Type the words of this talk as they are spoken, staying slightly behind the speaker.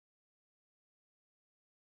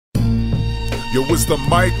Yo, is the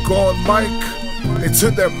mic on, Mike? And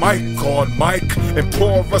turn that mic on, Mike, and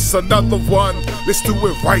pour us another one. Let's do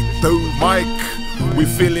it right though, Mike. We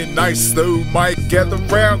feeling nice though, Mike. Gather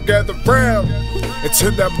round, and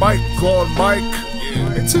turn that mic on, Mike.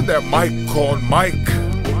 And turn that mic on, Mike.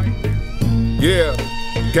 Yeah,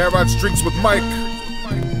 Garage Drinks with Mike.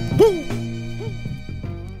 Woo!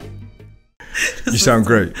 You sound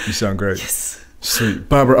great. You sound great. Yes. Sweet.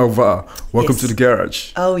 Barbra Auva'a, welcome to the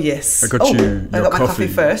garage. Oh, yes. I got you I your got my coffee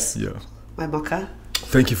first. Yeah. My mocha.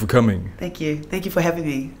 Thank you for coming. Thank you. Thank you for having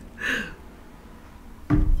me.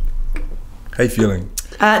 How you feeling?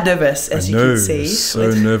 Nervous, as you can see. So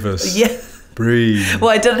nervous. Yeah. Breathe. Well,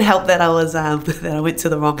 it didn't help that I was that I went to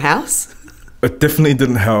the wrong house. It definitely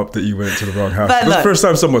didn't help that you went to the wrong house. But It's the first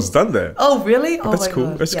time someone's done that. Oh, really? Oh, that's my cool.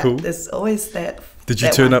 God. That's yeah, cool. There's always that. Did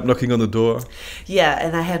you turn up knocking on the door? Yeah,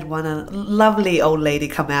 and I had one lovely old lady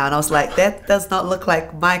come out, and I was like, that does not look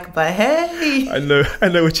like Mike, but hey. I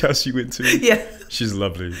know which house you went to. Yeah. She's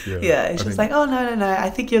lovely. Yeah. Yeah, and she's like, oh, no,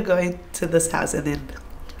 I think you're going to this house, and then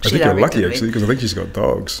I think you're lucky, actually, because I think she's got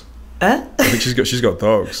dogs. Huh? I think she's got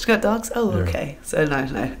dogs. She's got dogs? Oh, yeah. Okay. So, no,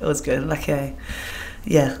 it was good. Like,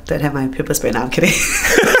 don't have my pepper spray now. I'm kidding.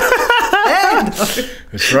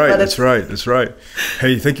 That's right.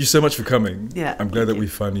 Hey, thank you so much for coming. Yeah, I'm glad that we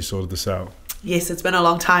finally sorted this out. Yes, it's been a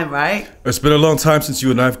long time, right? It's been a long time since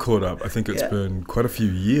you and I have caught up. I think it's been quite a few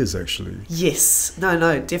years, actually. Yes.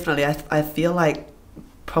 No, definitely. I feel like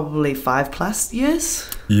probably 5+ years.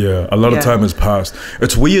 Yeah, a lot of time has passed.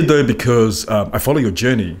 It's weird though, because I follow your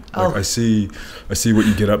journey. Like, I see what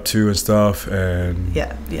you get up to and stuff, and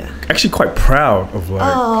actually quite proud of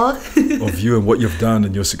of you and what you've done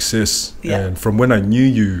and your success. And from when I knew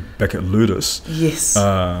you back at Ludus,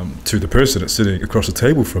 to the person that's sitting across the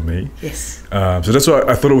table from me. Yes. So that's why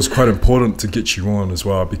I thought it was quite important to get you on as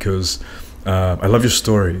well, because I love your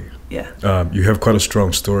story. Yeah. You have quite a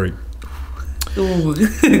strong story. Ooh,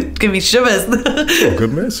 give me shivers. It's all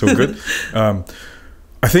good, man. It's all good.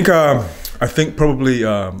 I think probably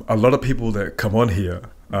a lot of people that come on here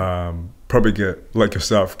probably get, like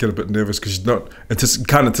yourself, get a bit nervous because you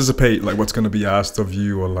can't anticipate like what's going to be asked of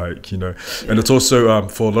you, or like, you know. And it's also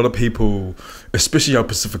for a lot of people, especially our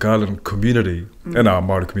Pacific Island community and our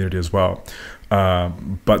Māori community as well.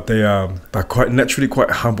 But they're quite naturally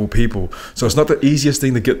quite humble people, so it's not the easiest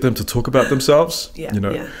thing to get them to talk about themselves. You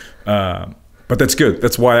know. But that's good.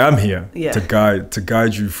 That's why I'm here, to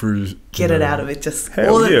guide you through. Get it out of it. Just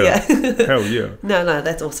hell yeah. Hell yeah. No,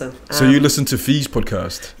 that's awesome. So you listened to Fee's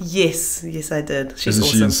podcast? Yes, I did. She's Isn't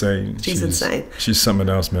awesome. she insane? She's insane. She's something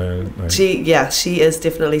else, man. Like, she is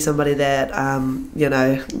definitely somebody that you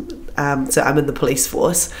know. So I'm in the police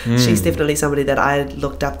force. She's definitely somebody that I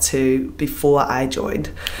looked up to before I joined.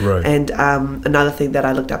 Right. And another thing that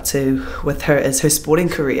I looked up to with her is her sporting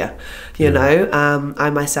career. You know, I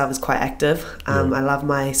myself is quite active. I love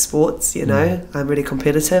my sports, you know. I'm really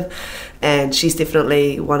competitive. And she's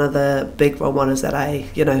definitely one of the big role models that I,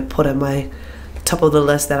 you know, put in my top of the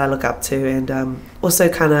list that I look up to, and also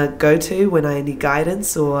kind of go to when I need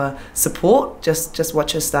guidance or support. Just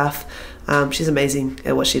watch her stuff. She's amazing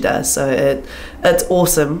at what she does, so it's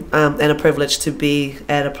awesome and a privilege to be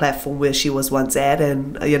at a platform where she was once at.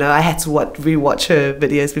 And you know, I had to rewatch her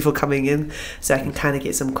videos before coming in, so I can kind of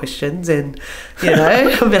get some questions, and you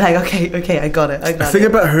know, I'll be like, okay, I got it. The thing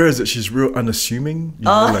about her is that she's real unassuming. You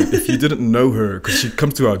know, like if you didn't know her, because she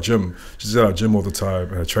comes to our gym, she's at our gym all the time,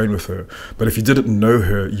 and I train with her. But if you didn't know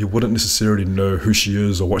her, you wouldn't necessarily know who she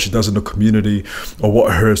is or what she does in the community or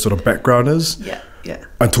what her sort of background is. Yeah.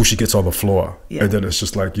 Until she gets on the floor, and then it's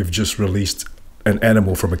just like you've just released an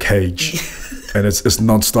animal from a cage, and it's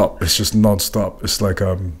non-stop. It's just non-stop. It's like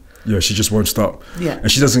she just won't stop. Yeah. And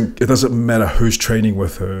it doesn't matter who's training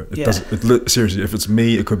with her. It doesn't. Seriously, if it's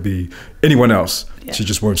me, it could be anyone else. Yeah. She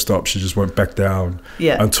just won't stop. She just won't back down.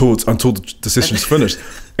 Yeah. Until the session's finished.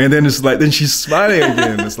 And then it's like, then she's smiling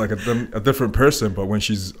again. It's like a different person, but when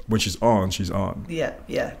she's on, she's on.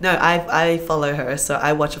 Yeah. No, I follow her, so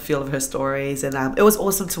I watch a few of her stories, and it was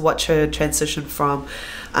awesome to watch her transition from,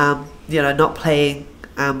 you know, not playing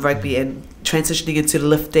rugby and transitioning into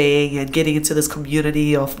lifting and getting into this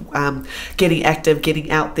community of getting active, getting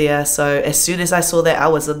out there. So as soon as I saw that, I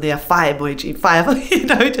was in there, fire emoji, you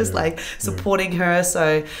know, just like supporting her.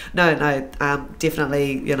 So no,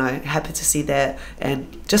 definitely, you know, happy to see that, and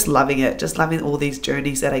just loving all these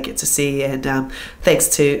journeys that I get to see. And thanks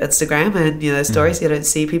to Instagram and, you know, stories, you don't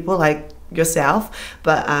see people like yourself,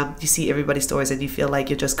 but you see everybody's stories, and you feel like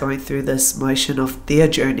you're just going through this motion of their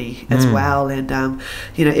journey as well. And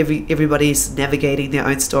you know, everybody's navigating their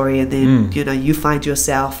own story, and then you know, you find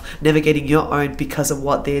yourself navigating your own because of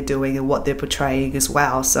what they're doing and what they're portraying as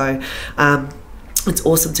well. So it's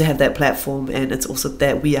awesome to have that platform, and it's also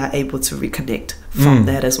that we are able to reconnect from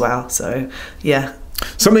that as well. So yeah.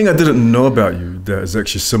 Something I didn't know about you that is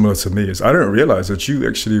actually similar to me is I didn't realize that you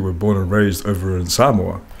actually were born and raised over in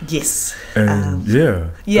Samoa. Yes. And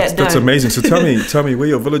that's amazing. So tell me where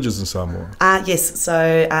your village is in Samoa. Yes.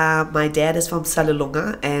 So my dad is from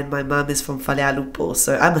Salulunga and my mum is from Whalealupo.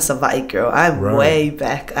 So I'm a Sava'i girl. I'm way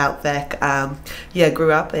back, out back.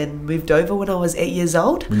 Grew up and moved over when I was 8 years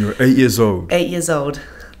old. When you were 8 years old. 8 years old.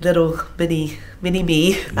 Little mini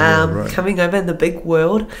me, coming over in the big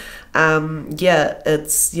world.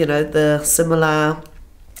 It's, the similar,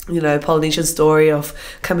 Polynesian story of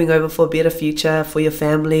coming over for a better future for your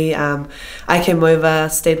family. I came over,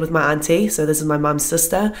 stayed with my auntie. So this is my mum's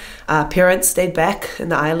sister. Parents stayed back in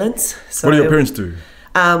the islands. So what do your parents do?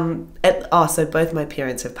 So both my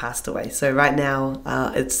parents have passed away. So right now,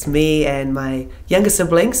 it's me and my younger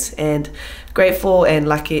siblings, and grateful and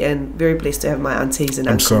lucky and very blessed to have my aunties and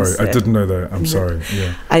uncles. I'm sorry, I didn't know that. I'm sorry.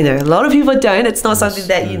 Yeah. I know a lot of people don't. It's not something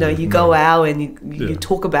that you go out and you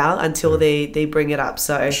talk about until they bring it up.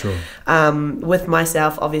 So with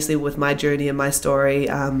myself, obviously with my journey and my story,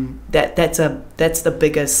 that's the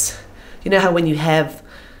biggest. You know how when you have,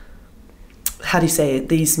 how do you say it,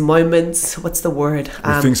 these moments, what's the word?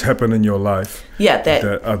 When things happen in your life that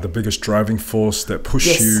are the biggest driving force that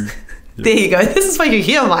push you. Yeah. There you go. This is why you're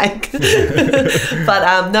here, Mike. But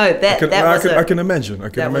I can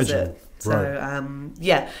imagine. So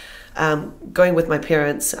going with my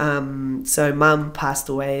parents. So mum passed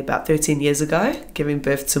away about 13 years ago, giving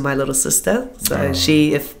birth to my little sister. So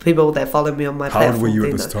if people that follow me on my platform, how old were you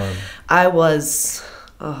at this time? I was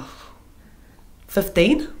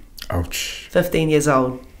 15. Ouch. 15 years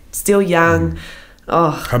old. Still young.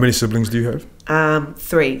 How many siblings do you have?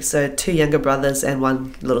 3. So 2 younger brothers and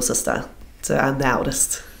 1 little sister. So I'm the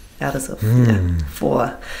eldest of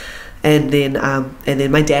 4. And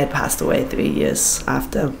then my dad passed away 3 years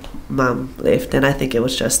after mum left, and I think it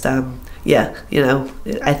was just I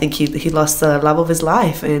think he lost the love of his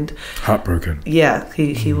life, and heartbroken. Yeah,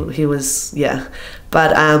 he was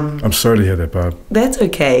But I'm sorry to hear that, Barb. That's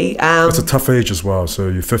okay. It's a tough age as well. So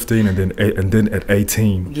you're 15, and then at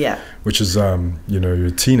 18, which is you're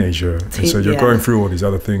a teenager, and so you're going through all these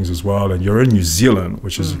other things as well. And you're in New Zealand,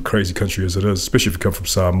 which is a crazy country as it is, especially if you come from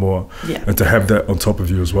Samoa, and to have that on top of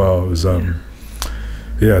you as well is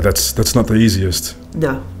that's not the easiest.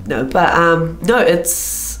 No, but no,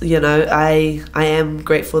 it's I am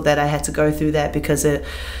grateful that I had to go through that because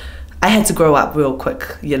I had to grow up real quick.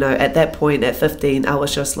 At that point, at 15, I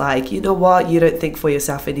was just like, you know what? You don't think for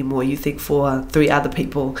yourself anymore. You think for 3 other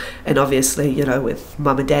people. And obviously, with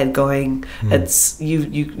mum and dad going, it's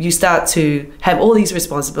you start to have all these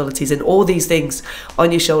responsibilities and all these things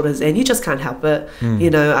on your shoulders, and you just can't help it.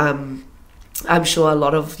 I'm sure a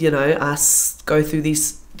lot of us go through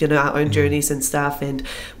these our own journeys and stuff, and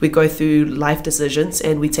we go through life decisions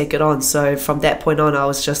and we take it on. So from that point on, I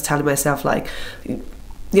was just telling myself like,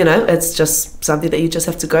 it's just something that you just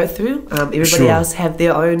have to go through. Everybody else have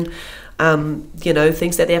their own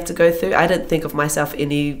things that they have to go through. I didn't think of myself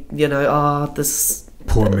any this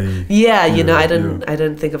poor me. I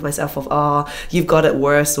didn't think of myself of you've got it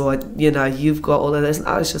worse, or you've got all of this.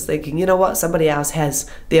 I was just thinking, you know what, somebody else has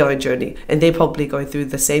their own journey and they're probably going through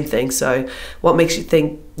the same thing. So what makes you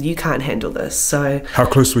think you can't handle this? So how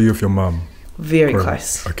close were you with your mum? Very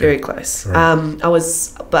close. Okay. Very close. Right. I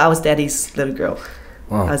was daddy's little girl.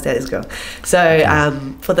 Wow. I was daddy's girl. So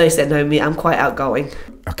for those that know me, I'm quite outgoing.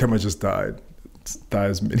 How come I just died? It's died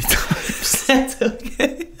as many times. That's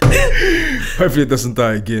okay. Hopefully it doesn't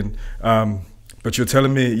die again. But you're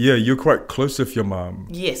telling me, you're quite close with your mom.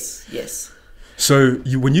 Yes. So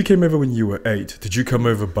when you came over when you were 8, did you come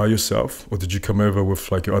over by yourself, or did you come over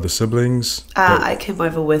with like your other siblings? I came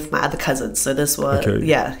over with my other cousins. So this was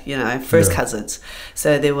first cousins.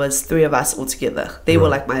 So there was 3 of us all together. They were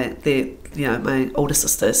like my older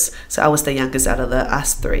sisters. So I was the youngest out of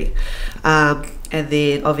us 3. And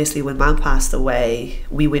then obviously when mum passed away,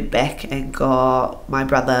 we went back and got my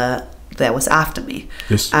brother that was after me.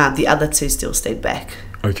 Yes. The other 2 still stayed back.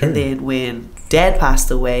 Okay. And then when dad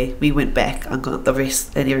passed away, we went back and got the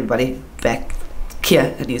rest and everybody back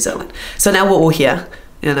here in New Zealand. So now we're all here,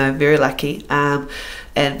 very lucky, and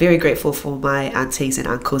very grateful for my aunties and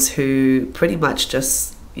uncles who pretty much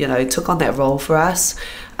just, took on that role for us.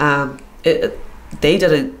 They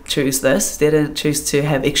didn't choose this. They didn't choose to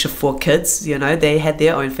have extra 4 kids. They had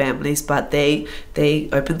their own families, but they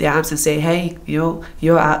opened their arms and say, "Hey, you're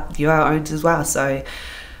our own as well." So,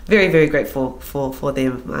 very, very grateful for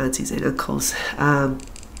them, my aunties and uncles, and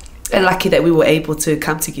lucky that we were able to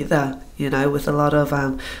come together. With a lot of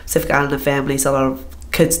Pacific Islander families, a lot of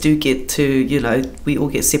kids do get to, we all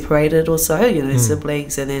get separated or so,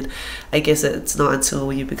 siblings, and then I guess it's not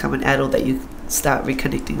until you become an adult that you start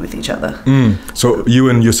reconnecting with each other. So you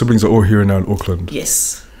and your siblings are all here now in Auckland?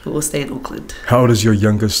 Yes, we all stay in Auckland. How old is your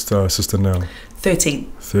youngest sister now?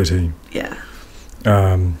 13. 13. Yeah.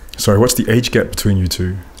 Sorry, what's the age gap between you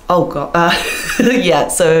two? Oh, God. Yeah,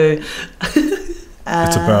 so...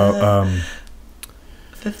 it's about...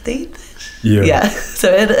 15? Yeah. Yeah.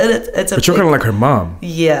 So it's a... But you're kind of like her mom.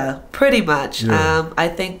 Yeah, pretty much. Yeah. I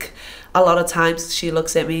think a lot of times she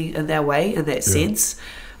looks at me in that way, in that sense.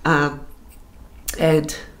 And...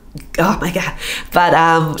 Oh, my God.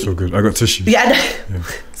 But... So good. I got tissues. Yeah. Yeah.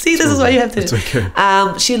 See, this is what you have to do. It's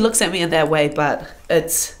okay. She looks at me in that way, but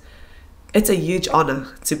it's a huge honor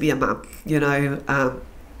to be a mum,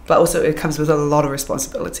 but also it comes with a lot of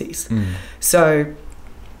responsibilities. So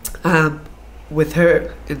with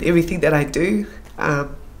her and everything that I do,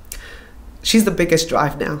 she's the biggest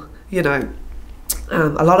drive now.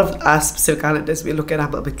 A lot of us Pacific Islanders, we look at our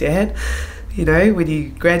mum and dad, when you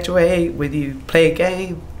graduate, when you play a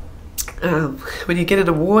game, when you get an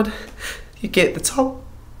award, you get the top,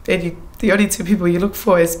 and the only two people you look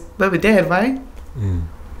for is mum and dad, right?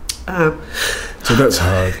 So that's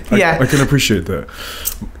hard. I can appreciate that.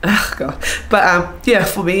 Oh God. But yeah,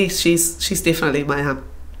 for me, she's definitely my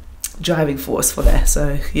driving force for that.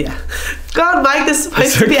 So yeah. God, Mike, this is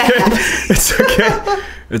supposed to be It's okay.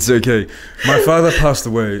 It's okay. My father passed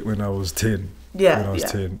away when I was 10. Yeah. When I was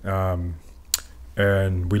 10.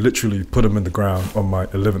 And we literally put him in the ground on my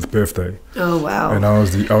 11th birthday. Oh wow. And I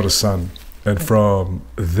was the eldest son. And from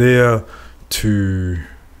there to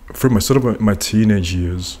from my teenage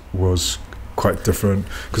years was quite different,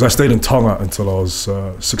 because I stayed in Tonga until I was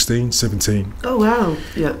 16, 17. Oh wow.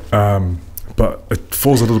 Yeah. But it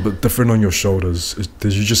falls a little bit different on your shoulders.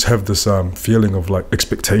 You just have this feeling of like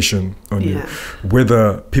expectation on you,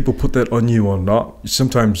 whether people put that on you or not.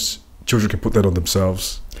 Sometimes children can put that on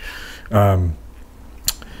themselves.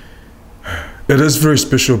 It is very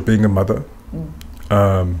special being a mother,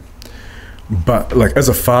 but like as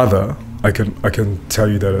a father, I can tell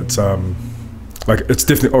you that it's it's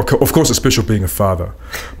definitely, of course it's special being a father,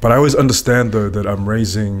 but I always understand though that I'm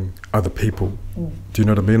raising other people. Do you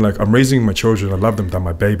know what I mean? Like I'm raising my children, I love them, they're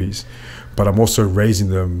my babies, but I'm also raising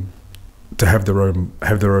them to have their own,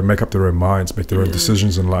 make up their own minds, make their own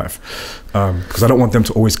decisions in life, because I don't want them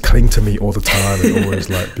to always cling to me all the time and always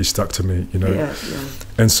like be stuck to me,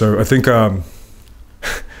 And so I think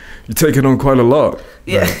you take it on quite a lot.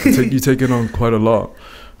 You take it on quite a lot,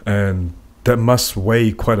 and that must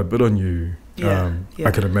weigh quite a bit on you.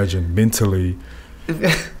 I can imagine mentally.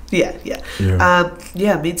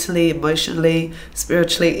 Mentally, emotionally,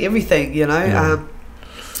 spiritually, everything.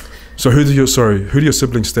 So who do your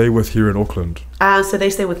siblings stay with here in Auckland? So they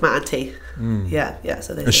stay with my auntie.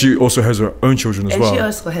 So they. And she also has her own children as well. She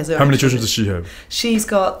also has her. How many children does she have? She's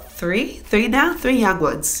got three now, 3 young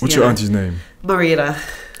ones. What's your auntie's name? Marietta.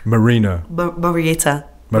 Marietta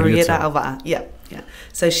Auva'a. Yeah.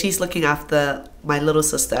 So she's looking after my little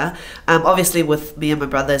sister. Obviously, with me and my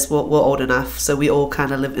brothers, we're old enough, so we all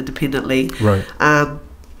kind of live independently. Right.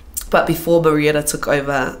 But before Marietta took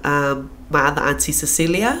over, my other auntie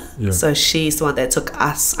Cecilia, so she's the one that took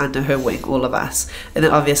us under her wing, all of us. And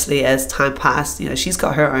then obviously, as time passed, she's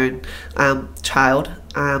got her own child.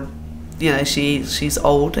 She's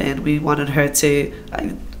old, and we wanted her to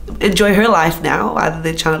enjoy her life now, rather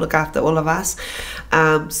than trying to look after all of us.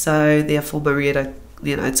 So therefore, Marietta,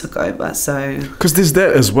 took over. So because there's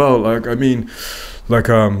that as well. Like I mean, I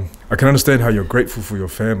can understand how you're grateful for your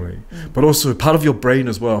family, but also part of your brain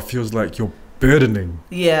as well feels like you're burdening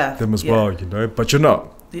them as well. But you're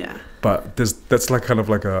not. Yeah. But that's like kind of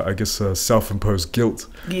like I guess a self-imposed guilt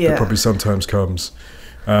that probably sometimes comes.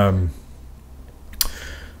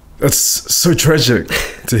 That's so tragic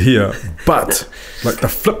to hear. But like the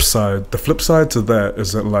flip side to that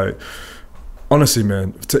is that, like, honestly,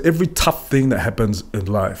 man, to every tough thing that happens in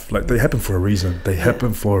life, like they happen for a reason. They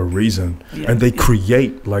happen for a reason, and they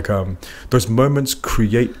create those moments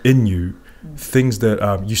create in you things that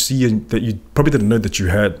you see and that you probably didn't know that you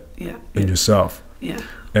had in yourself. Yeah.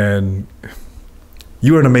 And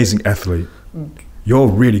you're an amazing athlete. You're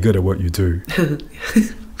really good at what you do.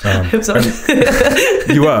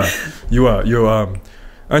 You are. You're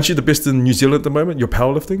aren't you the best in New Zealand at the moment? You're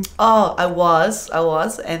powerlifting? Oh, I was.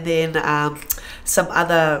 And then some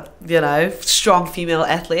other, strong female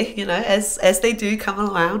athlete, as they do come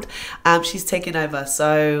around, she's taken over.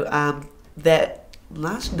 So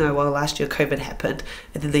last year COVID happened,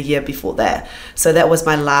 and then the year before that. So that was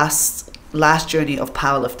my last last journey of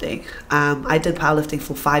powerlifting. I did powerlifting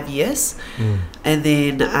for 5 years, and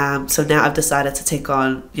then so now I've decided to take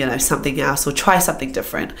on, you know, something else or try something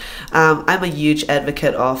different. I'm a huge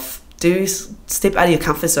advocate of step out of your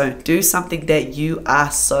comfort zone. Do something that you are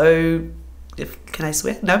so. Can I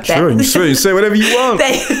swear? No. Sure, you say whatever you want.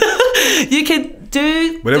 You can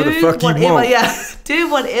do whatever the fuck you want. Yeah, do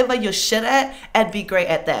whatever you're shit at and be great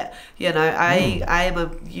at that. You know, I am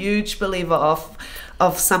a huge believer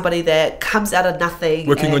of somebody that comes out of nothing.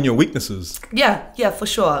 Working on your weaknesses. Yeah, for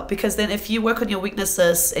sure. Because then if you work on your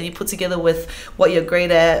weaknesses and you put together with what you're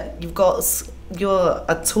great at, you're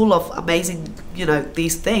a tool of amazing, you know,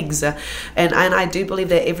 these things. And I do believe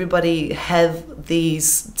that everybody have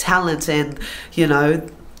these talents, and, you know,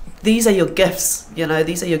 these are your gifts. You know,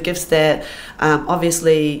 these are your gifts that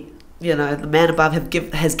obviously, you know, the man above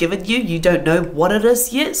has given you. You don't know what it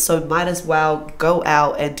is yet, so might as well go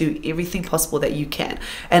out and do everything possible that you can.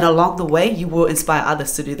 And along the way, you will inspire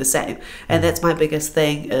others to do the same. And that's my biggest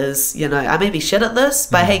thing is, you know, I may be shit at this,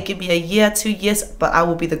 but hey, give me a year, 2 years, but I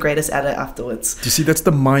will be the greatest at it afterwards. Do you see, that's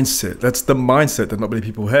the mindset. That's the mindset that not many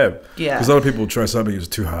people have. Yeah. Because a lot of people try something that's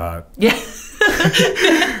too hard. Yeah.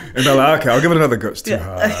 And they're like, okay, I'll give it another go. It's too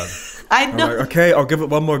hard. I know. I'm like, okay, I'll give it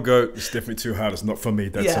one more go. It's definitely too hard. It's not for me.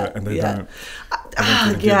 That's it. And they don't.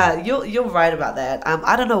 You're right about that.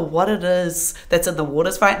 I don't know what it is that's in the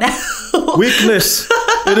waters right now. Weakness.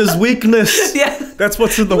 It is weakness. Yeah. That's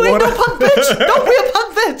what's in the water. Don't be a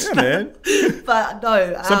punk bitch. Yeah, man. But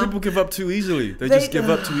no. Some people give up too easily. They just give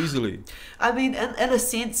up too easily. I mean, in a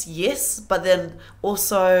sense, yes, but then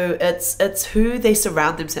also it's who they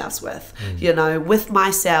surround themselves with. You know, with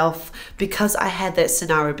myself, because I had that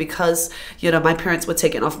scenario, because, you know, my parents were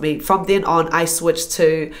taken off me. From then on, I switched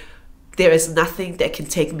to, there is nothing that can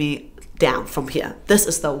take me down from here. This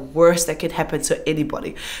is the worst that can happen to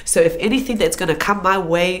anybody. So if anything that's going to come my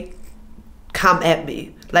way, come at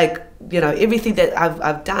me. Like, you know, everything that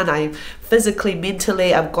I've done, I physically,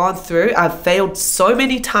 mentally, I've gone through, I've failed so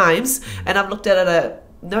many times, and I've looked at it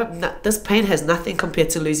no, this pain has nothing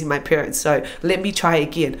compared to losing my parents. So let me try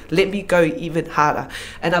again. Let me go even harder.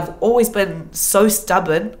 And I've always been so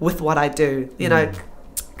stubborn with what I do. You know,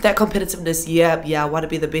 that competitiveness, I want to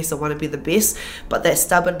be the best, I want to be the best, but that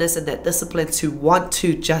stubbornness and that discipline to want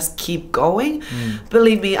to just keep going,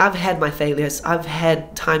 believe me, I've had my failures. I've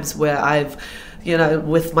had times where I've, you know,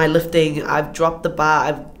 with my lifting, I've dropped the bar,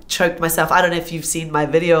 I've choked myself. I don't know if you've seen my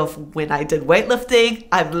video of when I did weightlifting.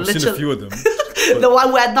 I've literally seen a few of them. The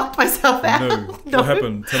one where I knocked myself out. No. What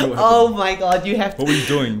happened? Tell me what happened. Oh my God, you have to. What were you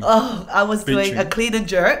doing? Oh, I was doing a clean and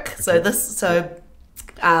jerk. Okay.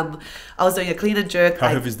 I was doing a clean and jerk. How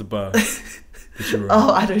heavy is the bar?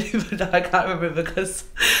 I don't even know. I can't remember because.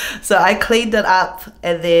 So I cleaned it up,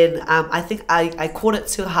 and then I think I caught it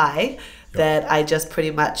too high that I just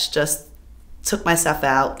pretty much just took myself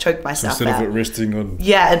out, choked myself so instead out. of it resting on...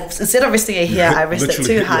 Yeah, instead of resting it here, I rested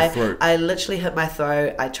too high. I literally hit my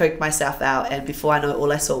throat. I choked myself out, and before I know it,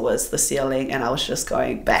 all I saw was the ceiling, and I was just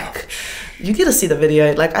going back. You get to see the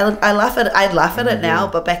video. Like I laugh at it now,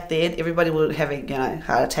 but back then everybody was having, you know,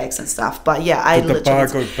 heart attacks and stuff. But yeah, I Did literally. the bar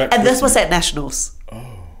go back and this was at Nationals.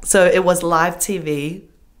 Oh. So it was live TV.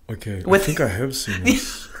 Okay, I think I have seen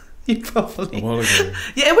this. You probably. A while ago.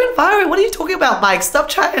 Yeah, it went viral. What are you talking about, Mike? Stop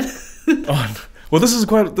trying. Well, this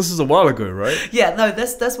is a while ago, right? Yeah, no,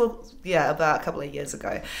 this was about a couple of years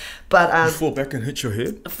ago, but you fall back and hit your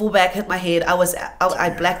head. Fall back, hit my head. I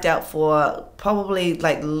blacked out for probably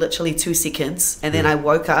like literally 2 seconds, and then I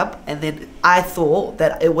woke up, and then I thought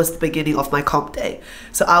that it was the beginning of my comp day.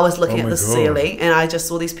 So I was looking at the ceiling, and I just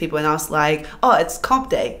saw these people, and I was like, oh, it's comp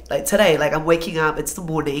day, like today, like I'm waking up, it's the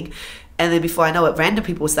morning. And then before I know it, random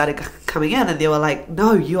people started coming in, and they were like,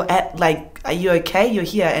 no, you're at, like, are you okay? You're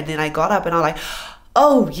here. And then I got up and I was like,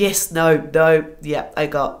 oh, yes, no, yeah, I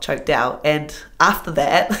got choked out. And after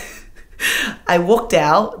that, I walked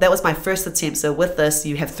out. That was my first attempt. So with this,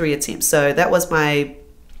 you have 3 attempts. So that was my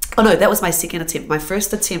second attempt. My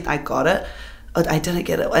first attempt, I got it. I didn't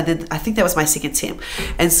get it, and then I think that was my second attempt.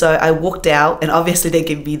 And so I walked out, and obviously they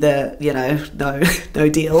gave me the, you know, no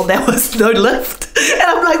deal. There was no lift, and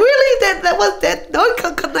I'm like, really? That was that? No,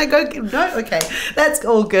 couldn't I go? No, okay, that's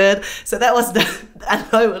all good. So that was a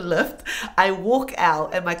no lift. I walk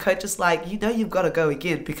out, and my coach is like, you know, you've got to go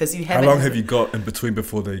again because you haven't. How long have you got in between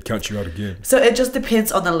before they count you out again? So it just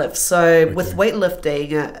depends on the lift. So with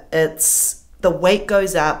weightlifting, it's the weight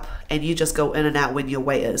goes up, and you just go in and out when your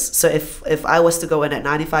weight is. So if I was to go in at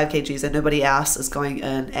 95 kgs and nobody else is going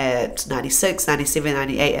in at 96, 97,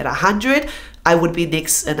 98, at 100, I would be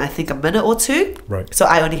next in, I think, a minute or 2. Right. So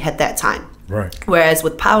I only had that time. Right. Whereas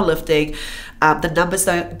with powerlifting,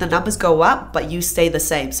 the numbers go up, but you stay the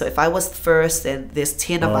same. So if I was first and there's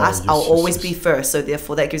 10 of us, yes, I'll yes, always yes. be first. So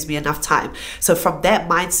therefore, that gives me enough time. So from that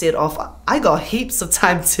mindset of I got heaps of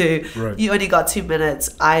time to, Right. you only got 2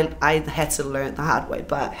 minutes. I had to learn the hard way.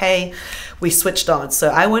 But hey, we switched on. So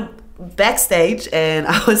I went backstage and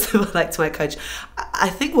I was like to my coach, I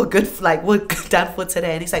think we're good, like we're done for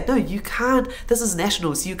today. And he's like, no, you can't, this is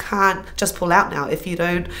nationals, you can't just pull out now. If you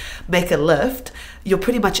don't make a lift, you're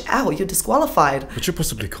pretty much out, you're disqualified. But you're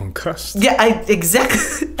possibly concussed. Yeah,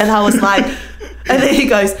 exactly. And I was like, and then he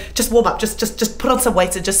goes, just warm up, just put on some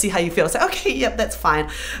weights and just see how you feel. I was like, okay, yep, that's fine.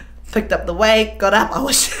 Picked up the weight, got up, I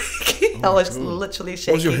was shaking. I was God. literally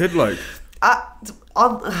shaking. What was your head like?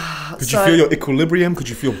 Could you So feel your equilibrium? Could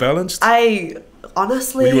you feel balanced? I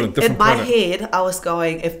honestly, Were you on a different in my planet? head, I was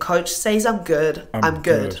going, if coach says I'm good, I'm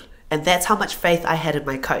good. And that's how much faith I had in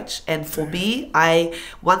my coach. And for me,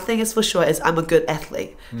 one thing is for sure is I'm a good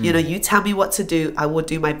athlete. You know, you tell me what to do, I will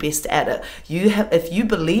do my best at it. If you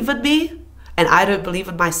believe in me and I don't believe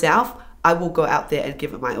in myself, I will go out there and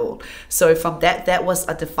give it my all. So from that was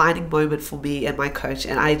a defining moment for me and my coach.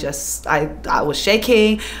 And I was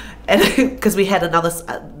shaking, and because we had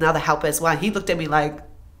another helper as well. He looked at me like,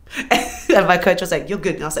 and my coach was like, "You're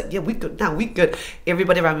good." And I was like, "Yeah, we good now. We good."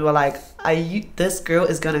 Everybody around me were like, "Are you? This girl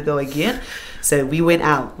is gonna go again." So we went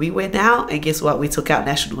out. And guess what? We took out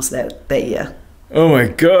nationals that year. Oh my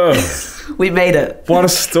God. We made it. What a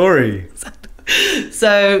story.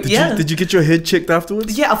 So Did you get your head checked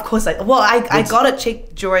afterwards? Yeah, of course. I got it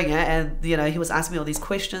checked during it, and you know, he was asking me all these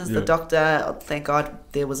questions. Yeah. The doctor, thank God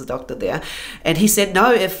there was a doctor there, and he said,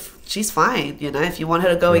 no, if she's fine, you know, if you want her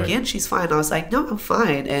to go Right. again, she's fine. I was like, no, I'm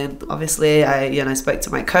fine. And obviously I spoke to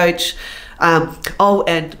my coach.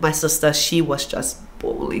 And my sister, she was just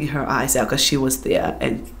bawling her eyes out because she was there,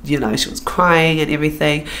 and you know, she was crying and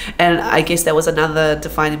everything. And I guess that was another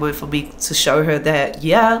defining moment for me to show her that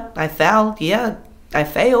I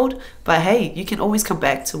failed, but hey, you can always come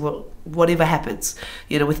back to whatever happens.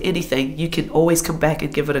 You know, with anything, you can always come back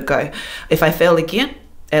and give it a go. If I fail again,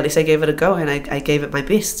 at least I gave it a go, and I gave it my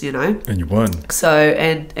best, you know. And you won. So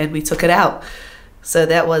and we took it out. So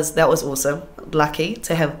that was awesome. Lucky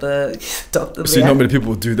to have the doctor See, there. not many people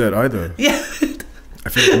would do that either. Yeah. I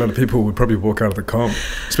feel like a lot of people would probably walk out of the comp,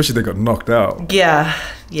 especially if they got knocked out. Yeah,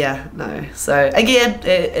 no. So again,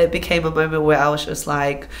 it became a moment where I was just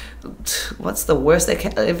like, what's the worst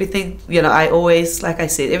that everything, you know, I always, like I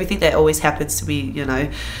said, everything that always happens to me, you know,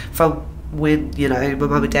 from when, you know, my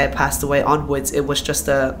mum and dad passed away onwards, it was just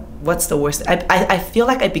what's the worst? I feel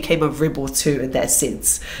like I became a rebel too in that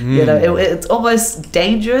sense. You know, it's almost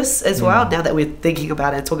dangerous as well, now that we're thinking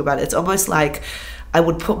about it and talking about it. It's almost like I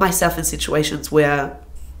would put myself in situations where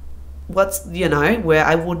where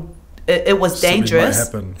I would, it was Something dangerous. might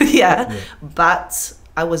happen. Yeah, but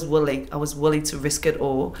I was willing to risk it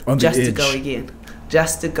all just to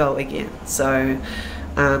go again. So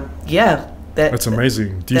That's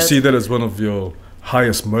amazing. Do you see that as one of your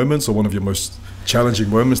highest moments or one of your most challenging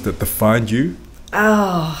moments that defined you?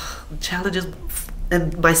 Oh, challenges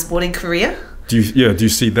in my sporting career? Do you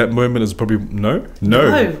see that moment as probably no?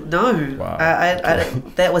 Wow. I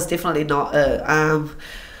that was definitely not it.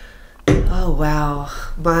 Oh wow,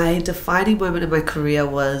 my defining moment in my career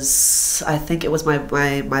was, I think it was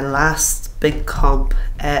my last big comp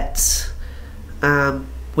at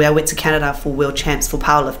where I went to Canada for World Champs for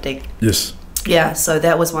powerlifting. Yes. Yeah, so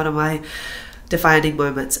that was one of my defining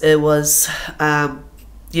moments. It was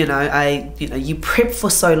you prep for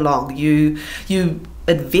so long, you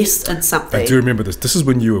invest in something. I do remember this. This is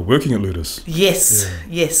when you were working at Ludus. Yes.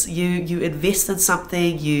 You invest in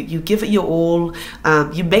something, you give it your all,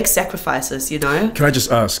 you make sacrifices, you know. Can I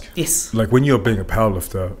just ask? Yes. Like when you're being a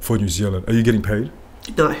powerlifter for New Zealand, are you getting paid?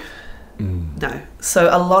 No. No. So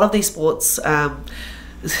a lot of these sports,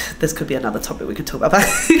 this could be another topic we could talk about.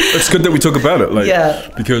 It's good that we talk about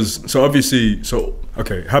it, because obviously,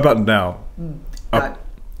 okay, how about now? No.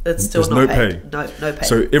 It's still There's not paid. No pay.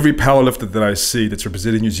 So every powerlifter that I see that's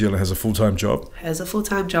representing New Zealand has a full-time job. So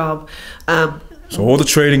all the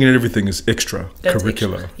training and everything is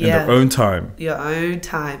extracurricular in their own time. Your own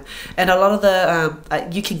time, and a lot of the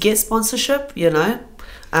you can get sponsorship, you know.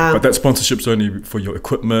 But that sponsorship's only for your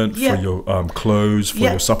equipment, for your clothes, for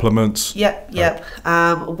your supplements.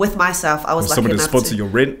 With myself, I was lucky somebody enough to sponsor your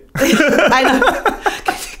rent. I know.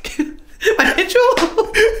 My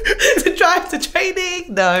petrol to drive to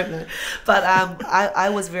training. No. But I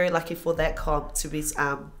was very lucky for that comp to be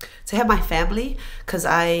to have my family, because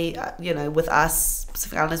with us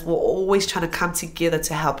Pacific Islanders, we're always trying to come together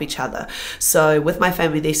to help each other. So with my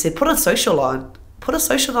family, they said, put a social on,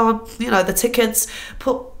 you know, the tickets,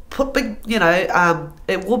 put big,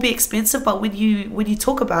 it will be expensive, but when you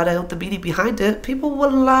talk about it, the meaning behind it, people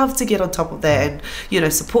will love to get on top of that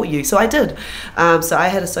and support you. So I did. So I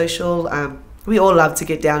had a social. We all love to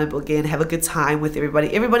get down and boogie and have a good time with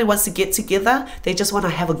everybody. Everybody wants to get together. They just want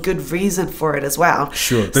to have a good reason for it as well.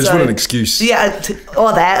 Sure, they just want an excuse. Yeah,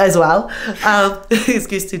 or that as well.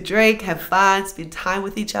 Excuse to drink, have fun, spend time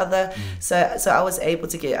with each other. So I was able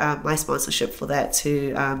to get my sponsorship for that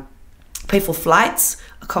to pay for flights,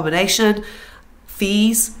 accommodation,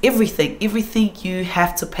 fees, everything you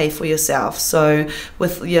have to pay for yourself. So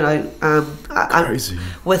with Crazy.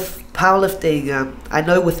 With powerlifting, I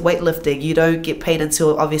know with weightlifting you don't get paid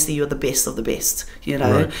until obviously you're the best of the best,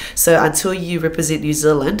 Right. So until you represent New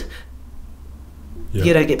Zealand,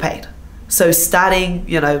 you don't get paid. So starting,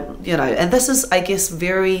 and this is, I guess,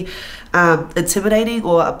 very intimidating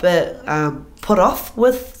or a bit put off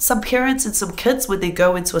with some parents and some kids when they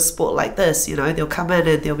go into a sport like this. They'll come in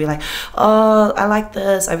and they'll be like, oh, I like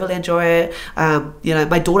this, I really enjoy it.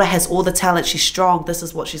 My daughter has all the talent, she's strong, this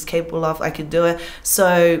is what she's capable of, I can do it.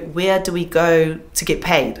 So where do we go to get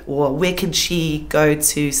paid? Or where can she go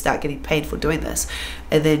to start getting paid for doing this?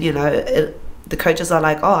 And then, the coaches are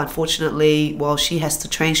like, oh, unfortunately, well, she has to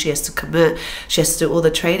train, she has to commit, she has to do all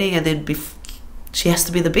the training, and then she has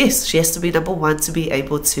to be the best. She has to be number one to be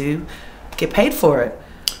able to get paid for it.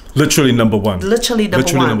 Literally number one. Literally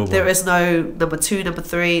number one. There is no number two, number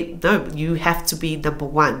three. No, you have to be number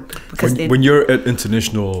one. Because when you're at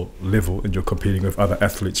international level and you're competing with other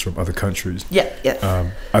athletes from other countries,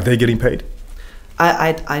 are they getting paid?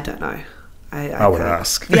 I don't know. I would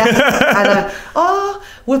ask. Yeah, I know. Oh,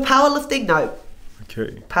 with powerlifting, no.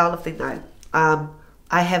 Okay. Powerlifting, no.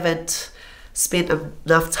 I haven't spent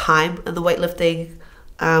enough time in the weightlifting,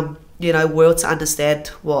 world to understand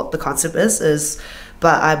what the concept is.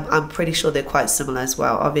 But I'm pretty sure they're quite similar as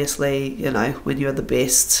well. Obviously, when you're the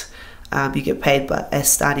best, you get paid. But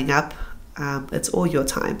as starting up, it's all your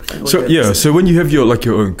time. So when you have your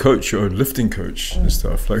own coach, your own lifting coach and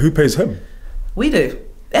stuff, like who pays him? We do.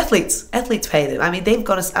 Athletes pay them. I mean, they've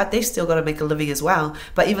still got to make a living as well.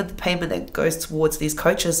 But even the payment that goes towards these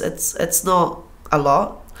coaches, it's not a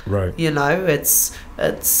lot. Right. It's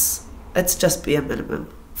just bare minimum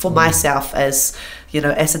for myself as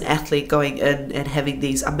as an athlete going in and having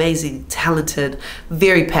these amazing, talented,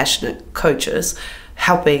 very passionate coaches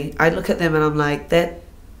helping. I look at them and I'm like, that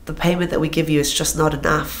the payment that we give you is just not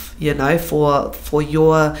enough. For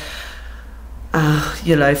your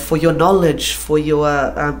for your knowledge, for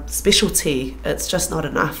your specialty, it's just not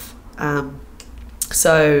enough.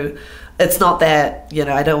 So it's not that,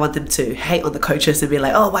 I don't want them to hate on the coaches and be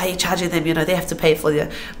like, oh, why are you charging them? They have to pay for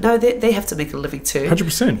their... No, they have to make a living too.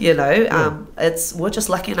 100%. We're just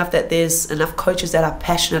lucky enough that there's enough coaches that are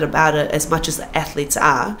passionate about it as much as the athletes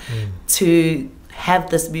are to have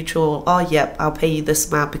this mutual, oh, yep, I'll pay you this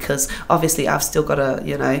amount because obviously I've still got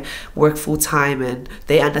to, work full time, and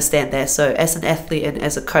they understand that. So as an athlete and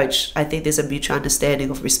as a coach, I think there's a mutual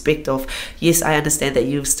understanding of respect of, yes, I understand that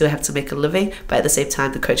you still have to make a living, but at the same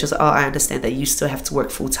time, the coaches are, oh, I understand that you still have to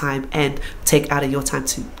work full time and take out of your time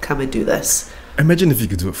to come and do this. Imagine if you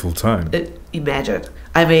could do it full time. Imagine.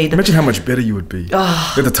 I mean... Imagine how much better you would be. You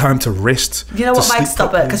had the time to rest. You know what, Mike,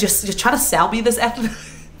 stop it, because you're trying to sell me this athlete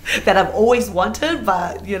that I've always wanted,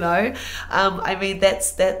 but I mean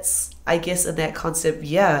that's I guess in that concept,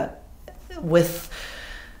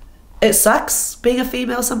 it sucks being a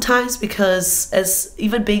female sometimes, because as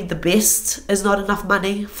even being the best is not enough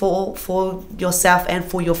money for yourself and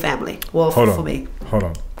for your family. Well, for me. Hold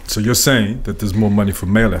on. So you're saying that there's more money for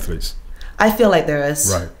male athletes? I feel like there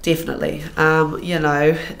is. Right. Definitely.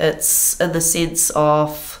 It's in the sense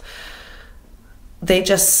of they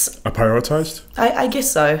just are prioritized. I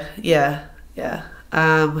guess so. Yeah.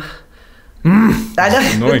 I know.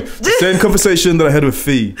 Annoying. The same conversation that I had with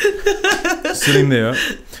Fee, sitting there.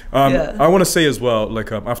 I want to say as well,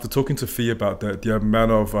 after talking to Fee about that, the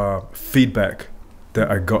amount of feedback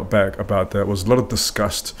that I got back about that was a lot of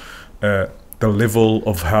disgust at the level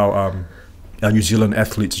of how our New Zealand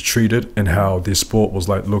athletes are treated and how their sport was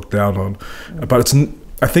looked down on. But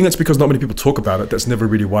I think it's because not many people talk about it. That's never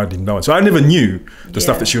really widely known. So I never knew the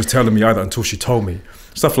stuff that she was telling me either until she told me.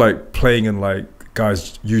 Stuff like playing in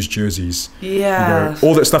guys' used jerseys. Yeah.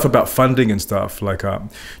 All that stuff about funding and stuff.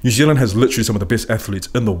 New Zealand has literally some of the best athletes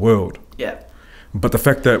in the world. Yeah. But the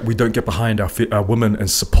fact that we don't get behind our women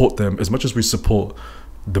and support them as much as we support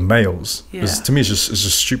the males, to me, it's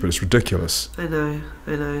just stupid. It's ridiculous. I know.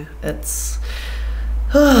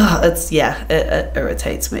 It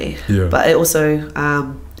irritates me. Yeah. But it also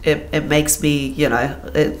it makes me,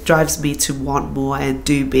 it drives me to want more and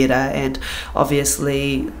do better, and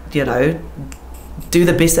obviously, do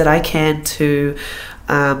the best that I can to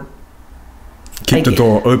keep the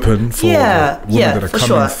door open for women that are coming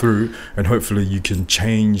sure. through, and hopefully you can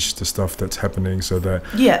change the stuff that's happening so that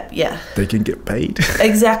they can get paid.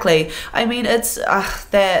 Exactly. I mean, it's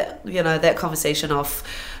that, you know, that conversation of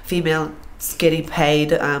females getting paid,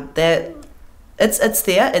 that it's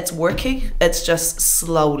there, it's working, it's just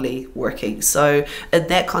slowly working. So in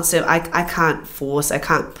that concept, I can't force, I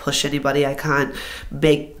can't push anybody, I can't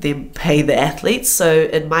make them pay the athletes. So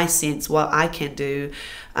in my sense, what I can do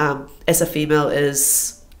as a female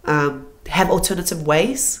is have alternative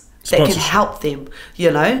ways that can help them, you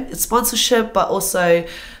know, sponsorship, but also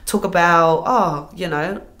talk about, you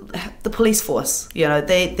know, the police force. You know,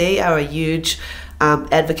 they are a huge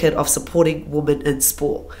advocate of supporting women in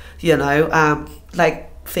sport, you know,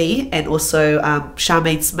 like Fee and also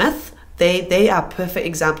Charmaine Smith. They are perfect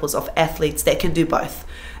examples of athletes that can do both,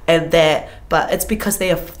 and but it's because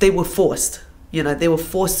they were forced. You know, they were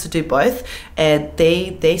forced to do both, and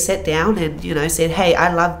they sat down and, you know, said, hey,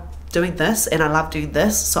 I love doing this and I love doing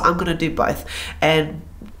this, so I'm going to do both. And,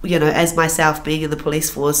 you know, as myself being in the police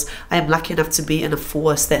force, I am lucky enough to be in a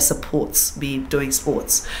force that supports me doing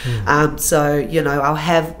sports. So, you know, I'll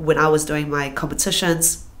have, when I was doing my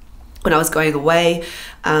competitions, when I was going away,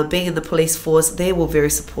 being in the police force, they were very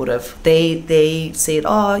supportive. They said,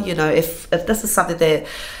 oh, you know, if this is something that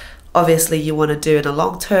obviously you want to do in the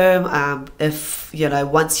long term, if, you know,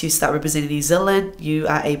 once you start representing New Zealand, you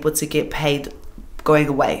are able to get paid going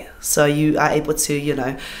away. So you are able to, you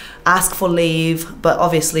know, ask for leave, but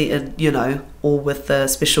obviously in, you know, all with the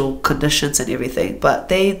special conditions and everything. But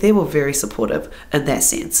they were very supportive in that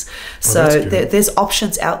sense. So there's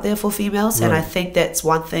options out there for females, and I think that's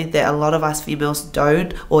one thing that a lot of us females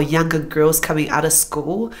don't, or younger girls coming out of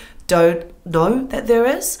school don't know that there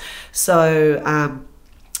is. So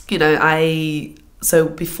you know, so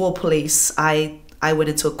before police, I went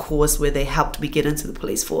into a course where they helped me get into the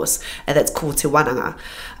police force, and that's called Te Wananga.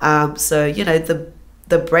 So, you know,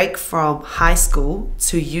 the break from high school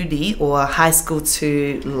to uni or high school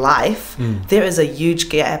to life, there is a huge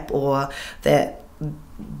gap, or that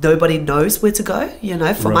nobody knows where to go. You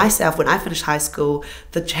know, for myself, when I finished high school,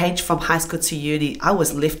 the change from high school to uni,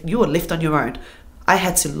 you were left on your own. I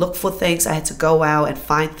had to look for things, I had to go out and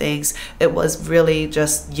find things. It was really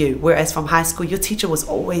just you. Whereas from high school, your teacher was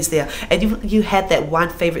always there, and you had that one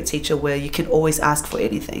favorite teacher where you could always ask for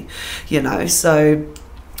anything, you know. So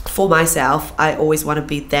for myself, I always want to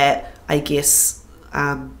be that, I guess,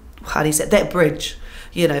 how do you say, that bridge,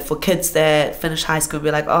 you know, for kids that finish high school and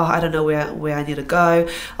be like, oh, I don't know where I need to go,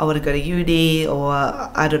 I want to go to uni, or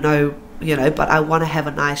I don't know, you know, but I want to have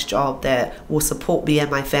a nice job that will support me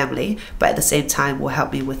and my family, but at the same time will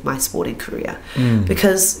help me with my sporting career.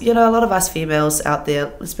 Because, you know, a lot of us females out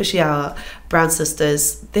there, especially our brown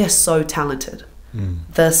sisters, they're so talented.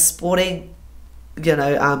 The sporting, you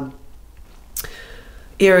know,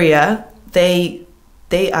 area, there's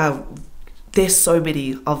so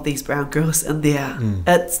many of these brown girls in there.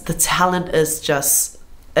 It's, the talent is just,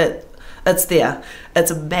 it's there.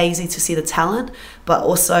 It's amazing to see the talent, but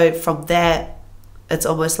also from that, it's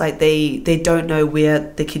almost like they don't know where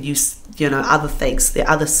they can use, you know, other things, their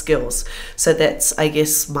other skills. So that's, I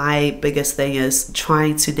guess, my biggest thing is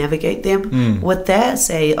trying to navigate them with that.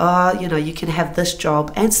 Say, oh, you know, you can have this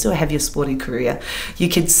job and still have your sporting career. You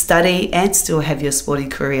can study and still have your sporting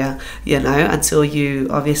career, you know, until you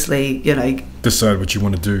obviously, you know, decide what you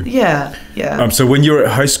want to do. Yeah. So when you were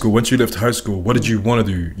at high school, once you left high school, what did you want to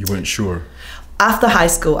do? You weren't sure. After high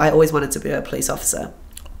school, I always wanted to be a police officer.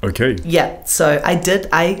 Okay. Yeah, so I did.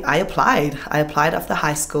 I applied. I applied after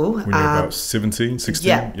high school. When you were about 17, 16?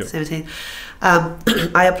 Yeah, yep. 17.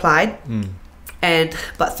 I applied,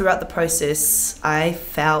 but throughout the process, I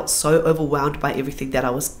felt so overwhelmed by everything that I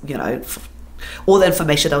was, you know, all the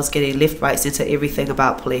information I was getting left, right, center, everything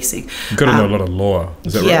about policing. You've got to know a lot of law.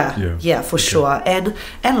 Is that right? Yeah, for sure. And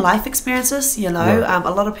life experiences, you know,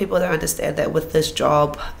 a lot of people don't understand that with this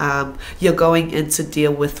job, you're going in to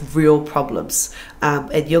deal with real problems,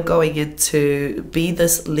 and you're going in to be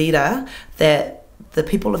this leader that the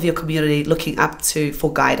people of your community looking up to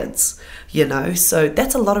for guidance, you know. So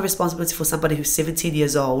that's a lot of responsibility for somebody who's 17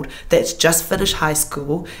 years old, that's just finished high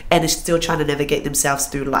school and is still trying to navigate themselves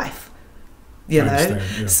through life. You know,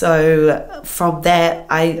 so from that,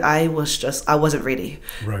 I wasn't ready.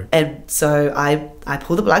 Right. And so I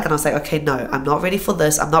pulled the plug and I was like, okay, no, I'm not ready for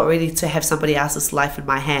this. I'm not ready to have somebody else's life in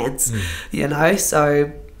my hands, you know.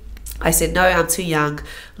 So I said, no, I'm too young.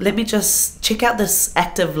 Let me just check out this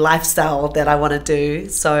active lifestyle that I want to do.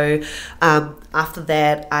 So after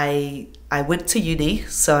that, I I went to uni,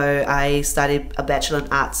 so I studied a Bachelor in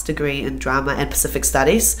Arts degree in Drama and Pacific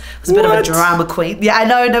Studies. I was a bit of a drama queen. Yeah, I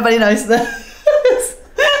know, nobody knows this.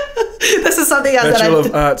 This is something else Bachelor that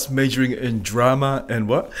of Arts majoring in drama and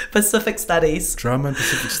what? Pacific Studies. Drama and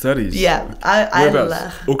Pacific Studies. Yeah, I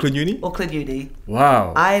Whereabouts? Auckland Uni? Auckland Uni.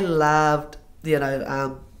 Wow. I loved,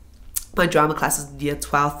 my drama classes in year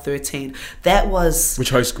 12, 13. That was... Which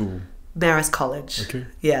high school? Marist College. Okay.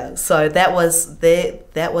 Yeah, so that was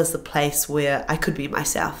the place where I could be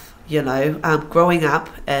myself, growing up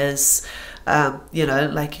as,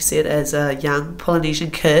 like you said, as a young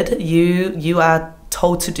Polynesian kid, you are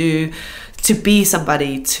told to be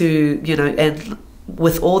somebody, and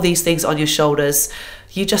with all these things on your shoulders,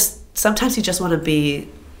 sometimes you just want to be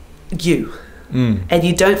you. And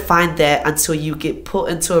you don't find that until you get put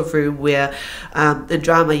into a room where in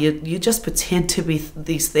drama you just pretend to be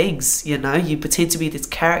these things, you pretend to be these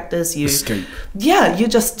characters, you escape. Yeah, you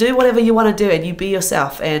just do whatever you want to do and you be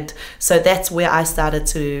yourself. And so that's where I started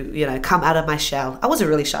to come out of my shell. I was a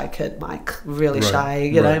really shy kid, Mike, really shy,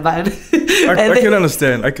 right. I can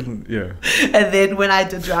understand. Yeah. And then when I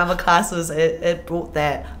did drama classes, it brought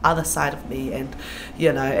that other side of me, and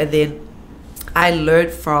and then I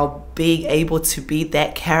learned from being able to be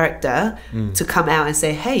that character to come out and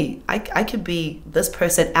say, hey, I can be this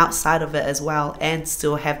person outside of it as well and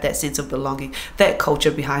still have that sense of belonging, that culture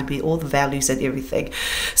behind me, all the values and everything.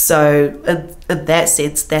 So in that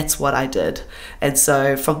sense, that's what I did. And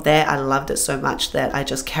so from there, I loved it so much that I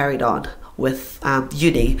just carried on with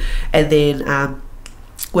uni. And then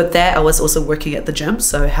with that, I was also working at the gym,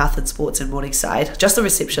 so health and sports in Morningside, just a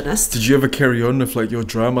receptionist. Did you ever carry on with your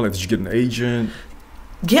drama? Did you get an agent?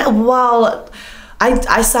 Yeah, well,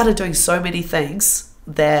 I started doing so many things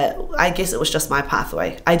that I guess it was just my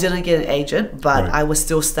pathway. I didn't get an agent, but I was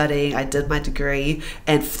still studying. I did my degree,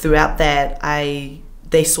 and throughout that,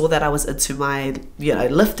 they saw that I was into my,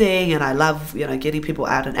 lifting, and I love, getting people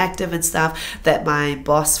out and active and stuff, that my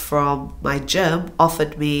boss from my gym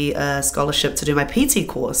offered me a scholarship to do my PT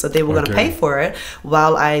course. So they were going to pay for it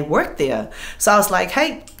while I worked there. So I was like,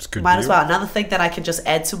 hey, might as well. Another thing that I can just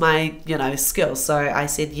add to my, skills. So I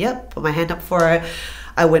said, yep, put my hand up for it.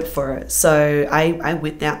 I went for it. So I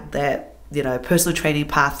went down that, personal training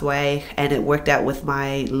pathway, and it worked out with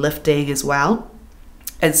my lifting as well.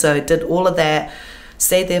 And so did all of that.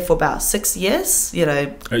 Stayed there for about 6 years, so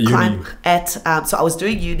I was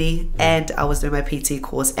doing uni and I was doing my PT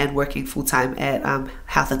course and working full-time at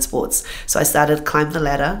health and sports. So I started climbing the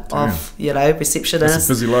ladder of, receptionist. It's a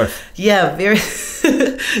busy life. Yeah, very,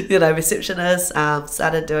 receptionist,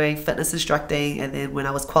 started doing fitness instructing, and then when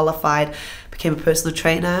I was qualified, became a personal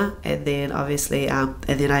trainer, and then obviously, and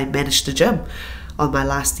then I managed the gym on my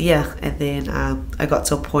last year. And then I got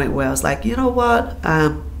to a point where I was like, you know what,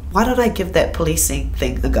 why don't I give that policing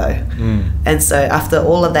thing a go? And so after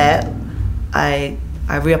all of that, I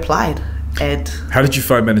reapplied. And how did you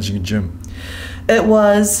find managing a gym? It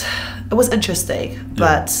was interesting,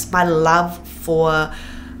 but my love for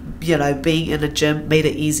being in a gym made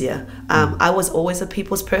it easier. I was always a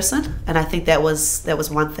people's person, and I think that was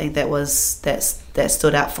one thing that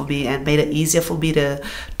stood out for me and made it easier for me to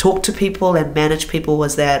talk to people and manage people,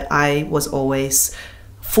 was that I was always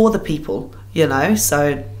for the people,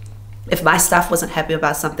 so if my staff wasn't happy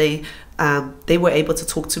about something, they were able to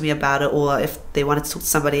talk to me about it, or if they wanted to talk to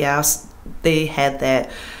somebody else, they had that.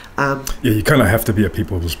 You kind of have to be a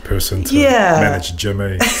people's person to manage a gym,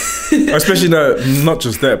 especially not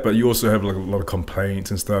just that, but you also have a lot of complaints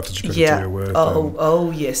and stuff that you got to deal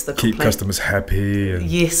with. Yes, the keep customers happy and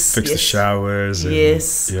fix the showers.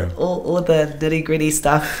 All the nitty gritty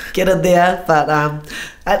stuff. Get in there, but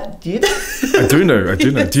I do know.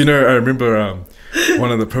 Do you know? I remember.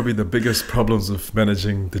 One of probably the biggest problems of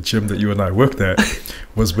managing the gym that you and I worked at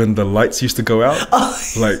was when the lights used to go out.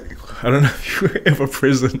 I don't know if you were ever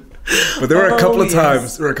present, but there were a couple of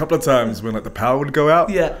times. There were a couple of times when the power would go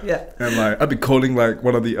out. And I'd be calling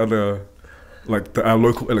one of the other, our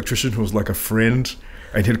local electrician who was a friend,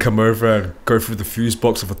 and he'd come over and go through the fuse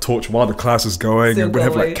box of a torch while the class is going, and we'd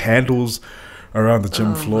have candles around the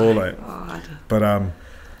gym floor. But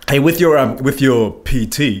hey, with your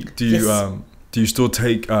PT, do you still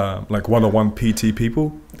take one-on-one PT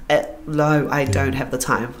people? No, I don't have the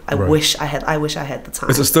time. I wish I had the time.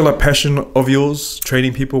 Is it still a passion of yours,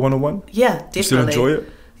 training people one-on-one? Yeah, definitely. You still enjoy it?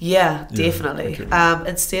 Yeah, definitely. Okay.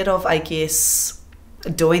 Instead of, I guess,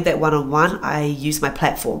 doing that one-on-one, I use my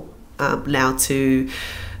platform now to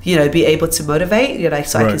you know, be able to motivate, you know,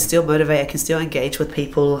 so I Right. can still motivate, I can still engage with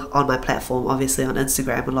people on my platform, obviously on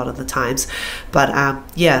Instagram a lot of the times. But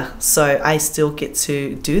yeah, so I still get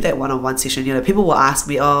to do that one-on-one session. You know, people will ask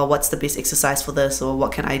me, oh, what's the best exercise for this, or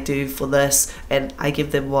what can I do for this? And I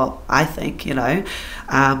give them what I think, you know.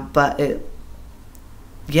 But it,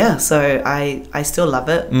 yeah, so I still love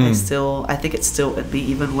it. I think it's still in me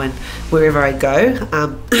even when wherever I go.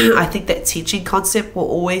 I think that teaching concept will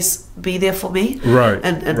always be there for me, Right.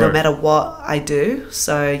 and right. no matter what I do.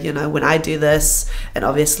 So, you know, when I do this, and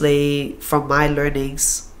obviously from my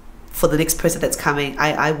learnings for the next person that's coming,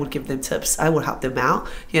 I would give them tips. I would help them out.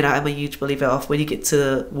 You know, I'm a huge believer of when you get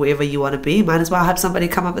to wherever you want to be, might as well have somebody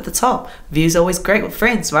come up at the top. View's always great with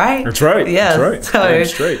friends, right? That's right. Yeah. That's right. Damn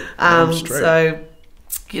straight. Damn straight. So,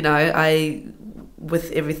 you know, with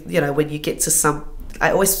everything, you know, when you get to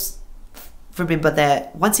I always remember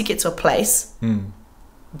that once you get to a place,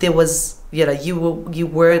 there was, you know, you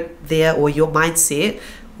weren't there, or your mindset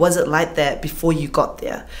wasn't like that before you got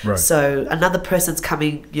there. Right. So another person's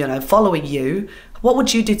coming, you know, following you. What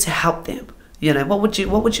would you do to help them? You know,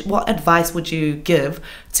 what advice would you give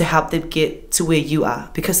to help them get to where you are?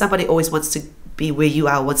 Because somebody always wants to be where you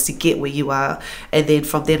are, wants to get where you are, and then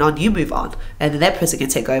from then on you move on, and then that person can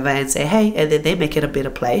take over and say, hey, and then they make it a better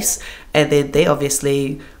place, and then they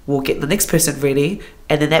obviously will get the next person ready,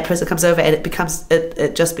 and then that person comes over, and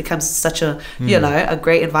it just becomes such a you know, a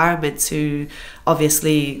great environment to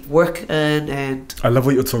obviously work in. And I love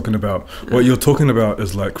what you're talking about. What you're talking about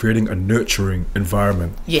is like creating a nurturing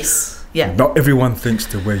environment. yes, yeah, Not everyone thinks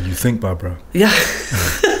the way you think, Barbara. yeah.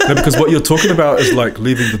 No, because what you're talking about is like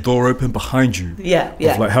leaving the door open behind you. Yeah,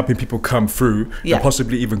 yeah. Of like helping people come through, Yeah. and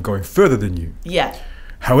possibly even going further than you. Yeah.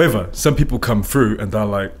 However, some people come through and they're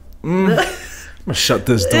like, I'm gonna shut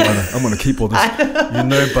this door and I'm gonna keep all this, you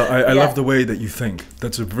know. But I love the way that you think.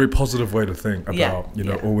 That's a very positive way to think about, Yeah, you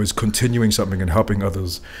know, yeah. always continuing something and helping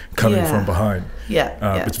others coming Yeah. from behind. Yeah,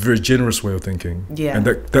 yeah. It's a very generous way of thinking. Yeah. And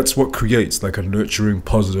that's what creates like a nurturing,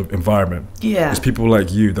 positive environment. Yeah. It's people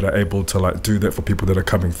like you that are able to like do that for people that are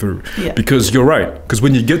coming through. Yeah. Because you're right. Because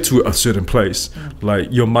when you get to a certain place, like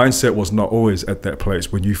your mindset was not always at that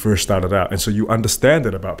place when you first started out. And so you understand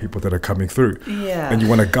it about people that are coming through. Yeah. And you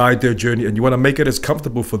want to guide their journey, and you want to make it as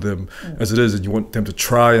comfortable for them as it is, and you want them to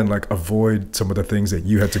try and like avoid some of the things that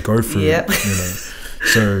you had to go through. Yep. You know.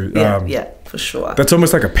 So yeah, for sure. that's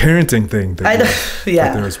almost like a parenting thing that I you know, have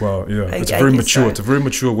yeah. there as well. Yeah. It's I very guess mature. so. It's a very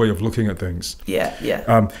mature way of looking at things. Yeah,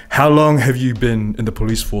 yeah. How long have you been in the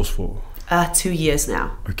police force for? 2 years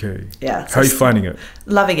now. Okay. Yeah. How are you finding it?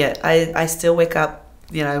 Loving it. I still wake up,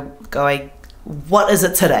 you know, going, what is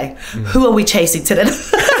it today? Who are we chasing today?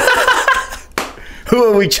 Who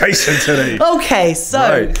are we chasing today? Okay, so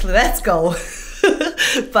Right. let's go.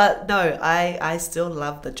 But no, I still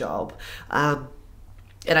love the job.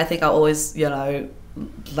 And I think I always, you know,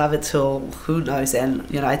 love it till who knows. And,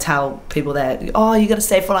 you know, I tell people that, oh, you're going to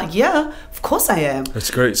stay for like, yeah, of course I am.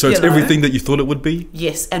 That's great. So You it's know? everything that you thought it would be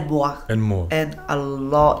Yes, and more. and more. And a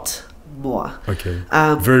lot more. Okay.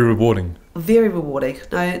 Very rewarding. Very rewarding.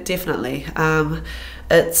 No, definitely.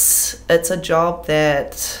 It's a job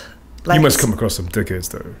that... Like, You must come across some dickheads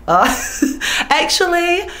though.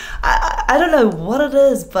 actually, I don't know what it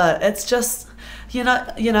is, but it's just, you know,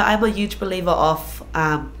 I'm a huge believer of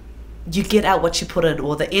you get out what you put in,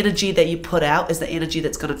 or the energy that you put out is the energy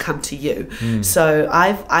that's going to come to you. So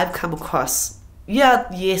I've come across,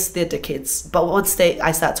 yes, they're dickheads, but once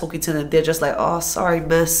I start talking to them, they're just like, oh, sorry,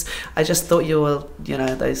 miss, I just thought you were, you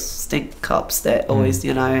know, those stink cops that always,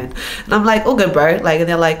 you know, and I'm like, all good, bro. Like, and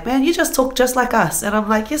they're like, man, you just talk just like us, and I'm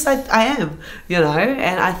like, yes, I am, you know.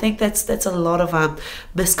 And I think that's a lot of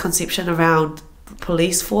misconception around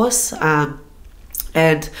police force.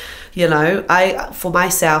 And, you know, for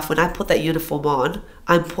myself, when I put that uniform on,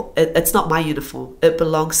 it's not my uniform. It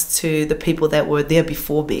belongs to the people that were there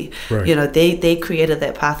before me. Right. You know, they created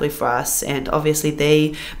that pathway for us, and obviously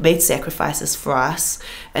they made sacrifices for us.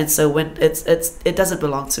 And so when it doesn't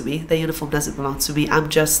belong to me. The uniform doesn't belong to me. I'm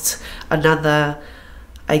just another,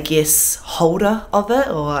 I guess, holder of it,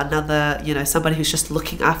 or another, you know, somebody who's just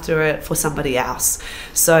looking after it for somebody else.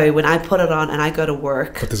 So when I put it on and I go to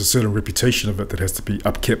work, But there's a certain reputation of it that has to be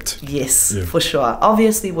upkept. yes, Yeah. for sure.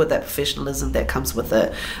 Obviously, with that professionalism that comes with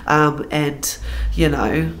it, and you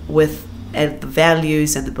know, with and the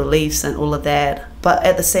values and the beliefs and all of that. But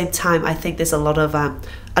at the same time, I think there's a lot of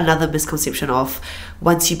another misconception of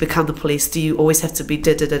once you become the police, do you always have to be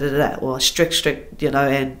or strict, you know?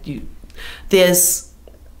 And there's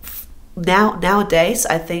nowadays,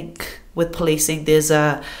 I think with policing, there's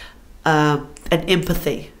an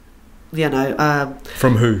empathy, you know.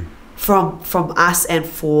 From who? from us, and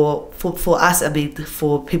for us, I mean,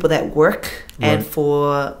 for people that work and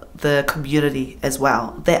for the community as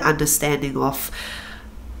well. That understanding of,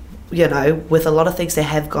 you know, with a lot of things that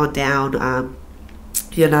have gone down,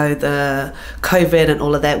 you know, the COVID and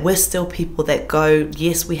all of that, we're still people that go,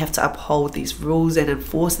 yes, we have to uphold these rules and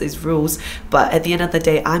enforce these rules, but at the end of the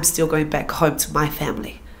day, I'm still going back home to my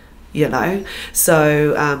family, you know.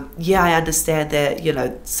 So yeah, I understand that, you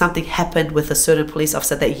know, something happened with a certain police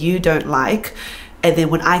officer that you don't like, and then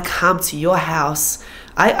when I come to your house,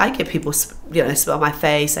 I get people, you know, spit on my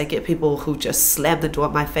face. I get people who just slam the door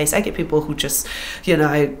at my face. I get people who just, you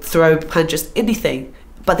know, throw punches, anything.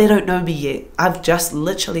 But they don't know me yet. I've just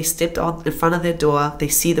literally stepped on in front of their door. They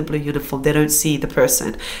see the blue uniform. They don't see the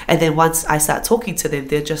person. And then once I start talking to them,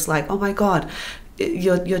 they're just like, "Oh my God,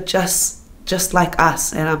 you're just like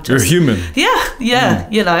us." And I'm just, you're human. Yeah,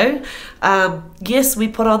 you know. Yes, we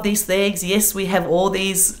put on these things. Yes, we have all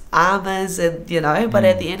these armors, and you know. But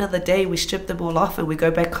at the end of the day, we strip them all off, and we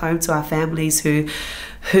go back home to our families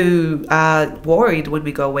who are worried when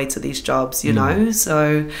we go away to these jobs, you know.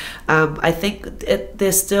 So I think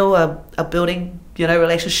there's still a building, you know,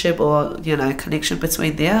 relationship or, you know, connection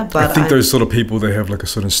between there. But I think those sort of people, they have like a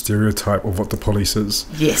certain stereotype of what the police is.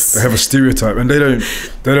 Yes, they have a stereotype, and they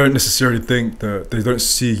don't necessarily think that, they don't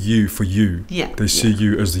see you for you. They see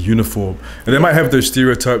you as the uniform, and they might have those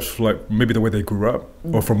stereotypes for like maybe the way they grew up,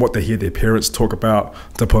 or from what they hear their parents talk about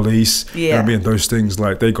the police. I mean, those things,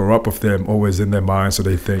 like they grow up with them always in their mind, so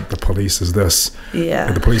they think the police is this,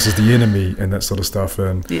 and the police is the enemy, and that sort of stuff,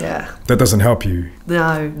 and that doesn't help you.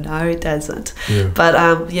 No, it doesn't.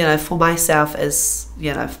 But you know, for myself, as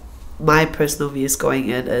you know, my personal views going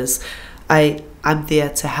in is, I'm there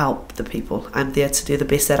to help the people. I'm there to do the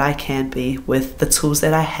best that I can be with the tools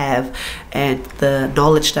that I have and the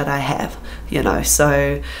knowledge that I have, you know.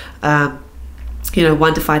 So you know,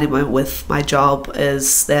 one defining moment with my job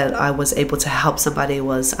is that I was able to help somebody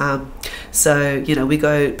was, so, you know,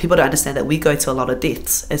 people don't understand that we go to a lot of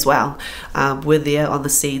deaths as well. We're there on the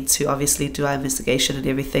scene to obviously do our investigation and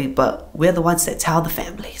everything, but we're the ones that tell the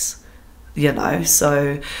families, you know.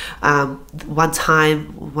 So one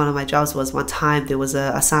time, one of my jobs was, one time there was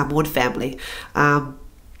a Samoan family.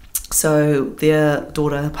 So their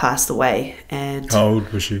daughter passed away. And how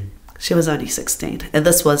old was she? She was only 16, and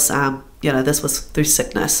this was, you know, this was through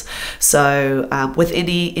sickness. So with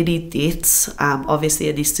any deaths, obviously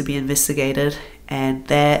it needs to be investigated, and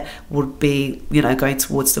that would be, you know, going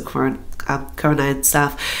towards the coroner and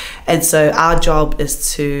stuff. And so our job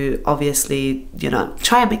is to obviously, you know,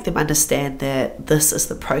 try and make them understand that this is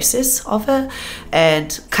the process of it.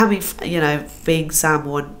 And coming, you know, being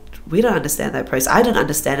Samoan, we don't understand that process. I didn't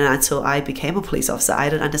understand it until I became a police officer. I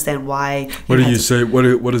didn't understand why. What do you say? What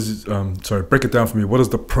is? Sorry, break it down for me. What does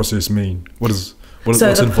the process mean? What's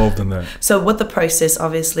involved in that? So with the process,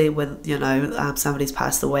 obviously, when, you know, somebody's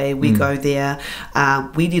passed away, we go there.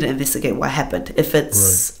 We need to investigate what happened. If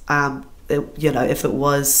it's, you know, if it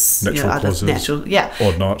was natural causes, natural,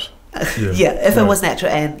 or not. If it was natural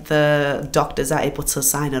and the doctors are able to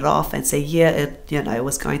sign it off and say, it, you know, it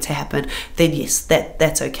was going to happen, then yes,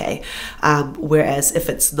 that's okay. Whereas if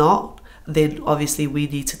it's not, then obviously we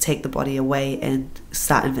need to take the body away and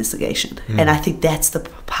start investigation. And I think that's the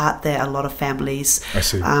part that a lot of families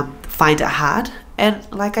find it hard. And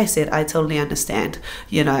like I said, I totally understand.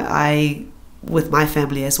 You know, with my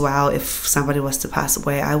family as well, if somebody was to pass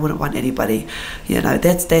away, I wouldn't want anybody, you know,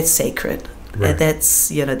 that's sacred. And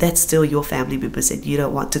that's, you know, that's still your family members, and you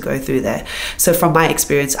don't want to go through that. So from my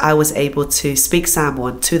experience, I was able to speak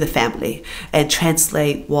Samoan to the family and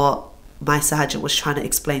translate what my sergeant was trying to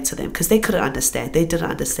explain to them, because they couldn't understand. They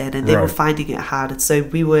didn't understand, and they were finding it hard. And so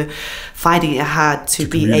we were finding it hard to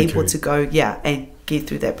be able to go, and get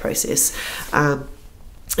through that process. And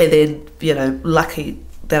then, you know, lucky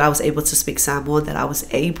that I was able to speak Samoan, that I was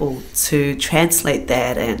able to translate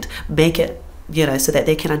that and make it, you know, so that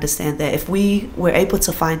they can understand that if we were able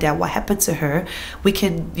to find out what happened to her, we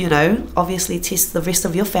can, you know, obviously test the rest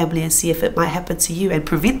of your family and see if it might happen to you and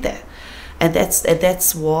prevent that. And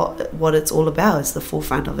that's what it's all about. Is the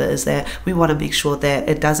forefront of it is that we want to make sure that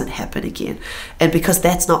it doesn't happen again. And because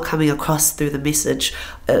that's not coming across through the message,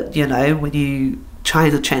 you know, when you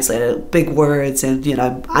trying to translate it, big words, and, you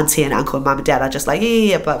know, auntie and uncle and mum and dad are just like,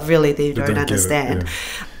 but really they don't understand.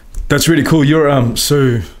 That's really cool. You're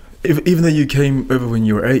so even though you came over when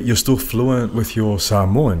you were 8, you're still fluent with your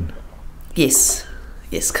Samoan. Yes,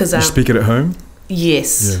 because you speak it at home.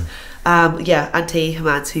 Yes. Auntie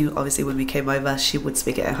Hamatu, obviously when we came over, she would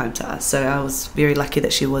speak it at home to us. So I was very lucky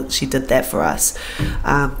that she did that for us.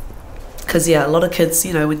 Because a lot of kids,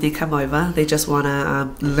 you know, when they come over, they just want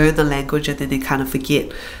to learn the language, and then they kind of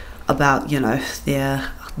forget about, you know,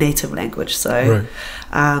 their native language. So,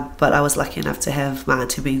 but I was lucky enough to have my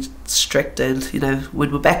auntie being strict, and, you know,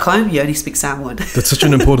 when we're back home, you only speak Samoan. That's such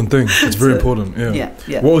an important thing. It's very important.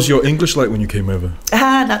 Yeah. What was your English like when you came over?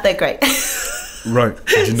 Not that great. Right.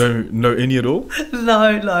 Did you know any at all? No.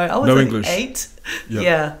 I was no like English. 8. Yep.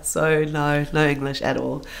 Yeah. So no English at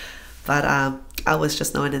all. But I was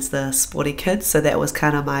just known as the sporty kid, so that was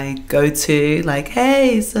kind of my go-to. Like,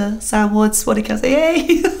 hey, it's a Samoan sporty kid. I say,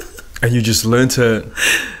 hey. And you just learned it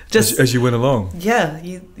as you went along. Yeah,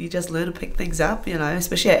 you just learn to pick things up, you know,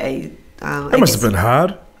 especially at 8. It must have been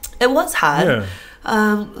hard. It was hard. Yeah.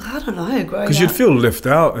 I don't know, growing up. Because you'd feel left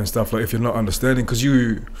out and stuff, like, if you're not understanding. Because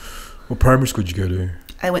what primary school did you go to?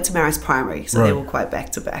 I went to Maris Primary, so they were quite back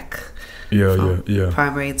to back. Yeah.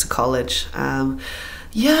 Primary into college.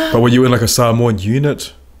 Yeah. But were you in like a Samoan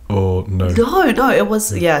unit or no? No, it was,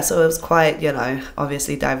 so it was quite, you know,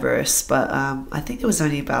 obviously diverse, but I think there was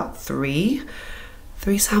only about three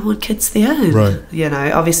Samoan kids there. And, right. You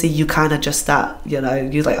know, obviously you kind of just start, you know,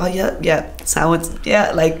 you're like, oh yeah, Samoans,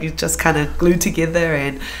 like you just kind of glue together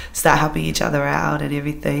and start helping each other out and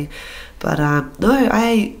everything. But no,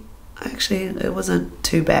 actually, it wasn't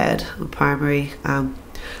too bad in primary.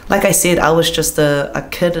 Like I said, I was just a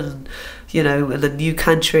kid, and, you know, in a new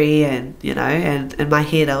country, and, you know, and in my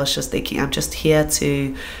head I was just thinking, I'm just here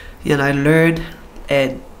to, you know, learn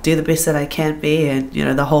and do the best that I can be, and, you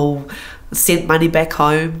know, the whole send money back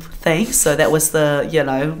home thing. So that was the, you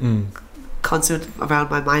know, concept around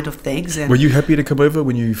my mind of things. And were you happy to come over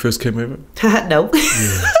when you first came over? No.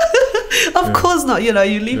 Of course not. You know,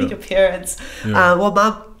 you're leaving your parents.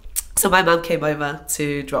 So my mum came over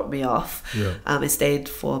to drop me off. And stayed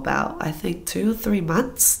for about, I think, 2 or 3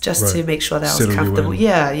 months just to make sure that I was comfortable.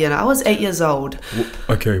 Yeah, you know, I was 8 years old.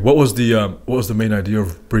 Okay, what was the main idea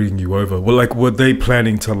of bringing you over? Well, like, were they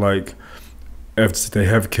planning to, like, if they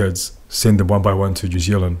have kids, send them one by one to New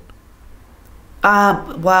Zealand?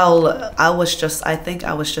 Well, I think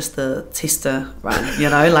I was just the tester run, you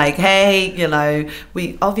know, like, hey, you know,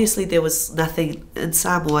 there was nothing in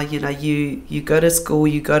Samoa, you know, you go to school,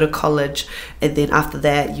 you go to college, and then after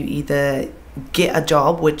that you either get a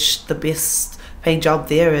job, which the best paying job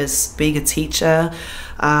there is being a teacher,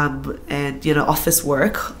 and, you know, office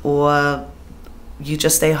work, or you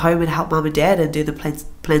just stay home and help mum and dad and do the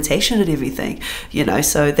plantation and everything, you know.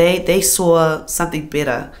 So they saw something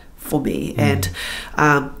better for me, and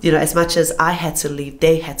you know, as much as I had to leave,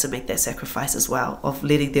 they had to make that sacrifice as well of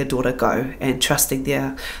letting their daughter go and trusting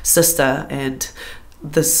their sister, and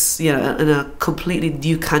this, you know, in a completely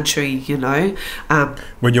new country, you know.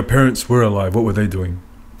 When your parents were alive, what were they doing?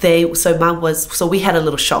 So we had a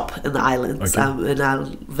little shop in the islands, in our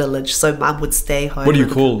village, so mum would stay home. What do you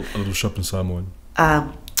call a little shop in Samoan?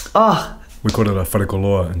 We call it a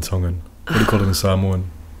wharekoloa in Tongan. What do you call it in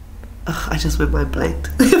Samoan? I just went mind blanked.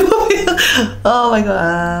 Oh my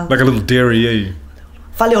god. Like a little dairy.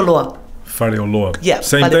 Whaleoloa. Whaleoloa. Yeah.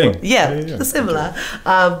 Same thing. Yeah, similar.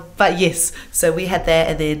 But yes, so we had that,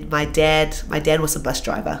 and then my dad was a bus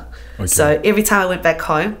driver. Okay. So every time I went back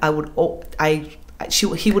home,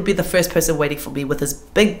 he would be the first person waiting for me with his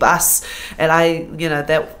big bus, and I've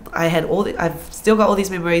still got all these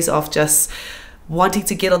memories of just wanting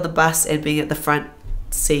to get on the bus and being at the front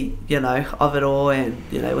seat, you know, of it all, and,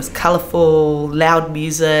 you know, it was colourful, loud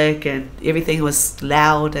music, and everything was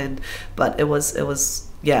loud, but it was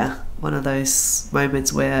one of those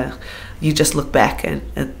moments where you just look back and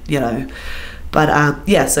you know, but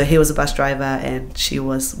so he was a bus driver and she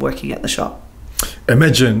was working at the shop.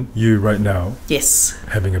 Imagine you right now, yes,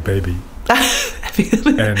 having a baby,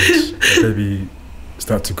 and the baby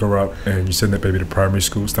start to grow up, and you send that baby to primary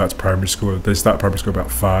school, they start primary school about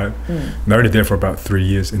 5, and they're only there for about 3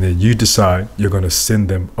 years, and then you decide you're going to send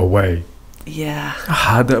them away. How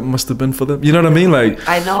hard that must have been for them, you know what I mean? Like,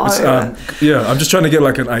 I know. I'm just trying to get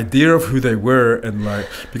like an idea of who they were, and like,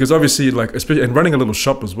 because obviously, like, especially, and running a little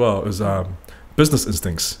shop as well is business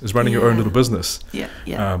instincts, is running your own little business.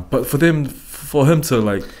 But for him to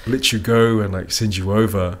like let you go and like send you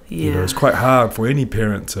over, you know, it's quite hard for any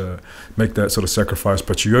parent to make that sort of sacrifice,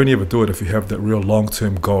 but you only ever do it if you have that real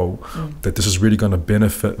long-term goal that this is really going to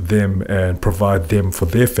benefit them and provide them for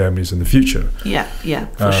their families in the future.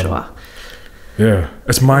 For sure. Yeah,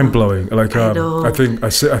 it's mind-blowing. Like, I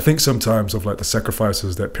think sometimes of like the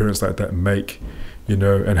sacrifices that parents like that make, you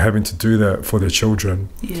know, and having to do that for their children.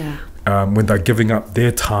 When they're giving up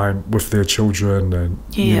their time with their children, and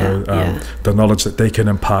you know, the knowledge that they can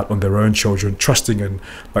impart on their own children, trusting in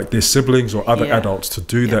like their siblings or other adults to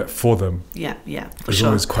do that for them. For it's sure.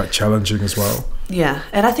 always quite challenging as well. Yeah,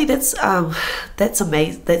 and I think that's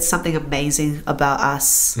amazing. That's something amazing about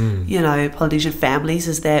us, you know, Polynesian families,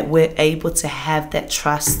 is that we're able to have that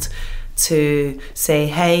trust to say,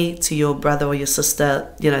 hey, to your brother or your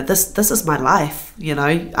sister, you know, this is my life. You know,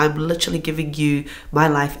 I'm literally giving you my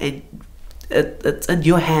life, and it's in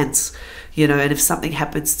your hands. You know, and if something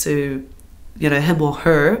happens to, you know, him or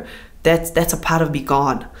her, that's a part of me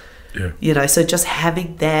gone. Yeah. You know, so just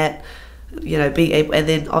having that, you know, being able, and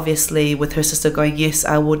then obviously with her sister going, yes,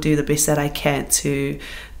 I will do the best that I can to,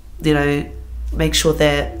 you know, make sure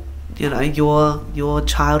that, you know, your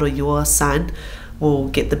child or your son will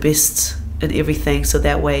get the best in everything, so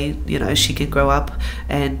that way, you know, she can grow up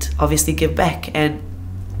and obviously give back. And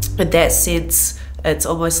in that sense, it's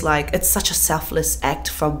almost like it's such a selfless act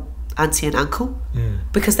from auntie and uncle,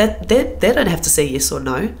 because they don't have to say yes or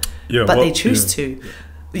no, but they choose to.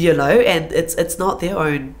 You know, and it's not their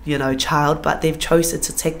own, you know, child, but they've chosen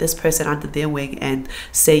to take this person under their wing and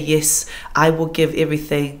say, yes, I will give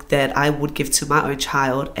everything that I would give to my own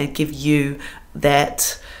child, and give you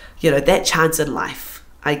that, you know, that chance in life,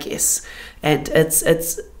 I guess. And it's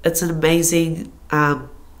an amazing,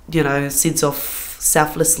 you know, sense of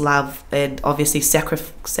selfless love, and obviously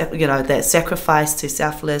you know, that sacrifice to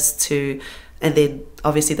selfless to, and then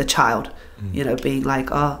obviously the child, you know, being like,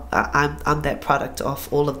 oh, I'm that product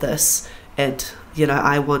of all of this, and, you know,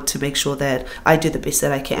 I want to make sure that I do the best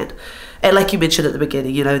that I can. And like you mentioned at the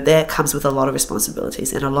beginning, you know, that comes with a lot of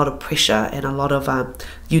responsibilities and a lot of pressure, and a lot of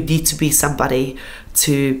you need to be somebody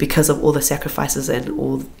to, because of all the sacrifices and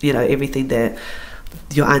all, you know, everything that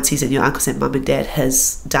your aunties and your uncles and mum and dad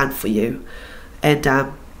has done for you. And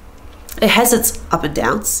it has its up and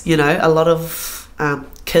downs, you know. A lot of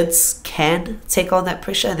kids can take on that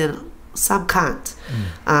pressure, and then some can't.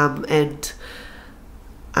 And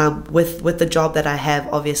with the job that I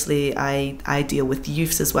have, obviously I deal with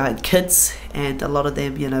youths as well, and kids, and a lot of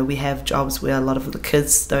them, you know, we have jobs where a lot of the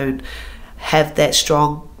kids don't have that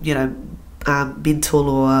strong, you know,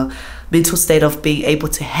 mental state of being able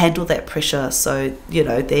to handle that pressure. So, you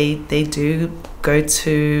know, they do go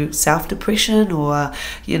to self-depression, or,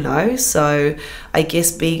 you know, so I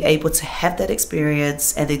guess being able to have that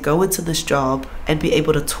experience and then go into this job and be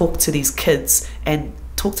able to talk to these kids and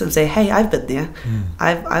talk to them, say, hey, I've been there,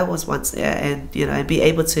 I was once there, and, you know, and be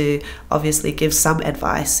able to obviously give some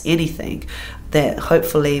advice, anything that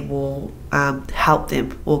hopefully will help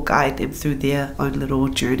them or guide them through their own little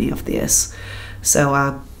journey of theirs.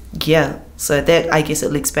 So yeah, so that, I guess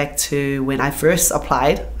it links back to when I first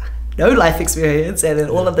applied, no life experience, and then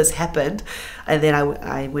all of this happened, and then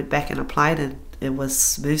I went back and applied, and it was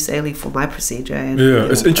smooth sailing for my procedure. And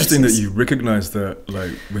it's interesting that you recognize that,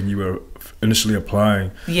 like, when you were initially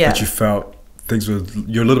applying, that you felt things were,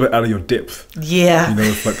 you're a little bit out of your depth, you know,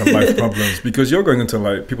 with like the life problems, because you're going into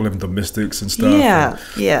like people having domestics and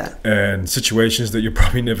stuff, and situations that you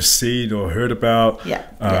probably never seen or heard about.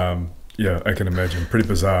 Yeah, I can imagine. Pretty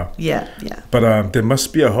bizarre. But there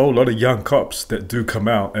must be a whole lot of young cops that do come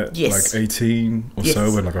out at like 18 or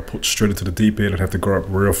so, and like I put straight into the deep end and have to grow up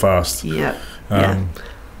real fast.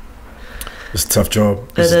 It's a tough job.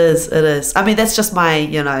 It is. I mean, that's just my,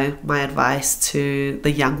 you know, my advice to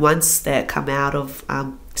the young ones that come out of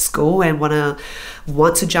school and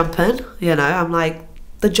want to jump in. You know, I'm like,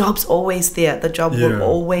 the job's always there. The job will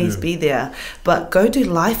always be there. But go do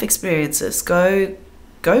life experiences.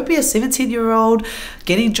 Go be a 17-year-old,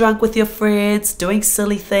 getting drunk with your friends, doing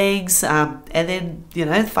silly things, and then, you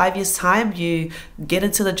know, in 5 years' time, you get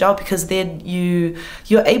into the job, because then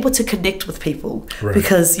you're able to connect with people,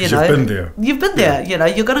 because, you know, you've been there. You know,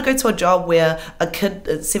 you're gonna go to a job where a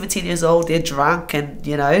kid, 17 years old, they're drunk, and,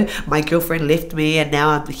 you know, my girlfriend left me, and now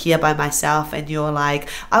I'm here by myself, and you're like,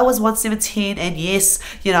 I was once 17, and yes,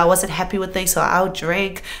 you know, I wasn't happy with things, so I'll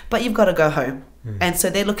drink, but you've got to go home. And so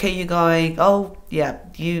they look at you going, oh yeah,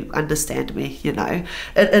 you understand me, you know.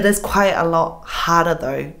 It is quite a lot harder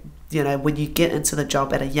though, you know, when you get into the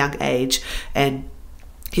job at a young age and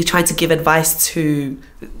you're trying to give advice to,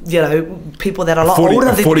 you know, people that are a lot older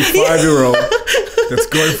than 45-year-old that's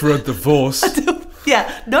going for a divorce.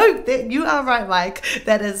 You are right, Mike.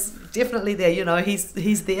 That is definitely there. You know, he's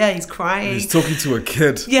there, he's crying. And he's talking to a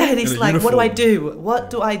kid. Yeah, and he's like, uniform. What do I do? What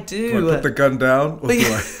do I do? Do I put the gun down? Or do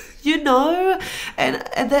I... You know,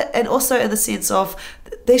 and also in the sense of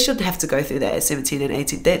they shouldn't have to go through that at 17 and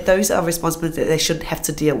 18. Those are responsibilities that they shouldn't have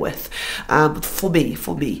to deal with. For me,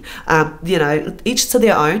 you know, each to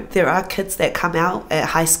their own. There are kids that come out at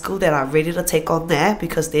high school that are ready to take on that,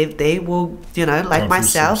 because they will, you know, like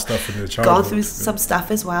myself, gone through some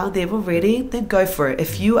stuff as well. They were ready, then go for it.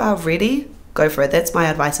 If you are ready, go for it. That's my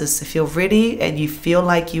advice, is if you're ready and you feel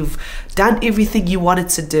like you've done everything you wanted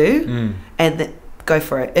to do, and go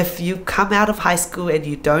for it. If you come out of high school and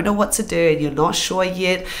you don't know what to do and you're not sure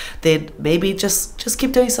yet, then maybe just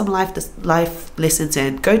keep doing some life lessons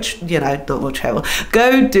and go, not go travel,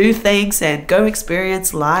 go do things and go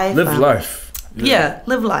experience life. Live life. Yeah,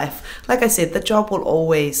 live life. Like I said, the job will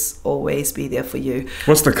always be there for you.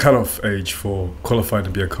 What's the cutoff age for qualifying to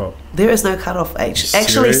be a cop? There is no cutoff age.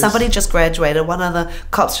 Actually, somebody just graduated. One of the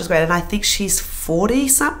cops just graduated, and I think she's 40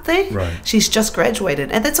 something. Right. She's just graduated,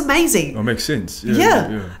 and that's amazing. That makes sense.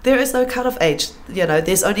 Yeah. There is no cutoff age.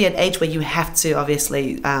 There's only an age where you have to,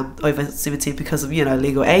 obviously, over 17 because of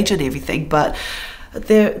legal age and everything. But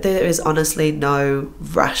there is honestly no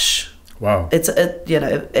rush. Wow.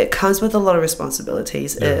 It comes with a lot of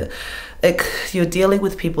responsibilities. Yeah. You're dealing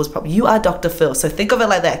with people's problems. You are Dr. Phil, so think of it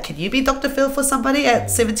like that. Can you be Dr. Phil for somebody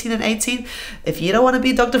at 17 and 18? If you don't want to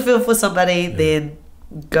be Dr. Phil for somebody, then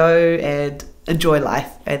go and enjoy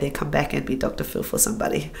life, and then come back and be Dr. Phil for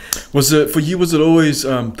somebody. Was it always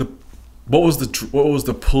what was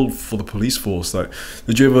the pull for the police force? Like,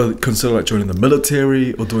 did you ever consider joining the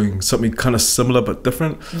military or doing something kind of similar but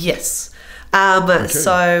different? Yes. Okay.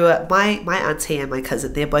 So my auntie and my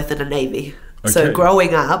cousin, they're both in the Navy. Okay. So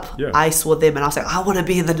growing up, Yeah. I saw them and I was like, I want to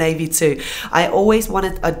be in the Navy too. I always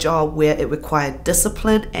wanted a job where it required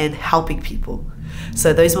discipline and helping people.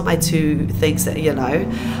 So those were my two things that,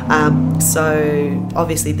 so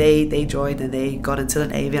obviously they joined and they got into the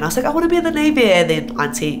Navy, and I was like, I want to be in the Navy. And then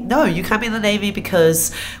auntie, no, you can't be in the Navy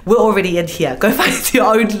because we're already in here. Go find your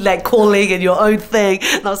own calling and your own thing.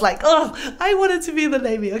 And I was like, oh, I wanted to be in the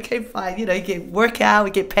Navy. Okay, fine. You work out,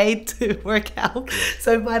 we get paid to work out,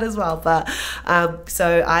 so might as well. But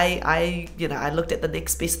so I looked at the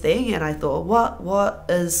next best thing, and I thought, what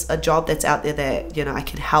is a job that's out there that I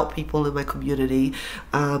can help people in my community,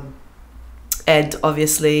 and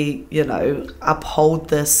obviously uphold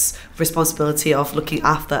this responsibility of looking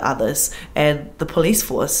after others. And the police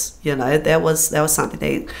force, that was something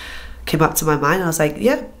that came up to my mind. I was like,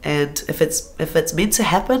 yeah, and if it's meant to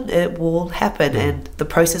happen, it will happen, and the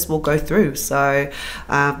process will go through. So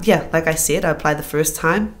like I said, I applied the first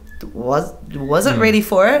time, wasn't ready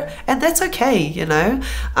for it, and that's okay.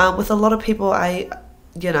 With a lot of people,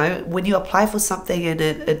 when you apply for something and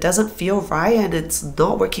it doesn't feel right and it's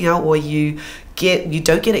not working out, or you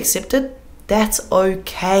don't get accepted, that's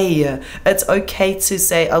okay. It's okay to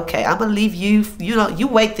say, okay, I'm gonna leave you. You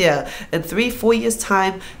wait there. In 3-4 years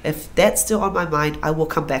time, if that's still on my mind, I will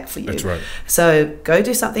come back for you. That's right. So go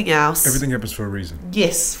do something else. Everything happens for a reason.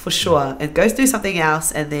 Yes, for sure. And go do something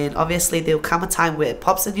else, and then obviously there'll come a time where it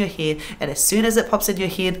pops in your head, and as soon as it pops in your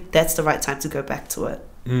head, that's the right time to go back to it.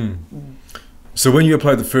 So when you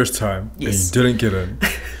applied the first time and you didn't get in,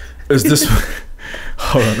 is this...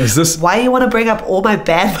 Hold on, is this... Why you want to bring up all my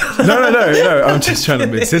bad... No, I'm just trying to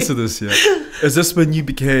make sense of this, yeah. Is this when you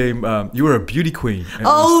became... you were a beauty queen?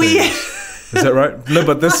 Yeah. Is that right? No,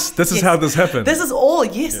 but this is how this happened. This is all,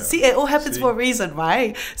 yes. Yeah. See, it all happens for a reason,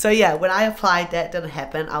 right? So yeah, when I applied, that didn't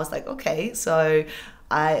happen. I was like, okay, so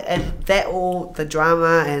the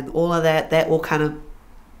drama and all of that all kind of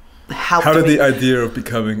helped. How did the idea of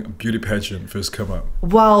becoming a beauty pageant first come up?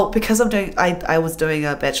 Well, because I was doing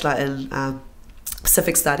a bachelor in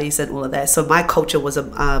Pacific Studies and all of that, so my culture was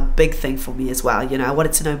a big thing for me as well. I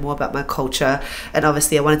wanted to know more about my culture, and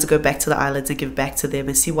obviously I wanted to go back to the islands and give back to them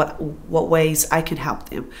and see what ways I can help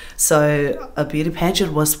them. So a beauty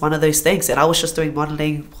pageant was one of those things, and I was just doing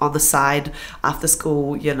modeling on the side after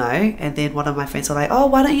school, and then one of my friends were like, oh,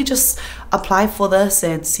 why don't you just apply for this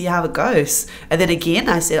and see how it goes? And then again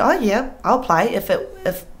I said, oh yeah, I'll apply. If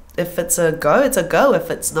it's a go, it's a go.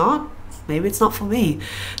 If it's not, maybe it's not for me.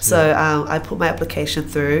 So I put my application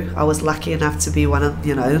through. I was lucky enough to be one of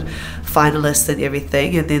finalists and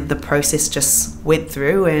everything, and then the process just went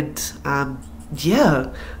through, and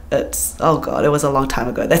it's, oh god, it was a long time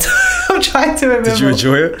ago. That's I'm trying to remember. Did you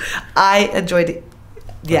enjoy it? I enjoyed it.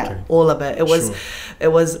 Yeah, okay. All of it. It was Sure.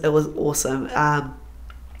 it was awesome.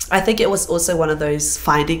 I think it was also one of those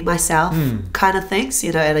finding myself kind of things,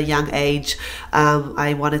 at a young age.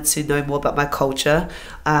 I wanted to know more about my culture,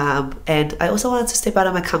 and I also wanted to step out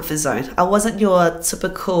of my comfort zone. I wasn't your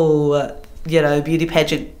typical, beauty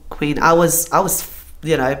pageant queen. I was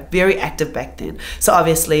very active back then. So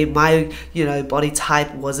obviously my, body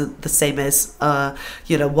type wasn't the same as,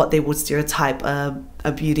 what they would stereotype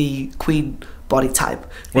a beauty queen body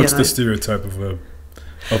type. What's the stereotype of a...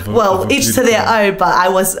 each to their own, but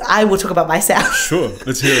I will talk about myself. Sure,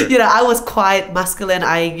 let's hear it. I was quite masculine.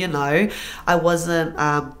 I wasn't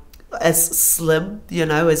as slim,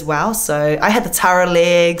 as well. So I had the Tara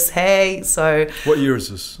legs. Hey, so What year is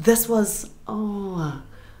this? this was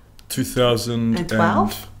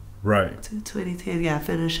 2012. Right. 2010, yeah, I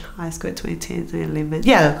finished high school in 2010, 2011.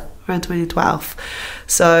 Yeah, around 2012.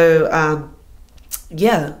 So,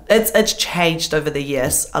 yeah, it's changed over the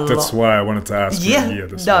years a lot. That's why I wanted to ask you Yeah, here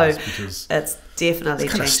this no, was, because it's definitely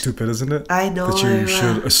it's kind of changed. stupid, isn't it? I know. That you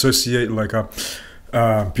should associate like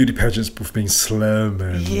beauty pageants with being slim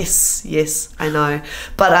and Yes, I know.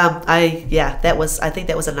 But I think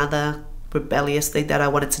that was another rebellious thing that I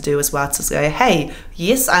wanted to do as well, to say, hey,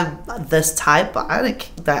 yes, I'm this type, but I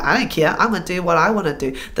don't care. I'm gonna do what I want to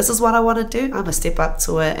do. This is what I want to do. I'm gonna step up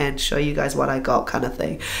to it and show you guys what I got, kind of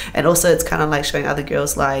thing. And also, it's kind of like showing other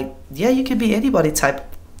girls, like, yeah, you can be anybody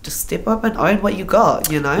type. Just step up and own what you got,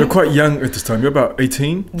 you know. You're quite young at this time. You're about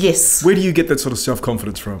 18. Yes. Where do you get that sort of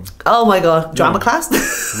self-confidence from? Oh my god, drama class.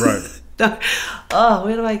 Right. No. Oh,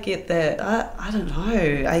 where do I get that? I don't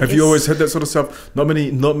know. Have you always had that sort of self? Not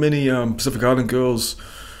many Pacific Island girls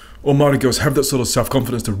or Māori girls have that sort of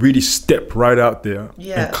self-confidence to really step right out there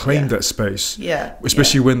and claim that space. Yeah.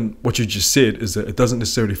 Especially when what you just said is that it doesn't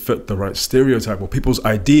necessarily fit the right stereotype or people's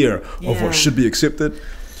idea of what should be accepted.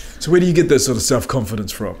 So where do you get that sort of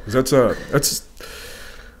self-confidence from? Because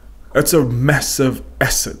that's a massive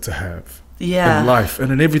asset to have. In life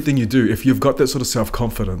and in everything you do. If you've got that sort of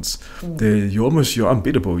self-confidence, then you're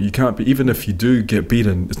unbeatable. You can't be, even if you do get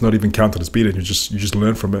beaten, it's not even counted as beaten. You just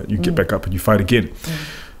learn from it. You get back up and you fight again.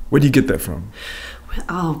 Where do you get that from?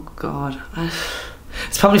 Oh god,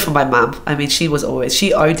 it's probably from my mum. I mean, she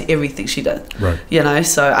owned everything she did. Right. You know,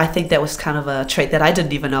 so I think that was kind of a trait that I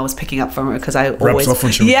didn't even know I was picking up from her, because I always off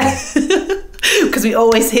when she was because we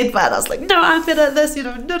always headbutt. I was like, no, I'm better at this, you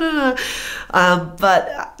know, no.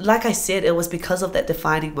 But like I said, it was because of that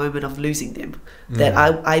defining moment of losing them that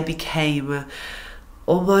I became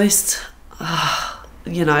almost,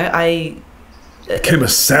 you know, I became a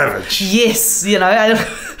savage. Yes, you know,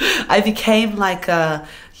 I became like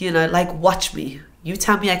you know, like, watch me. You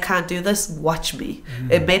tell me I can't do this, watch me.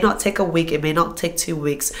 It may not take a week, it may not take 2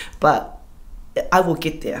 weeks, but I will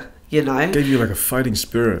get there. You know, gave you like a fighting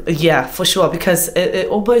spirit. Yeah, for sure. Because it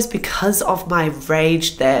almost, because of my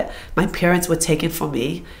rage that my parents were taking from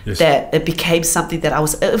me, that it became something that it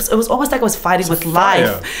was almost like I was fighting with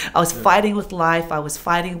life. I was fighting with life. I was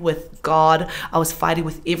fighting with God. I was fighting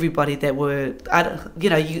with everybody that were, you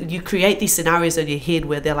know, you create these scenarios in your head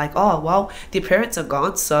where they're like, oh, well, their parents are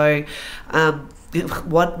gone, so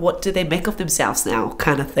what do they make of themselves now,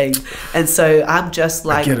 kind of thing. And so I'm just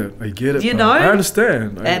like, I get it, you know, I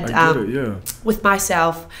understand. I get it, yeah. With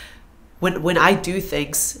myself, when I do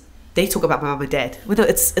things, they talk about my mum and dad.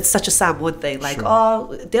 It's such a Samoan thing, like,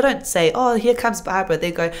 oh, they don't say, oh, here comes Barbara.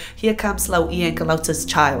 They go, here comes Lau Ian Kalauta's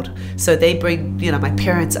child. So they bring, you know, my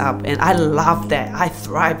parents up, and I love that. I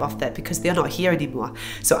thrive off that, because they're not here anymore.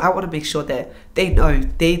 So I want to make sure that they know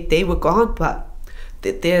they were gone, but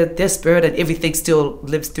their spirit and everything still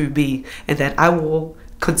lives through me, and that I will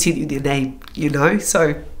continue their name, you know.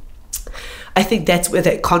 So I think that's where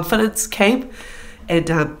that confidence came.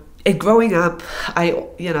 And growing up,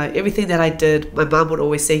 you know, everything that I did, my mom would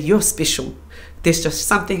always say, you're special. There's just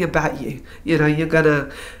something about you. You know, you're gonna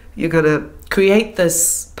create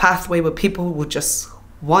this pathway where people will just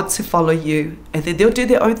want to follow you, and then they'll do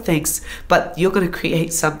their own things, but you're gonna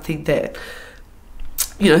create something that,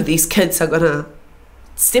 you know, these kids are gonna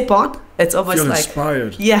step on. It's almost feel like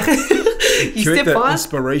inspired. Yeah. You create step that on,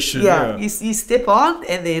 inspiration. you step on,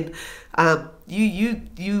 and then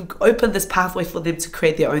you open this pathway for them to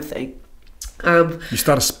create their own thing. You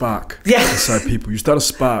start a spark inside people. You start a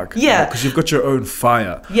spark, because you've got your own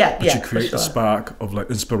fire. But you create a spark of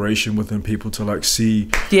like inspiration within people to like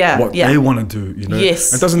see what they want to do. You know,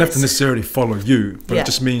 it doesn't have to necessarily follow you, but it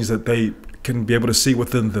just means that they can be able to see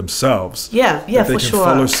within themselves. That they can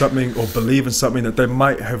follow something or believe in something that they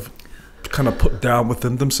might have kind of put down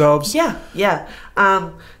within themselves.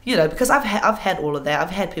 You know, because I've had all of that. I've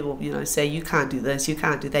had people, you know, say, you can't do this, you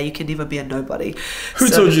can't do that, you can never be a nobody. Who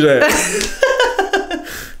told you that?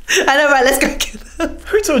 I know, right? Let's go get them.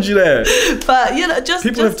 Who told you that? But you know, just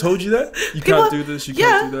people have told you that you can't do this, you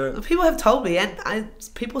can't do that. People have told me, and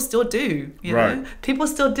people still do. You know, people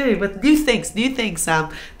still do with new things.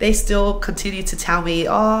 They still continue to tell me,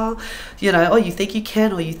 oh, you know, oh, you think you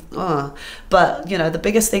can, or you, oh. But you know, the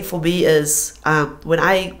biggest thing for me is when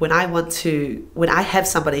I have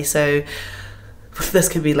somebody. So this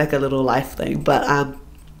can be like a little life thing, but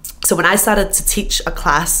so when I started to teach a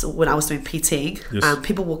class when I was doing PT,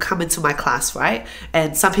 people will come into my class, right?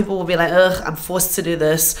 And some people will be like, ugh, I'm forced to do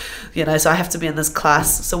this, you know, so I have to be in this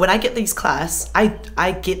class. So when I get these class,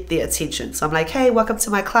 I get their attention. So I'm like, hey, welcome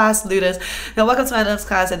to my class, Ludus. Welcome to my next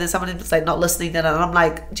class. And then someone is like not listening. Then I'm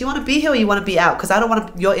like, do you want to be here or you want to be out? Because I don't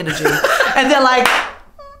want your energy. And they're like,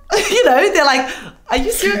 You know, they're like, are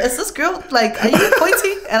you serious? Is this girl, like, are you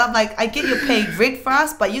pointing? And I'm like, I get you're paying rent for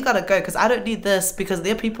us, but you gotta go because I don't need this, because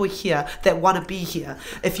there are people here that want to be here.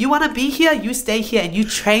 If you want to be here, you stay here and you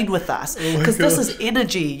train with us, because this is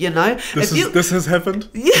energy, you know. This has happened.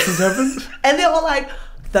 Yeah. This has happened. And they're all like,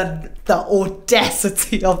 the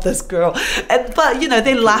audacity of this girl. But you know,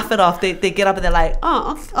 they laugh it off. They get up and they're like,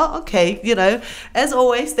 oh okay, you know. As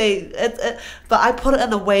always, but I put it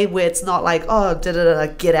in a way where it's not like, oh,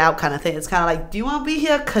 get out kind of thing. It's kind of like, do you want to be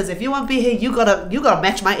here? Because if you want to be here, you gotta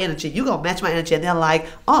match my energy. You gotta match my energy. And they're like,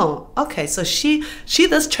 oh, okay. So she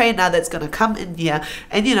this trainer that's gonna come in here,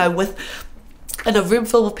 and you know, in a room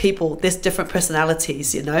full of people, there's different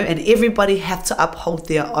personalities, you know, and everybody have to uphold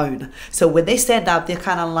their own. So when they stand up, they're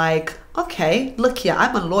kind of like, okay, look here,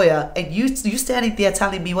 I'm a lawyer, and you standing there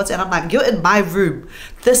telling me what's, and I'm like, you're in my room.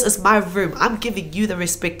 This is my room. I'm giving you the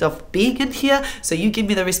respect of being in here, so you give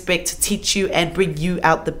me the respect to teach you and bring you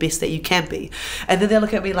out the best that you can be. And then they'll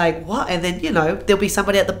look at me like, what? And then, you know, there'll be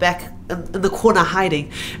somebody at the back in the corner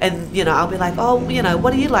hiding, and you know, I'll be like, oh, you know,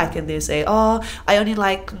 what do you like? And they'll say, oh, I only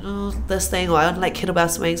like this thing, or I only like kettlebell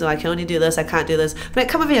swings, or I can only do this, I can't do this. But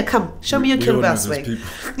come over here, come, show me your kettlebell swing.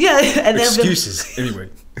 Yeah, and then excuses anyway.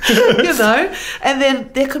 You know, and then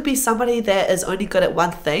there could be somebody that is only good at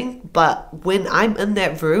one thing, but when I'm in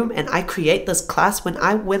that room and I create this class,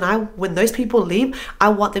 when those people leave, I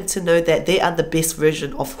want them to know that they are the best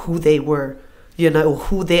version of who they were, you know, or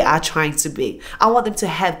who they are trying to be. I want them to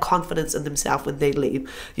have confidence in themselves when they leave,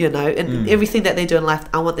 you know, and everything that they do in life,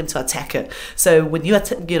 I want them to attack it. So when you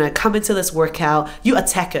come into this workout, you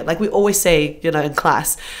attack it. Like we always say, you know, in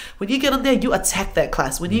class, when you get in there, you attack that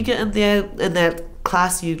class. When you get in there in that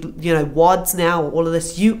class, you know, WODs now, all of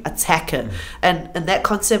this, you attack it. And that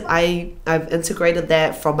concept, I've integrated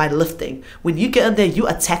that from my lifting. When you get in there, you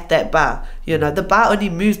attack that bar. You know, the bar only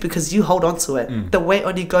moves because you hold on to it. The weight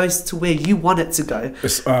only goes to where you want it to go.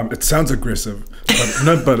 It sounds aggressive,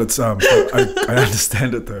 but it's I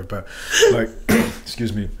understand it though, but like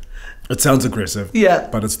excuse me, it sounds aggressive, yeah,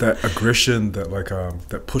 but it's that aggression that like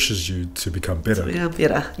that pushes you to become better.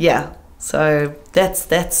 Yeah. So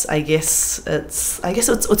that's I guess it's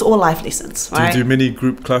all life lessons, right? Do you do many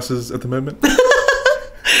group classes at the moment?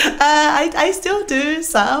 I still do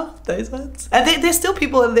some, those ones, and there's still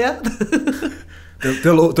people in there.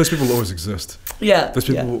 Those people will always exist. Yeah, those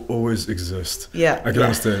people will always exist. Yeah, I can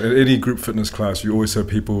understand. In any group fitness class, you always have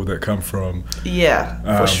people that come from.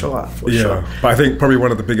 Yeah, for sure. But I think probably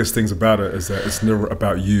one of the biggest things about it is that it's never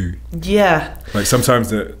about you. Yeah. Like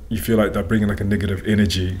sometimes that you feel like they're bringing like a negative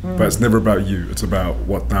energy, but it's never about you. It's about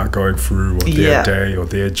what they're going through, or their day, or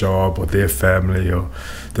their job, or their family, or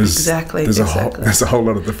there's a whole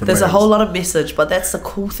lot of different. There's a whole lot of message, but that's the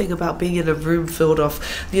cool thing about being in a room filled of,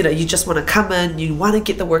 you know, you just want to come in, you want to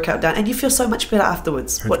get the workout done, and you feel so much better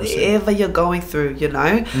afterwards, 100%. Whatever you're going through, you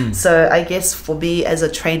know. So I guess for me as a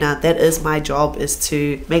trainer, that is my job, is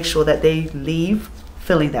to make sure that they leave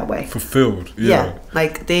feeling that way, fulfilled.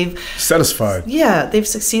 Like they've satisfied. They've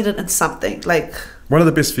succeeded in something. Like one of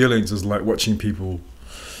the best feelings is like watching people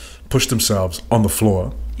push themselves on the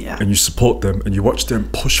floor, and you support them and you watch them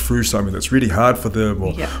push through something that's really hard for them,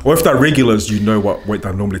 or if they're regulars, you know what weight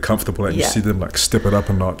they're normally comfortable at, and you see them like step it up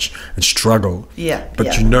a notch and struggle,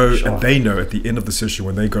 but you know, and they know at the end of the session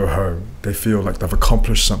when they go home, they feel like they've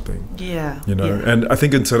accomplished something, you know. And I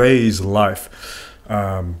think in today's life,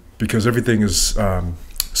 because everything is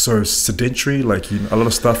so sedentary, like, you know, a lot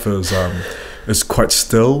of stuff is quite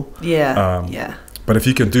still, but if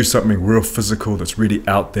you can do something real physical that's really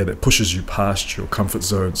out there, that pushes you past your comfort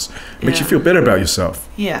zones, it makes you feel better about yourself.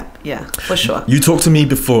 For sure. You talked to me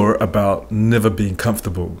before about never being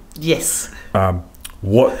comfortable. Yes.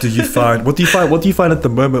 What do you find? What do you find at the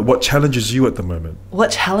moment? What challenges you at the moment?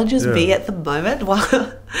 What challenges me at the moment?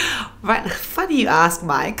 Well, right. Funny you ask,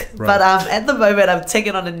 Mike. Right. But at the moment, I'm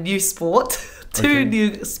taking on a new sport. Two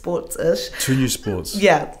new sports-ish. Two new sports.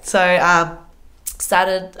 Yeah. So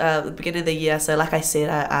started at the beginning of the year. So like I said,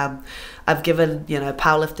 I've given, you know,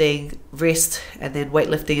 powerlifting rest and then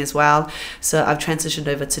weightlifting as well. So I've transitioned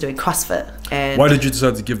over to doing CrossFit. And why did you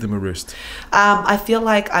decide to give them a rest? I feel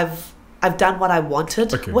like I've done what I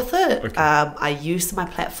wanted with it. I used my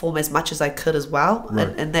platform as much as I could as well,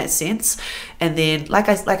 in that sense. And then, like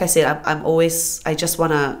I said, I just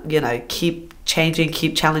want to, you know, keep changing,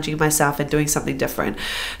 keep challenging myself and doing something different.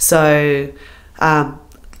 So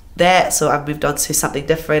so I've moved on to something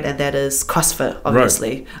different, and that is CrossFit,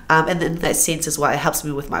 obviously. And in that sense is why it helps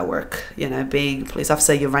me with my work. You know, being a police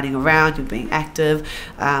officer, you're running around, you're being active.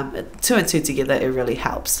 Two and two together, it really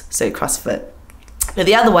helps. So CrossFit. And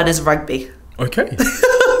the other one is rugby. Okay.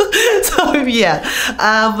 So So yeah,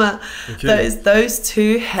 those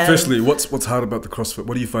two have. Firstly, what's hard about the CrossFit?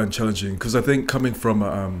 What do you find challenging? Because I think coming from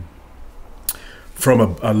a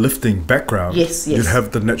lifting background, you'd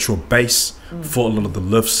have the natural base for a lot of the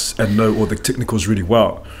lifts and know all the technicals really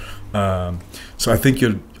well. So I think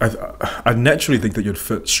I naturally think that you'd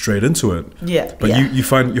fit straight into it. Yeah. But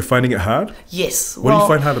you're finding it hard? Yes. What do you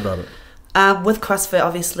find hard about it? With CrossFit,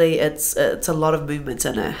 obviously, it's a lot of movement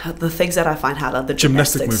in it. The things that I find hard are the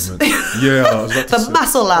gymnastic movement. Yeah, I was about to the say.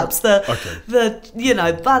 muscle ups,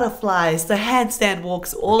 the butterflies, the handstand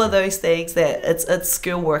walks, all of those things. That it's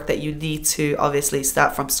skill work that you need to obviously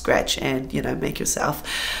start from scratch and make yourself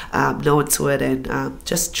know into it and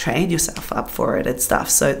just train yourself up for it and stuff.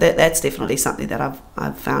 So that's definitely something that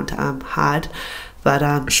I've found hard.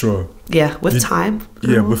 But sure. Yeah, with time.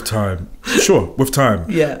 Yeah, with time. Sure, with time.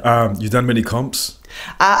 Yeah. You've done many comps?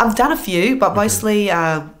 I've done a few, but mostly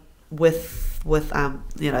with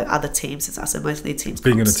other teams and stuff. So mostly teams.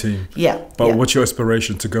 Being comps. in a team. Yeah. But what's your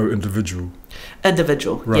aspiration to go individual?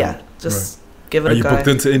 Individual. Right. Yeah. Just give it Are a you go. booked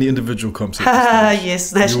into any individual comps?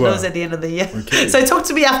 Yes, nationals at the end of the year. Okay. So talk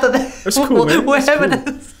to me after that. That's cool, man. We're That's having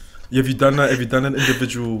cool. Have you done an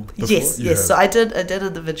individual before? Yes. So I did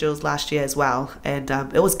individuals last year as well, and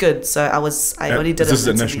it was good. So I only did it. This is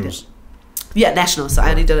at nationals. Yeah, nationals. So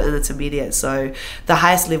I only did it in intermediate. So the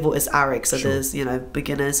highest level is RX. So Sure. there's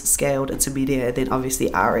beginners, scaled, intermediate, and then obviously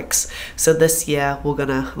RX. So this year we're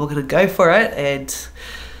gonna go for it and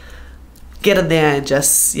get in there and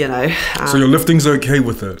just so your lifting's okay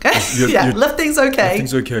with it? Lifting's okay.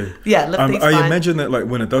 Lifting's okay. Yeah, lifting's fine. I imagine that like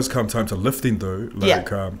when it does come time to lifting though, like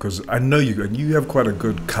because I know you have quite a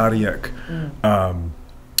good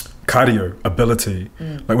cardio ability.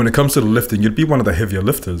 Like when it comes to the lifting, you'd be one of the heavier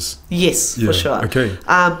lifters. Yes, for sure. Okay.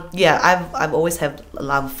 I've always had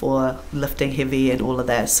love for lifting heavy and all of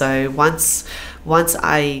that. So once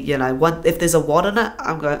I if there's a WOD in it,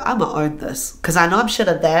 I'm gonna own this because I know I'm shit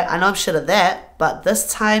at that. But this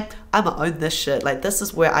time I'm gonna own this shit. Like this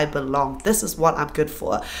is where I belong. This is what I'm good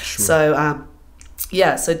for. Sure. So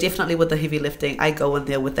so definitely with the heavy lifting, I go in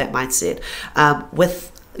there with that mindset.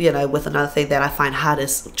 With another thing that I find hard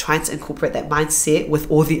is trying to incorporate that mindset with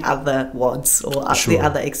all the other WODs or the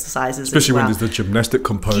other exercises. Especially when there's the gymnastic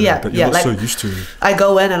component that you're not so used to. I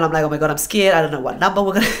go in and I'm like, oh my God, I'm scared. I don't know what number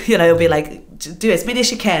we're going to, it'll be like, do as many as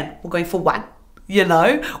you can. We're going for one.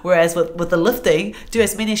 Whereas with the lifting, do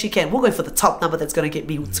as many as you can. We're going for the top number that's going to get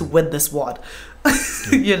me to win this WOD.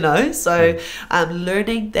 So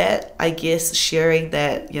learning that, I guess, sharing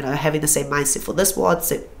that, having the same mindset for this WOD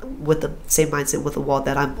with the same mindset with the WOD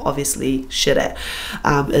that I'm obviously shit at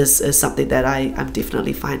is something that I'm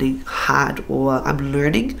definitely finding hard or I'm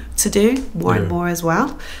learning to do more and more as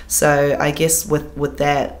well. So I guess with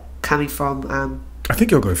that coming from I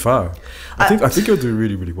think you'll go far. I think you'll do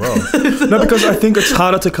really, really well. No, because I think it's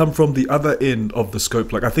harder to come from the other end of the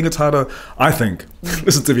scope. Like I think it's harder.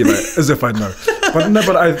 Listen to me, like as if I know.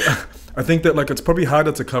 But I think that like it's probably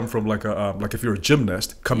harder to come from like if you're a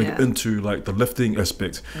gymnast coming into like the lifting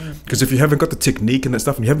aspect. Because if you haven't got the technique and that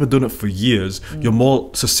stuff and you haven't been doing it for years, you're more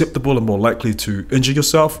susceptible and more likely to injure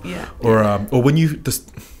yourself. Or when you this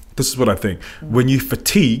is what I think. When you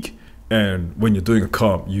fatigue. And when you're doing a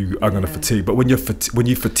comp, you are going to fatigue. But when you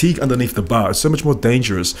fatigue underneath the bar, it's so much more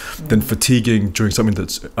dangerous than fatiguing during something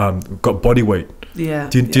that's got body weight. Yeah.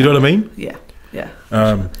 Do you know what I mean? Yeah.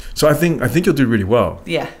 So I think you'll do really well.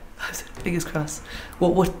 Yeah. Fingers crossed.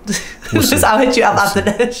 What? I'll hit you up after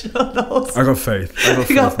nationals. I got faith.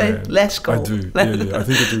 You got faith. Let's go. I do. Yeah. I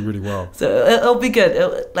think you'll do really well. So it'll be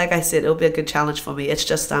good. Like I said, it'll be a good challenge for me. It's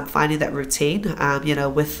just finding that routine.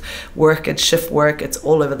 With work and shift work, it's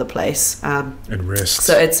all over the place. And rest.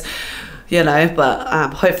 So it's.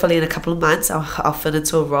 But hopefully in a couple of months I'll fit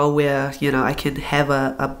into a role where I can have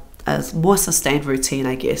a more sustained routine,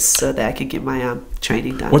 I guess, so that I can get my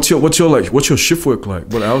training done. What's your shift work like?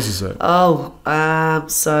 What hours is that?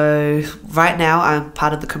 So right now I'm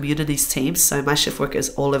part of the communities team, so my shift work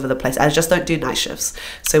is all over the place. I just don't do night shifts.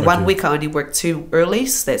 So 1 week I only work 2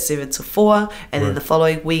 earlies, that's 7 to 4, and then the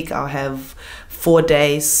following week I'll have 4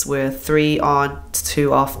 days where 3 on,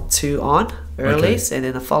 2 off, 2 on earlies, and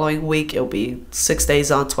then the following week it'll be 6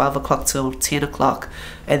 days on, 12 o'clock till 10 o'clock,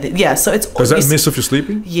 and then, so it's. Does that mess with your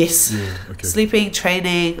sleeping? Yes. Sleeping,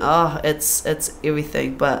 training, it's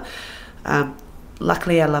everything. But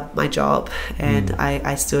luckily I love my job and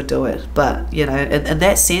I still do it. But in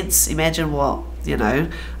that sense, imagine what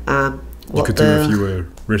you could do if you were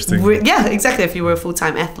resting. Yeah, exactly. If you were a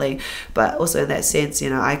full-time athlete, but also in that sense,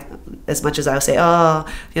 I, as much as I'll say, oh,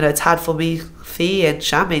 it's hard for me. Fee and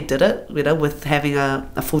Charmaine did it, with having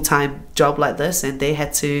a full-time job like this, and they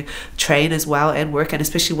had to train as well and work, and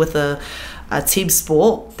especially with a team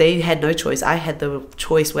sport, they had no choice. I had the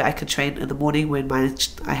choice where I could train in the morning when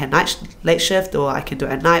I had late shift, or I could do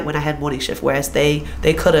it at night when I had morning shift, whereas they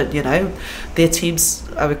couldn't. Their teams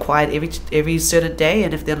are required every certain day,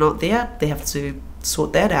 and if they're not there, they have to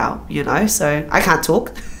sort that out. So I can't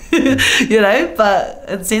talk. But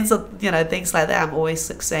in sense of things like that, I'm always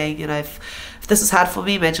saying, if this is hard for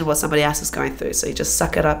me, imagine what somebody else is going through. So you just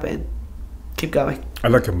suck it up and keep going. I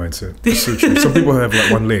like your mindset. It's so true. Some people have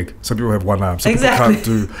like one leg, some people have one arm, some people can't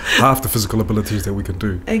do half the physical abilities that we can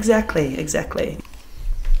do. Exactly.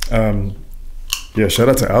 Yeah, shout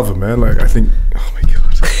out to Alva, man. Like, I think, oh my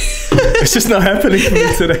god, it's just not happening for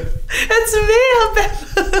me today. It's me, I'm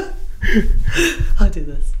bad. I'll do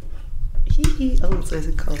this. Oh, it's nice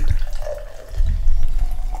and cold.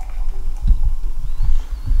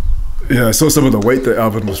 Yeah, I saw some of the weight that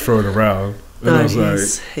Alvin was throwing around. And I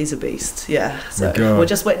was he's a beast, yeah. So we'll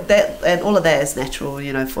just wait. That and all of that is natural,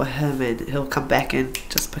 for him, and he'll come back and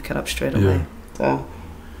just pick it up straight away. Yeah. So,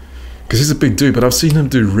 because he's a big dude, but I've seen him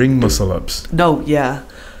do ring muscle ups. No, yeah,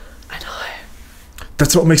 I know.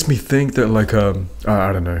 That's what makes me think that, like, I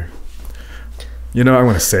don't know. I'm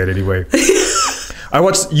gonna say it anyway. I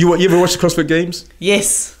watched. You ever watch the CrossFit Games?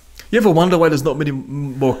 Yes. You ever wonder why there's not many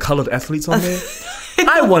more coloured athletes on there?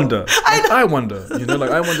 I wonder. I wonder.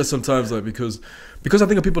 I wonder sometimes, like, because I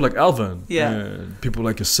think of people like Alvin, and people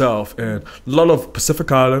like yourself, and a lot of Pacific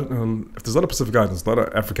Island. If there's a lot of Pacific Islanders, a lot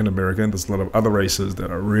of African American, there's a lot of other races that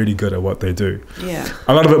are really good at what they do. Yeah.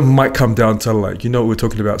 A lot of it might come down to, like, we're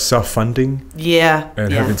talking about self-funding. Yeah.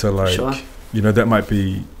 And having to, like, sure. That might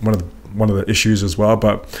be one of the issues as well.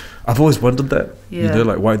 But I've always wondered that.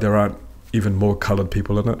 Like, why there aren't even more coloured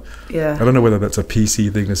people in it. Yeah. I don't know whether that's a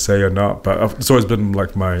PC thing to say or not, but it's always been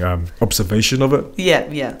like my observation of it.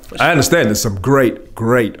 Yeah. For sure. I understand there's some great,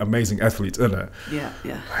 amazing athletes in it. Yeah.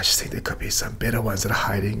 I just think there could be some better ones that are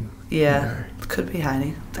hiding. Yeah, could be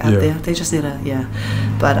hiding out there. They just need to,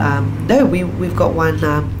 But no, we've got one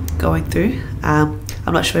going through. I'm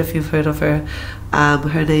not sure if you've heard of her.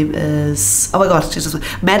 Her name is, oh my gosh, she's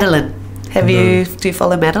just Madeline. Do you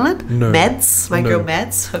follow Madeline? No. Mads, my girl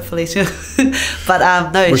Mads. Hopefully she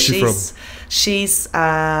but no, where's she from? She's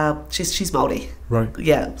Māori. Right.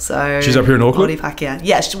 Yeah. So she's up here in Auckland? Māori Pākehā.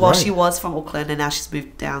 Yeah, she was from Auckland, and now she's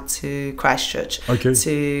moved down to Christchurch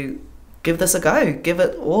to give this a go, give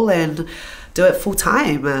it all and do it full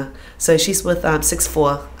time. So she's with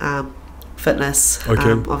 6'4" Fitness.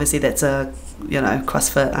 Obviously that's a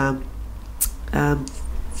CrossFit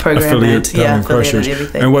program affiliate and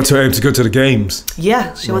everything. And what's her aim, to go to the games?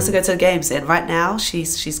 Yeah, she wants to go to the games, and right now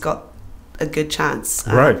she's got a good chance.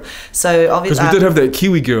 Right. So obviously, because we did have that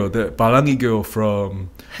Kiwi girl, that Balangi girl from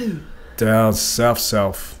down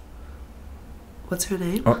south. What's her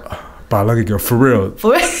name? Balangi girl, for real.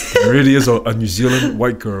 Really is a New Zealand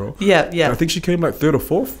white girl. Yeah. I think she came like 3rd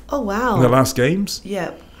or 4th. Oh wow. In the last games. Yeah,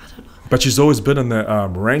 I don't know. But she's always been in that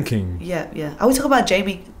ranking. Yeah. Are we talking about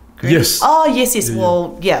Jamie? Yes. Oh, yes.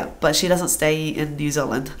 Well, but she doesn't stay in New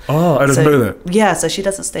Zealand. Oh, I didn't know that. Yeah, so she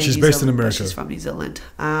doesn't stay in New Zealand. She's based in America. She's from New Zealand.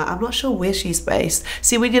 I'm not sure where she's based.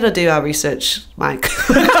 See, we need to do our research, Mike.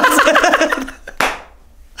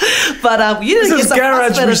 But you need to get some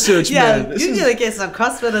garage CrossFitters. research, man. You need to get some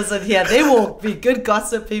CrossFitters in here. They will be good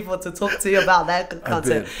gossip people to talk to you about that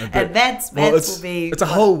concept. And Mads will be. It's a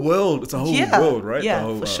whole world. It's a whole world, right? Yeah,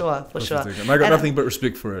 whole, for sure. And I got nothing but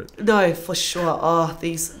respect for it. No, for sure. Oh,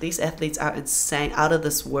 these athletes are insane, out of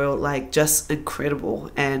this world, like just incredible.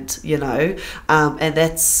 And and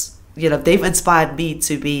that's. They've inspired me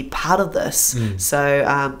to be part of this.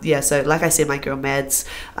 So so like I said, my girl Mads,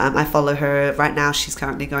 I follow her right now. She's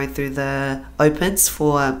currently going through the opens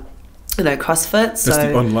for CrossFit. That's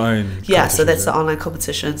the online. Yeah, so that's the online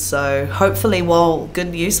competition. So hopefully,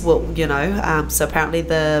 good news. So apparently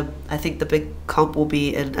I think the big comp will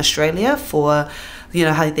be in Australia for.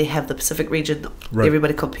 How they have the Pacific region,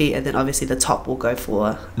 everybody compete, and then obviously the top will go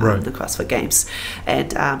for the CrossFit Games.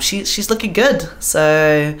 And she's looking good,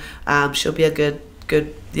 so she'll be a good.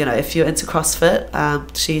 If you're into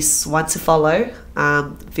CrossFit, she's one to follow.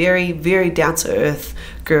 Very, very down to earth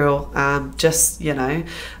girl. Just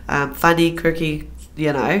funny, quirky.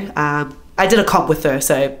 I did a comp with her,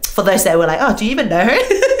 so for those that were like, "Oh, do you even know her?"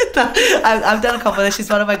 I've done a comp with her. She's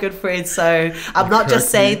one of my good friends, so I'm not just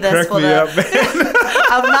saying this for the.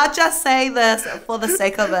 I'm not just saying this for the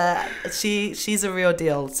sake of it. She's a real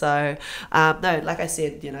deal. So no, like I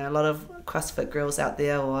said, a lot of CrossFit girls out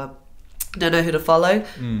there, or don't know who to follow,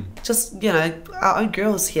 just, you know, our own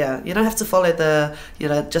girls here. You don't have to follow the, you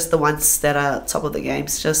know, just the ones that are top of the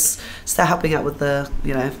games. Just start helping out with the,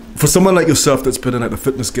 you know. For someone like yourself that's been in like the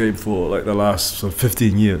fitness game for like the last sort of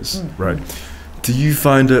 15 years, right? Do you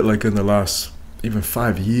find it like in the last even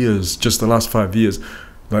 5 years, just the last 5 years,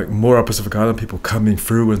 like more Pacific Island people coming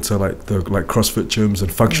through into like the like CrossFit gyms and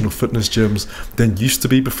functional fitness gyms than used to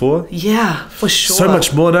be before? Yeah, for sure. So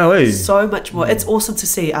much more now, eh? So much more. It's awesome to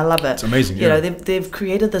see. I love it. It's amazing. You know, they've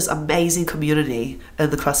created this amazing community in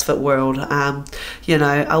the CrossFit world. You know,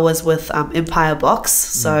 I was with Empire Box,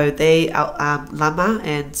 so they, Lama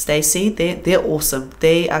and Stacey, they're awesome.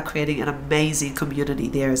 They are creating an amazing community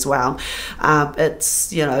there as well.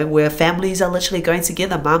 It's, you know, where families are literally going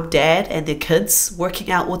together, mum, dad, and their kids working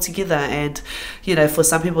out all together. And, you know, for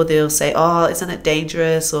some people they'll say, oh, isn't it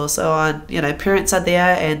dangerous, or so on. You know, parents are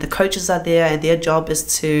there and the coaches are there, and their job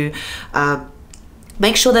is to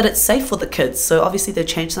make sure that it's safe for the kids. So obviously they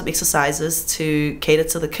change some exercises to cater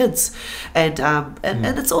to the kids, and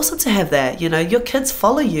it's awesome to have that. You know, your kids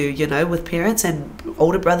follow you, you know, with parents and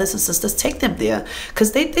older brothers and sisters. Take them there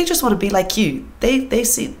because they just want to be like you. They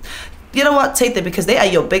see, you know what, take them because they are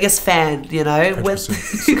your biggest fan, you know.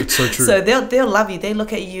 It's so true. So they'll love you. They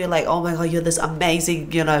look at you like, oh my God, you're this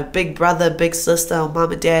amazing, you know, big brother, big sister, or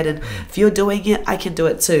mom and dad, and if you're doing it, I can do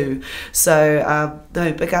it too. So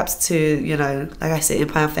no, big ups to, you know, like I said,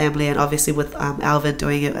 Empire family, and obviously with Alvin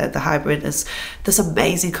doing it at the hybrid, is this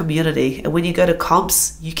amazing community. And when you go to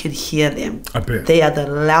comps, you can hear them. I bet. They are the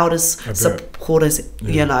loudest supporters,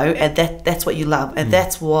 you know, and that's what you love, and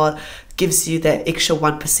that's what gives you that extra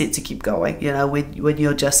 1% to keep going. You know, when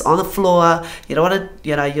you're just on the floor, you don't want to,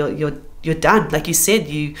 you know, you're done. Like you said,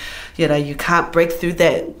 you know, you can't break through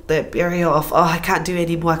that barrier of, oh, I can't do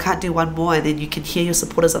any more, I can't do one more, and then you can hear your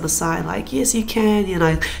supporters on the side like, yes, you can, you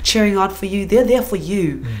know, cheering on for you. They're there for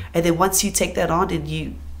you. And then once you take that on, and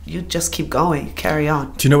you just keep going, carry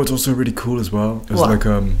on. Do you know what's also really cool as well? It's like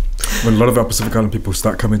when a lot of our Pacific Island people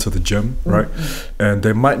start coming to the gym, right? And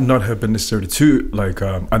they might not have been necessarily too like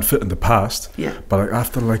unfit in the past, but like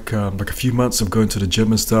after like a few months of going to the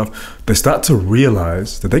gym and stuff, they start to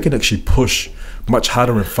realize that they can actually push much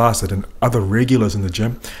harder and faster than other regulars in the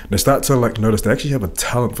gym. And they start to like notice they actually have a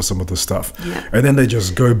talent for some of this stuff, and then they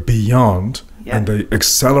just go beyond and they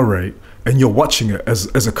accelerate. And you're watching it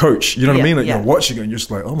as a coach, you know what I mean? Like you're watching it and you're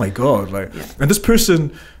just like, oh my God, like, and this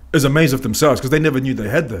person is amazed with themselves because they never knew they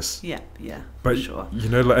had this. But sure. You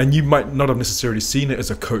know, like, and you might not have necessarily seen it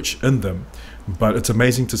as a coach in them, but it's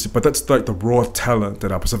amazing to see. But that's like the raw talent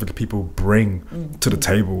that our Pacific people bring to the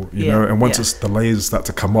table, you know. And once it's the layers start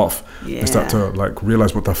to come off, they start to like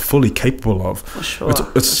realize what they're fully capable of. For sure.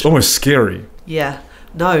 It's almost scary.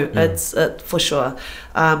 No, it's for sure.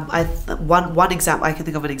 One example I can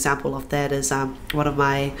think of, an example of that is one of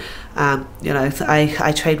my, you know,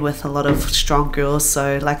 I train with a lot of strong girls.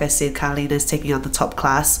 So like I said, Carlina is taking on the top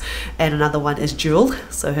class, and another one is Jewel.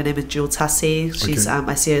 So her name is Jewel Tassi. She's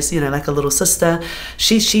I see her as, you know, like a little sister.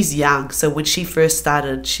 She's young. So when she first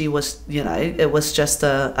started, she was, you know, it was just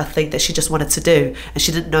a thing that she just wanted to do, and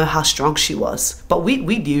she didn't know how strong she was. But we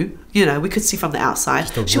knew. You know, we could see from the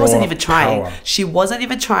outside. She wasn't even trying. Power. She wasn't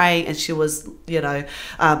even trying, and she was, you know,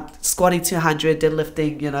 squatting 200,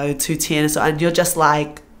 deadlifting, you know, 210. So, and you're just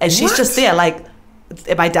like, and she's just there, like,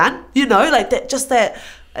 am I done? You know, like that, just that.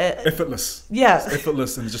 Effortless. Yeah. It's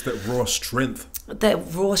effortless, and just that raw strength.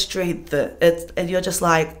 That raw strength, and you're just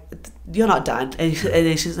like, you're not done. And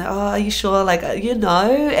then she's like, oh, are you sure? Like, you know,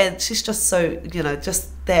 and she's just so, you know,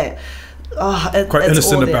 just that. Quite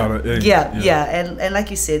innocent about it. And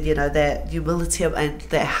like you said, you know, that humility and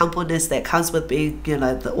that humbleness that comes with being, you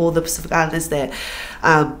know, all the Pacific Islanders that,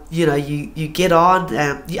 you know, you get on.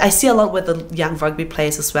 I see a lot with the young rugby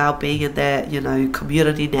players as well, being in their, you know,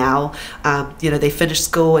 community now. You know, they finish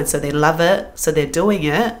school and so they love it, so they're doing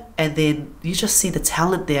it. And then you just see the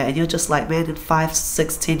talent there, and you're just like, man, in 5,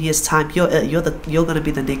 6, 10 years time, you're going to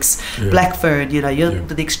be the next Blackfern. You know, you're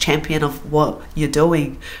the next champion of what you're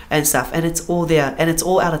doing and stuff. And it's all there, and it's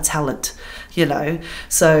all out of talent. You know,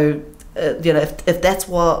 so you know, if that's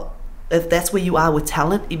where you are with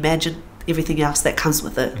talent, imagine everything else that comes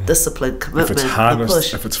with it: discipline, commitment, if it's harnessed,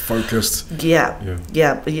 push. if it's focused. But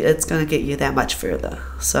it's going to get you that much further.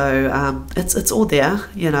 So it's all there.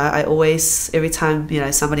 You know, I always, every time, you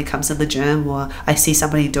know, somebody comes in the gym or I see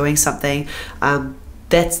somebody doing something,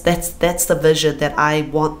 that's the vision that I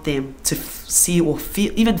want them to see or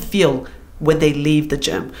feel when they leave the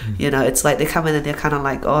gym. You know, it's like they come in and they're kind of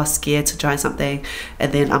like, oh, scared to try something,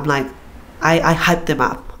 and then I'm like, I hype them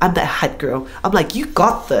up. I'm that hype girl. I'm like, you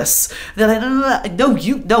got this. They're like, no,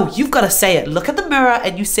 you've got to say it. Look at the mirror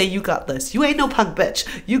and you say you got this. You ain't no punk bitch.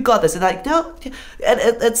 You got this. And like, no, and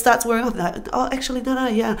it starts wearing off. Like, oh, actually, no,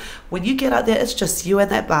 yeah. When you get out there, it's just you and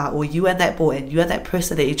that bar, or you and that boy, and you and that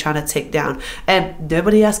person that you're trying to take down. And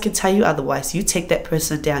nobody else can tell you otherwise. You take that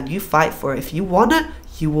person down. You fight for it. If you want it,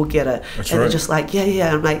 you will get it. That's and right. they're just like,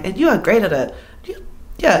 yeah. I'm like, and you are great at it.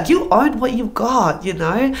 Yeah, you own what you've got, you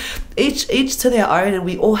know. Each to their own, and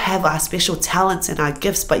we all have our special talents and our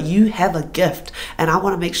gifts, but you have a gift, and I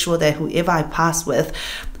want to make sure that whoever I pass with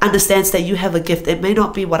understands that you have a gift. It may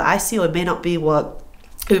not be what I see, or it may not be what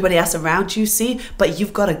everybody else around you see, but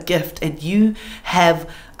you've got a gift, and you have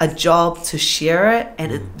a job to share it,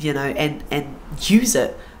 and you know, and use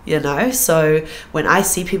it. You know, so when I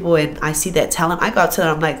see people and I see that talent, I go up to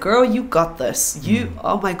them, I'm like, girl, you got this. You,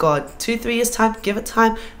 oh my God, 2-3 years time, give it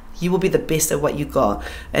time, you will be the best at what you got.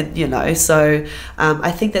 And you know, so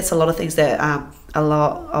I think that's a lot of things that a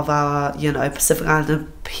lot of our, you know, Pacific Islander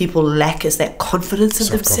people lack, is that confidence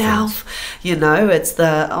in themselves. You know, it's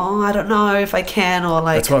the, oh, I don't know if I can, or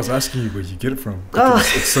like. That's why I was asking you where you get it from.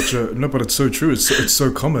 It's such a, no, but it's so true. It's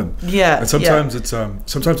so common. Yeah. And sometimes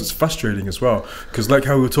it's frustrating as well, because like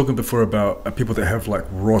how we were talking before about people that have like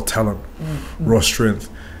raw talent, raw strength,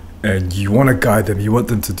 and you want to guide them, you want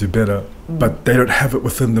them to do better, but they don't have it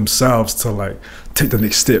within themselves to like take the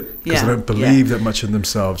next step, because they don't believe that much in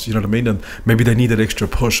themselves, you know what I mean? And maybe they need that extra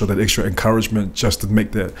push or that extra encouragement just to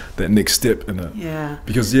make that next step in it. Yeah.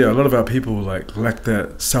 Because a lot of our people like lack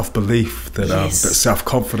that self-belief, that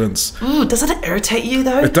self-confidence. Ooh, doesn't it irritate you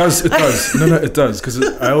though? It does. No, it does, because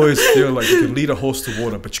I always feel like you can lead a horse to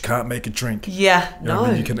water, but you can't make it drink. Yeah. You know what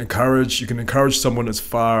I mean? You can encourage someone as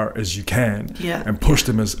far as you can, and push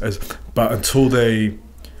them as but until they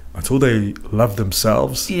love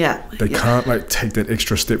themselves, they can't like take that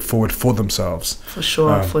extra step forward for themselves. For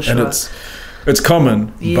sure. And it's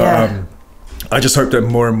common, but I just hope that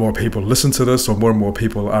more and more people listen to this, or more and more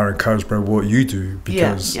people are encouraged by what you do,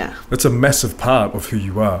 because that's a massive part of who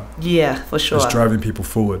you are. Yeah, for sure. It's driving people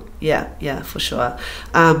forward. Yeah, for sure.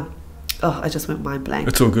 Oh, I just went mind blank.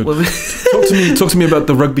 It's all good. Talk to me about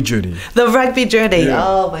the rugby journey. The rugby journey. Yeah.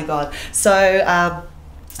 Oh my God.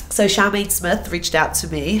 So Charmaine Smith reached out to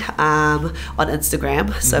me on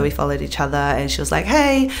Instagram. So we followed each other, and she was like,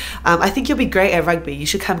 hey, I think you'll be great at rugby. You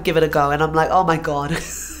should come give it a go. And I'm like, oh my God.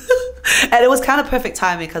 And it was kind of perfect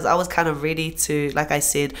timing, because I was kind of ready to, like I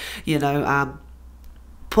said, you know,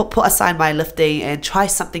 put aside my lifting and try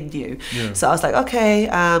something new. Yeah. So I was like, okay,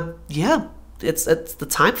 it's the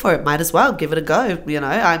time for it. Might as well give it a go. You know,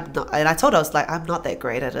 I'm not, and I told her, I was like, I'm not that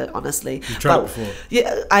great at it, honestly. You tried it before?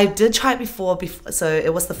 Yeah, I did try it before. So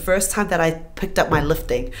it was the first time that I picked up my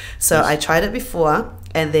lifting. So I tried it before,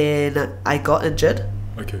 and then I got injured.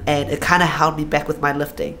 Okay. And it kind of held me back with my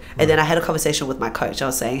lifting. And then I had a conversation with my coach. I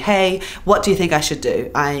was saying, hey, what do you think I should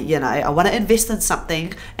do? I want to invest in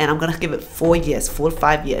something, and I'm going to give it 4 to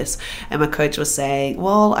 5 years. And my coach was saying,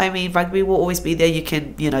 well, I mean, rugby will always be there. You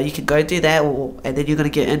can go do that, and then you're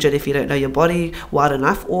going to get injured if you don't know your body well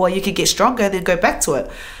enough, or you can get stronger and then go back to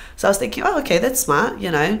it. So I was thinking, oh, okay, that's smart,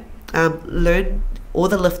 learn all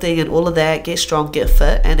the lifting and all of that, get strong, get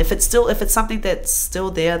fit, and if it's something that's still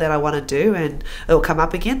there that I want to do and it'll come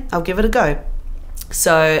up again, I'll give it a go.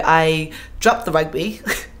 So I dropped the rugby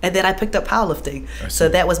and then I picked up powerlifting. So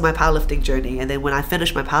that was my powerlifting journey, and then when I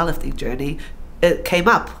finished my powerlifting journey, it came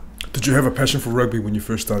up. Did you have a passion for rugby when you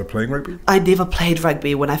first started playing rugby? I never played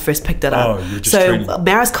rugby when I first picked it up. Oh, you were just training.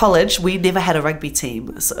 Marist College, we never had a rugby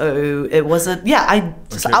team, so it wasn't. Yeah, I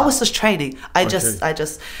was just training.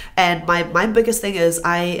 And my biggest thing is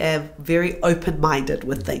I am very open-minded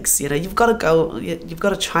with things. You know, you've got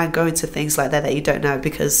to try and go into things like that you don't know,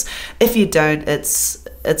 because if you don't,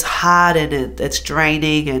 it's hard and it's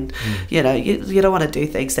draining, and you know, you don't want to do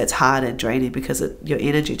things that's hard and draining, because your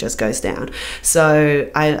energy just goes down. So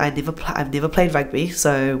I've never played rugby.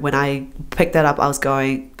 So when I picked that up, I was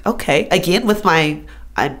going, okay, again with my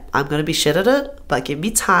I'm going to be shit at it, but give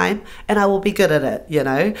me time and I will be good at it, you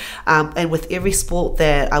know. And with every sport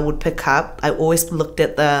that I would pick up, I always looked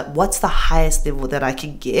at what's the highest level that I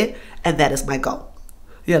can get, and that is my goal.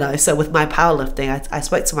 You know, so with my powerlifting, I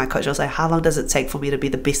spoke to my coach. I was like, how long does it take for me to be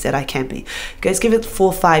the best that I can be? He goes, give it 4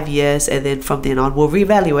 or 5 years, and then from then on, we'll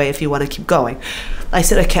reevaluate if you want to keep going. I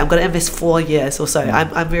said, okay, I'm going to invest 4 years or so.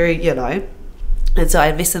 I'm very, you know. And so I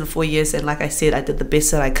invested in 4 years, and like I said, I did the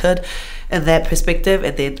best that I could. in that perspective,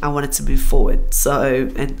 and then I wanted to move forward,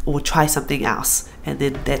 or try something else, and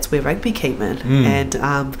then that's where rugby came in. And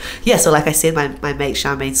so like I said, my mate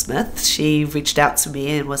Charmaine Smith, she reached out to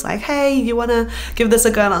me and was like, hey, you want to give this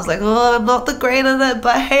a go? And I was like, oh, I'm not the great at it,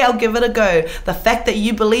 but hey, I'll give it a go. The fact that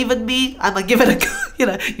you believe in me, I'm gonna give it a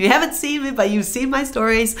go. You haven't seen me, but you've seen my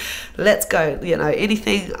stories. Let's go.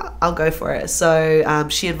 Anything, I'll go for it. So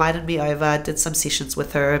she invited me over, did some sessions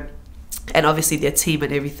with her, and obviously their team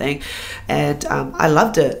and everything, and I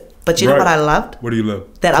loved it. But you know what I loved? What do you love?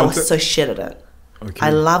 That I was so shit at it. Okay.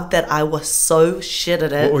 I loved that I was so shit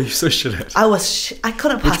at it. What were you so shit at? I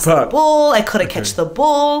couldn't pass the ball. I couldn't catch the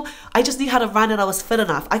ball. I just knew how to run, and I was fit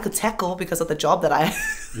enough. I could tackle because of the job that I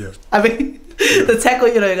I mean, the tackle,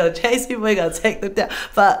 you got to chase people, you got to take them down.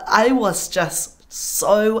 But I was just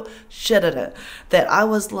so shit at it that I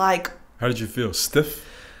was like... How did you feel? Stiff?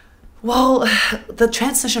 Well, the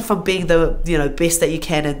transition from being the best that you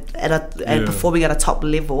can and performing at a top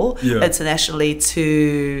level internationally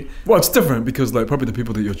to... Well, it's different because like probably the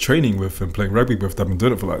people that you're training with and playing rugby with, they've been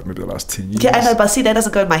doing it for like maybe the last 10 years. Yeah, I know, but see, that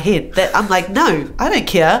doesn't go in my head. That I'm like, no, I don't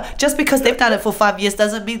care. Just because they've done it for 5 years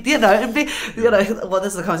doesn't mean, well,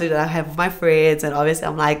 this is a conversation that I have with my friends, and obviously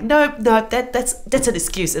I'm like, no, that's an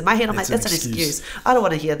excuse. In my head, I'm like, that's an excuse. I don't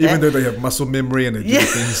want to hear that. Even though they have muscle memory and they do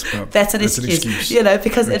things, but that's an excuse.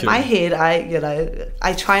 Because in my head,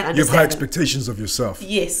 I try and understand. You have high expectations of yourself.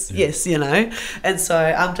 Yes, and so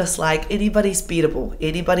I'm just like, anybody's beatable.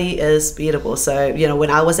 Anybody is beatable. So when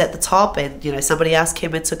I was at the top, and somebody else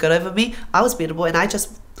came and took it over me, I was beatable, and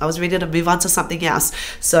I was ready to move on to something else.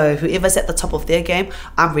 So whoever's at the top of their game,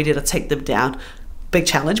 I'm ready to take them down. Big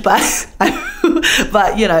challenge, but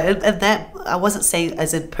and that I wasn't saying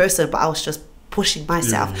as in person, but I was just pushing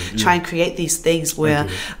myself, try and create these things where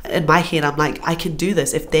in my head I'm like, I can do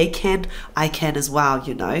this. If they can, I can as well,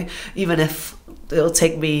 even if it'll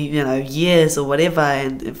take me years or whatever,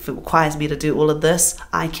 and if it requires me to do all of this,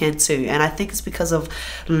 I can too. And I think it's because of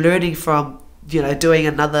learning from doing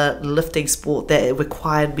another lifting sport that it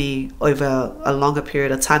required me over a longer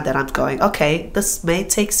period of time, that I'm going, okay, this may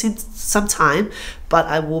take some time, but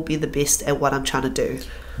I will be the best at what I'm trying to do.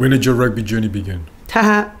 When did your rugby journey begin?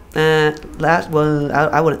 I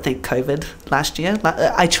wouldn't think COVID last year.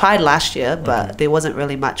 I tried last year, but there wasn't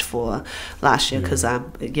really much for last year because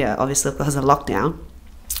obviously because of lockdown.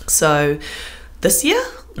 So this year,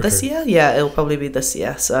 it'll probably be this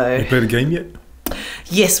year. So you played a game yet?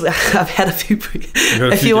 Yes, I've had a few.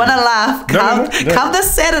 If you want to laugh, come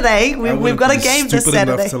this Saturday. We've got a game this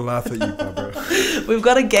Saturday. Stupid enough to laugh at you, Barbra. We've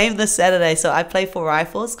got a game this Saturday. So I play for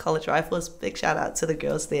Rifles, College Rifles. Big shout out to the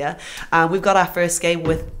girls there. We've got our first game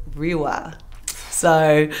with Rewa.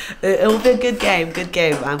 So it will be a good game, good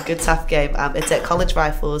tough game. It's at College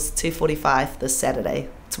Rifles, 2:45 this Saturday.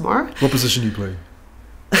 Tomorrow. What position you play?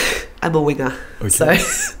 I'm a winger. Okay. So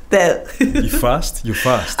You fast? You're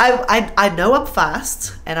fast. I know I'm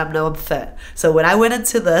fast, and I know I'm fit. So when I went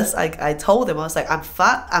into this, I told them, I was like, I'm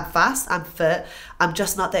fast, I'm fit. I'm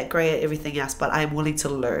just not that great at everything else, but I am willing to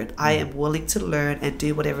learn. I am willing to learn and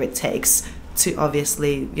do whatever it takes to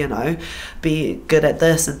obviously, be good at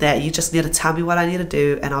this and that. You just need to tell me what I need to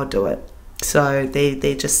do, and I'll do it. So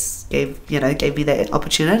they just gave me that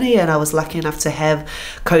opportunity, and I was lucky enough to have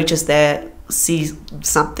coaches that see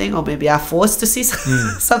something, or maybe are forced to see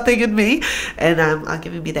something in me, and are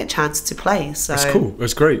giving me that chance to play. So that's cool.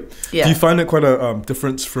 That's great. Yeah. Do you find it quite a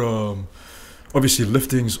difference from, obviously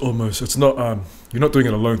lifting's almost, it's not you're not doing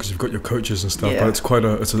it alone because you've got your coaches and stuff, but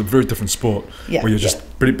it's a very different sport where you're just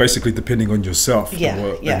pretty basically depending on yourself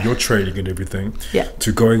and your training and everything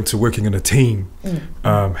to going to working in a team.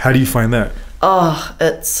 How do you find that? Oh,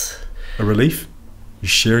 it's a relief. You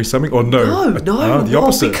sharing something or no? No, the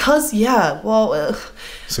opposite. Because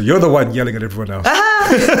so you're the one yelling at everyone else.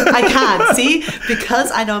 I can't see,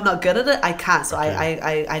 because I know I'm not good at it. I can't. So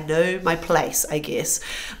I know my place, I guess.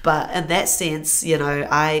 But in that sense,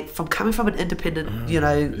 from coming from an independent,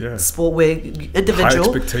 sport where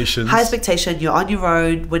individual high expectation, you're on your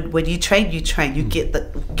own. When you train, you get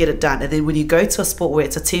it done. And then when you go to a sport where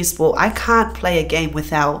it's a team sport, I can't play a game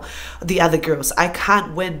without the other girls. I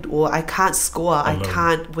can't win, or I can't score. I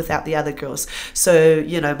can't without the other girls. So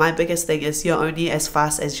my biggest thing is, you're only as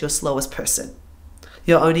fast as your slowest person.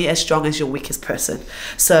 You're only as strong as your weakest person.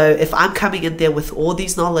 So if I'm coming in there with all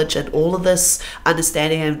these knowledge and all of this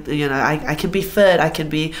understanding, and I can be fit,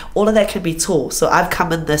 all of that can be taught. So I've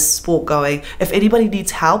come in this sport going, if anybody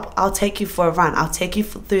needs help, I'll take you for a run, I'll take you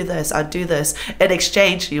through this, I'll do this. In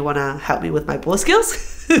exchange, you want to help me with my ball skills.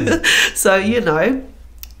 So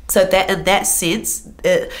So that in that sense,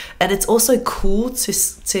 and it's also cool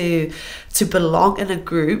to belong in a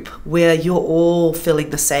group where you're all feeling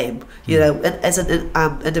the same. You know, as an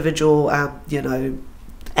individual, you know,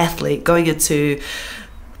 athlete going into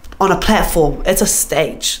on a platform, it's a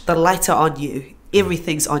stage. The lights are on you.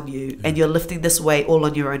 Everything's on you, and you're lifting this weight all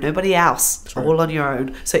on your own. Nobody else, all on your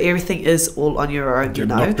own. So everything is all on your own. You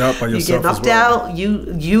know, knocked out by yourself. You get knocked out.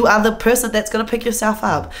 You are the person that's gonna pick yourself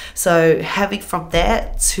up. So having from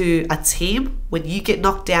that to a team, when you get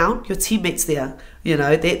knocked down, your teammates there. You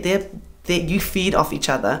know, they you feed off each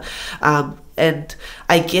other. And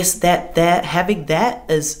I guess that having that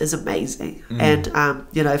is amazing. And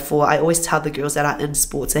you know, I always tell the girls that are in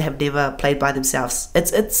sports that have never played by themselves,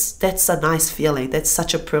 that's a nice feeling. That's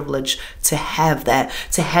such a privilege to have that,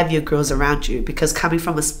 to have your girls around you, because coming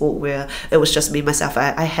from a sport where it was just me, myself,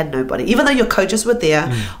 I had nobody. Even though your coaches were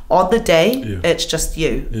there on the day, it's just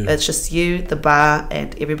you. It's just you, the bar,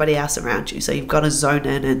 and everybody else around you. So you've got to zone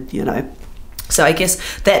in, and you know. So I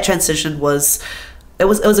guess that transition was it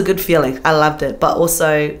was a good feeling. I loved it, but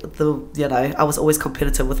also I was always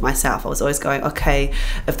competitive with myself. I was always going, okay,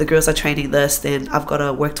 if the girls are training this, then I've got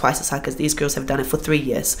to work twice as hard because these girls have done it for 3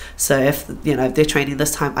 years. So if they're training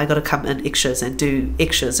this time, I got to come in extras and do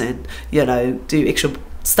extras and do extra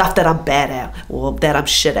stuff that I'm bad at or that I'm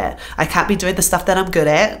shit at. I can't be doing the stuff that I'm good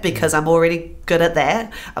at because I'm already good at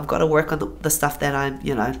that. I've got to work on the stuff that I'm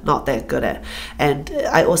not that good at. And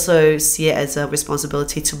I also see it as a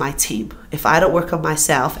responsibility to my team. If I don't work on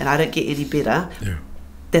myself and I don't get any better,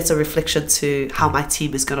 that's a reflection to how my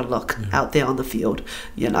team is going to look out there on the field,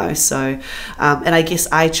 so and I guess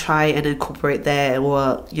I try and incorporate that,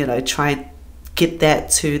 or try and get that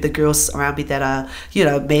to the girls around me that are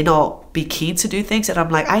may not be keen to do things, and I'm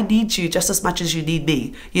like, I need you just as much as you need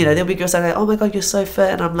me. There'll be girls that are like, oh my god, you're so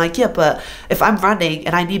fit, and I'm like, yeah, but if I'm running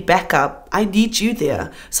and I need backup, I need you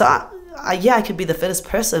there. So I can be the fittest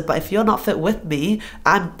person, but if you're not fit with me,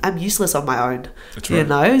 I'm useless on my own. That's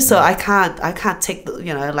right. So I can't take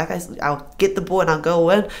the I'll get the ball and I'll go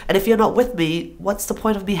in, and if you're not with me, what's the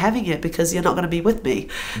point of me having it, because you're not going to be with me.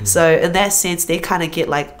 So in that sense, they kind of get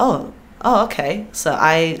like, oh, okay. So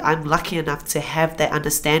I'm lucky enough to have that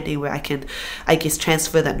understanding where I can, I guess,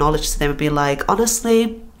 transfer that knowledge to them and be like,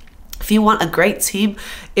 honestly, if you want a great team,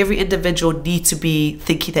 every individual needs to be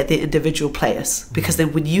thinking that they're individual players. Because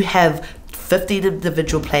then when you have 15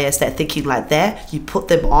 individual players that are thinking like that, you put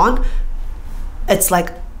them on, it's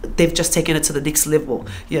like they've just taken it to the next level,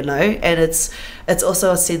 and it's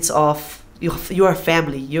also a sense of you're a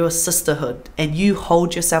family, you're a sisterhood, and you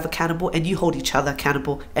hold yourself accountable and you hold each other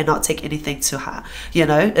accountable and not take anything to heart.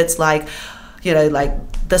 It's like,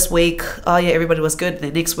 like this week, oh yeah, everybody was good. The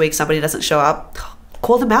next week, somebody doesn't show up.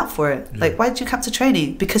 Call them out for it. Like, why did you come to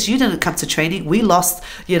training? Because you didn't come to training. We lost,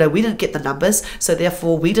 we didn't get the numbers. So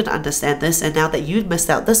therefore we didn't understand this. And now that you missed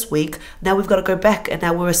out this week, now we've got to go back. And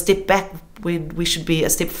now we're a step back when we should be a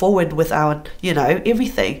step forward with our,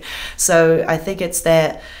 everything. So I think it's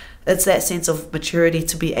that sense of maturity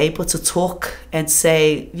to be able to talk and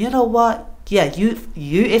say, you know what? Yeah, you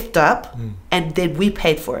effed up, and then we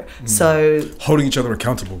paid for it. So holding each other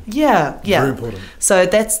accountable. Yeah. Very important. So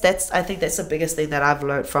that's I think that's the biggest thing that I've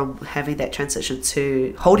learned from having that transition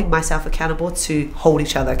to holding myself accountable to hold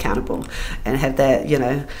each other accountable, and have that,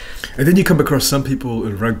 And then you come across some people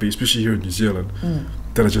in rugby, especially here in New Zealand,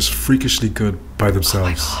 that are just freakishly good by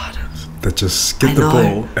themselves. Oh my God. That just get the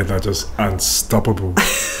ball and are just unstoppable.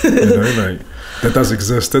 Like, that does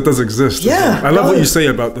exist. Yeah, I love what you say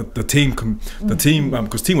about the team,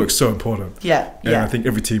 because teamwork's so important. Yeah. And I think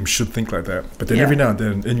every team should think like that. But then every now and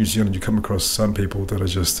then in New Zealand, you come across some people that are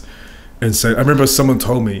just insane. I remember someone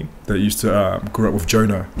told me that used to grow up with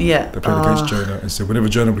Jonah. Yeah. They played against Jonah, and said whenever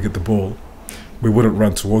Jonah would get the ball, we wouldn't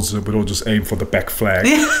run towards it, we'd all just aim for the back flag.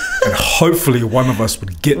 And hopefully one of us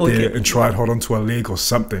would get there and try and hold onto a leg or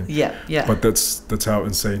something. Yeah. But that's how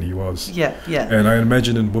insane he was. Yeah. And I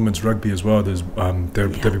imagine in women's rugby as well, there'll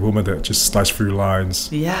be women that just slice through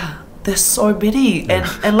lines. Yeah. There's so many.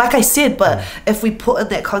 And like I said, but if we put in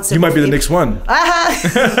that concept... You might be the next one.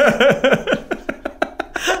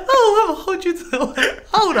 I'll hold you to it.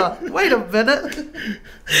 Hold on, wait a minute.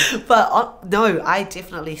 But no, I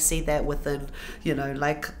definitely see that within, in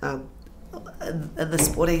the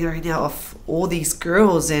sporting arena of all these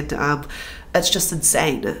girls, and it's just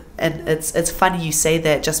insane. And it's funny you say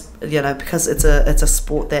that, just because it's a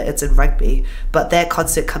sport that it's in rugby, but that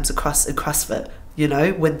concept comes across in CrossFit.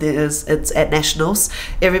 When it's at nationals,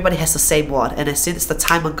 everybody has the same one, and as soon as the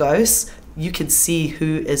timer goes, you can see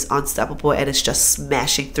who is unstoppable and is just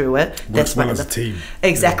smashing through it. Works well as a team.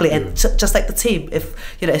 Exactly, Yeah, and just like the team, if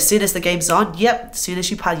as soon as the game's on, as soon as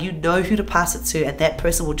you pass, you know who to pass it to, and that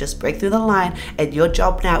person will just break through the line. And your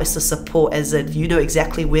job now is to support, as in you know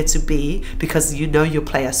exactly where to be because you know your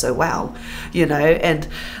player so well, and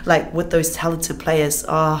like with those talented players,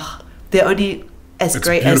 they're only as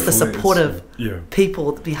great as the supportive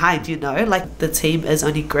people behind. Like the team is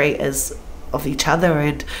only great as of each other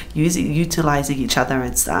and utilizing each other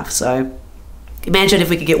and stuff. So imagine if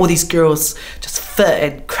we could get all these girls just fit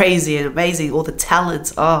and crazy and amazing, all the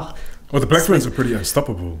talents. Well, the Black Ferns are pretty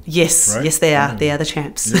unstoppable. Yes, right? Yes, they are. They are the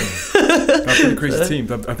champs. They're a pretty crazy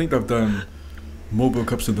team. I think they've done more World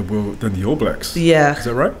Cups in the world than the All Blacks. Yeah. Is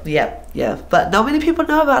that right? Yeah. But not many people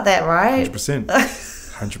know about that, right? 100%.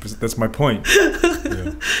 100%. That's my point.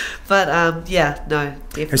 Yeah. But no,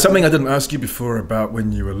 definitely. Hey, something I didn't ask you before about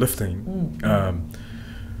when you were lifting.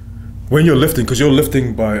 When you're lifting, because you're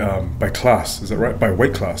lifting by class, is that right? By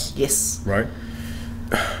weight class. Yes. Right.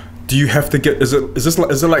 Do you have to get? Is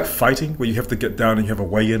it like fighting where you have to get down and you have a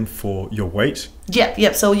weigh in for your weight?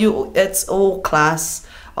 Yep. So it's all class,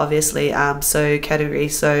 obviously. So category.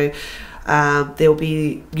 So.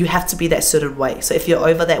 You have to be that certain weight. So if you're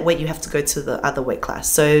over that weight, you have to go to the other weight class.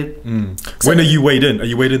 So when are you weighed in? Are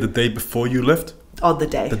you weighed in the day before you lift? On the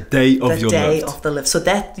day. The day of your lift. The day of the lift. So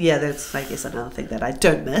that's I guess another thing that I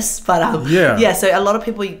don't miss. But so a lot of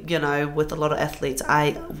people, with a lot of athletes,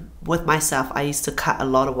 with myself, I used to cut a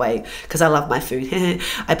lot of weight because I love my food.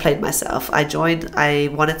 I played myself. I joined. I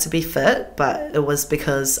wanted to be fit, but it was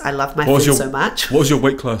because I love my food so much. What was your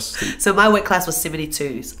weight class? So my weight class was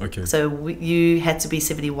 72s. Okay. So you had to be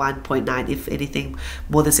 71.9. If anything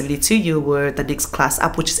more than 72, you were the next class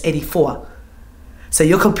up, which is 84. So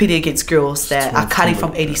you're competing against girls that are cutting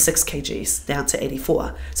from 86 kgs down to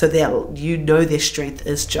 84. So their strength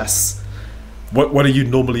is just... What are you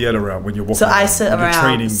normally at around when you're walking? So I sit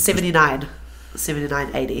around 79,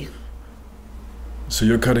 80. So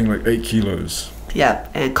you're cutting like 8 kilos. Yeah,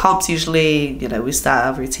 and comps usually, we start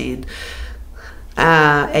our routine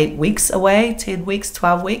 8 weeks away, 10 weeks,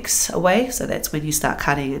 12 weeks away. So that's when you start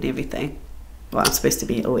cutting and everything. Well, I'm supposed to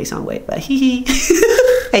be always on weight, but hate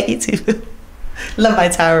you too. Love my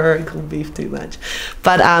taro and corned beef too much.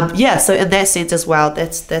 But so in that sense as well,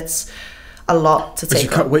 that's a lot to take. As you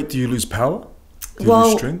cut weight, do you lose power? Do you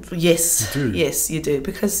lose strength? Yes. You do. Yes, you do,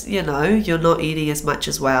 because you're not eating as much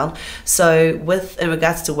as well. So in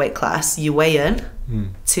regards to weight class, you weigh in,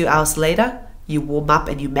 2 hours later, you warm up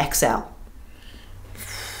and you max out.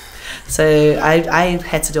 So I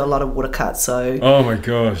had to do a lot of water cuts. So oh my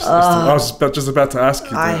gosh, I was just about to ask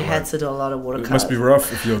you. I had to do a lot of water cuts. It must be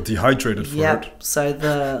rough if you're dehydrated for it. So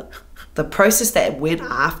the process that went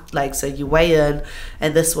after, so you weigh in,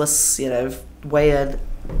 and this was weigh in,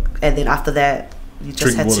 and then after that you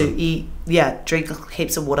just had to eat. Drink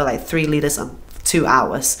heaps of water, like 3 liters in 2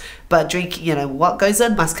 hours. But drinking, what goes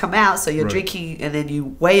in must come out. So you're drinking, and then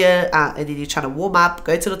you weigh it, and then you're trying to warm up,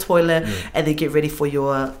 go to the toilet, and then get ready for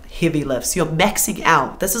your heavy lifts. You're maxing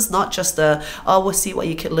out. This is not just we'll see what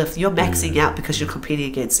you can lift. You're maxing out because you're competing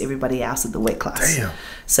against everybody else in the weight class. Damn.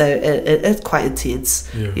 So it's quite intense,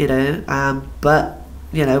 but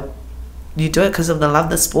you do it because of the love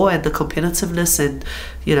of the sport and the competitiveness, and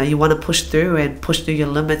you want to push through your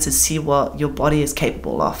limits and see what your body is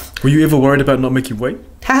capable of. Were you ever worried about not making weight?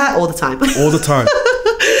 All the time. All the time.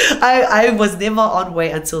 I was never on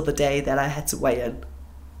weight until the day that I had to weigh in.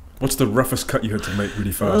 What's the roughest cut you had to make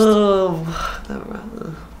really fast?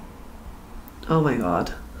 Oh my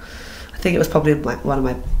god, I think it was probably one of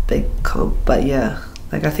my big comp, but yeah,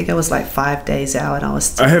 I think it was 5 days out, and I was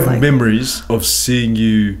still, I have memories of seeing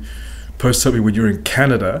you post something when you were in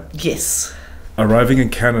Canada. Yes. Arriving in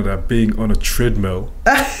Canada, being on a treadmill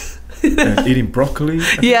and eating broccoli.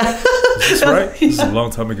 Yeah. Is this right? This is a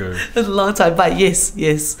long time ago. It's a long time, but yes.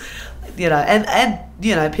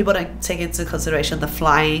 And people don't take into consideration the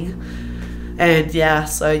flying. And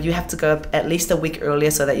so you have to go at least a week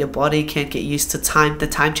earlier so that your body can get used to the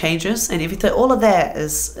time changes and everything. All of that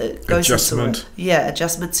goes adjustment. into it.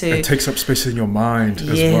 Adjustment to... It takes up space in your mind as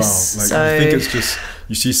well. You think it's just,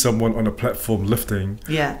 you see someone on a platform lifting,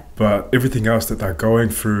 but everything else that they're going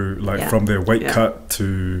through, from their weight cut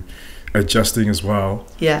to adjusting as well,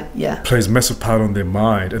 plays a massive part on their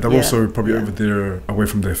mind. And they're also probably over there away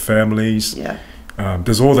from their families.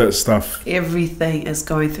 There's all that stuff. Everything is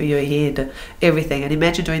going through your head, everything. And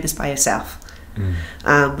imagine doing this by yourself.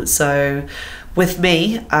 So with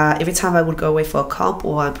me, every time I would go away for a comp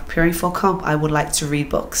or I'm preparing for a comp, I would like to read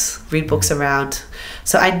books around.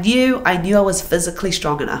 So I knew I was physically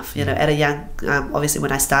strong enough, you know, at a young, obviously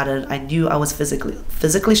when I started, I knew I was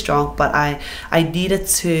physically strong, but I needed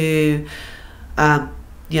to,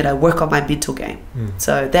 you know, work on my mental game.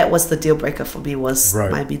 So that was the deal breaker for me, was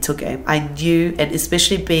my mental game. I knew, and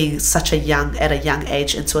especially being at a young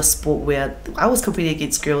age into a sport where I was competing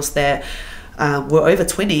against girls that were over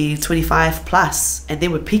 20, 25 plus, and they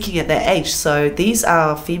were peaking at that age. So these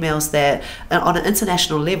are females that on an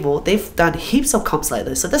international level, they've done heaps of comps like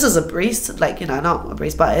this. So this is a breeze, like, you know, not a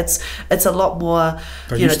breeze, but it's a lot more,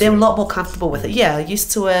 you know, they're a lot more comfortable with it. Yeah,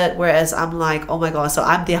 used to it. Whereas I'm like, oh my God, so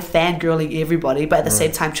I'm there fangirling everybody, but at the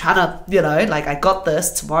same time trying to, you know, like, I got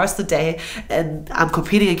this, tomorrow's the day, and I'm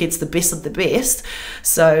competing against the best of the best.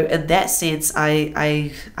 So in that sense,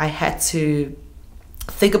 I had to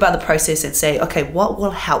think about the process and say, okay, what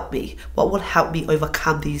will help me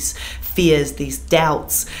overcome these fears, these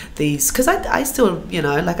doubts, because I still, you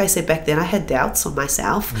know, like I said, back then I had doubts on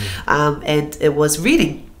myself. And it was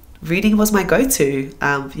reading was my go-to.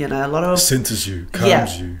 You know, a lot of centers you,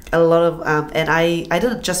 calms you, a lot of and I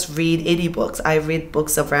didn't just read any books. I read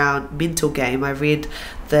books around mental game. I read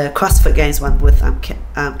the CrossFit Games one with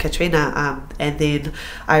Katrina, and then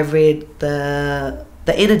I read the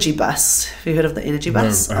Energy Bus. Have you heard of the Energy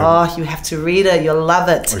Bus? No, you have to read it. You'll love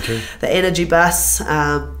it. Okay. The Energy Bus.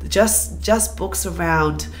 Just books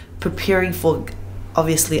around preparing for,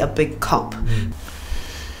 obviously, a big comp.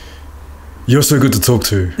 You're so good to talk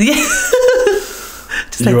to. Yeah.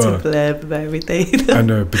 Just like to blab about everything. I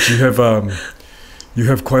know, but you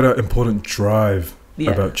have quite an important drive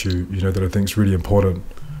about you. You know, that I think is really important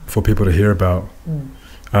for people to hear about.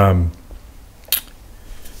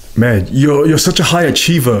 Man, you're such a high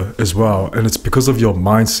achiever as well, and it's because of your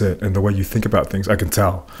mindset and the way you think about things. I can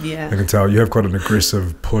tell. Yeah. I can tell you have quite an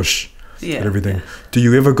aggressive push and everything. Yeah. Do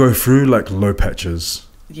you ever go through like low patches?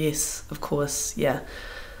 Yes, of course. Yeah.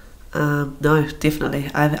 No,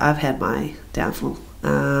 definitely. I've had my downfall.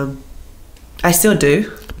 I still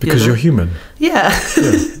do. Because you're human. Yeah.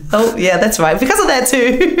 Oh, yeah, that's right. Because of that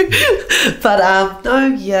too. But no,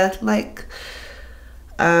 yeah, like.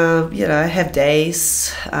 You know, I have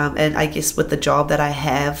days, and I guess with the job that I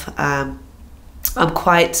have, I'm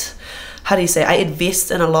quite, how do you say, I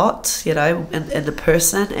invest in a lot, you know, in the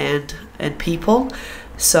person and people.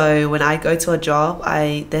 So when I go to a job,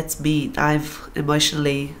 that's me. I've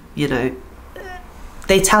emotionally, you know,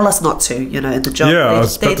 they tell us not to, you know, in the job. Yeah,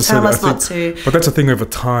 they tell us not to. But that's a thing over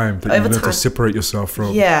time, that you learn to separate yourself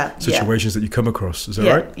from situations that you come across. Is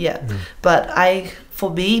that right? Yeah. But for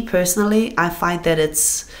me personally, I find that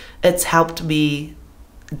it's helped me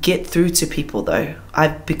get through to people, though.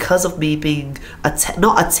 Because of me being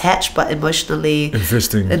not attached, but emotionally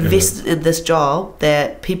invested in this job,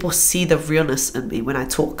 that people see the realness in me when I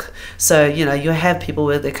talk. So, you know, you have people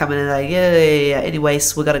where they come in and like, yeah,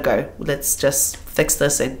 anyways, we gotta go, let's just fix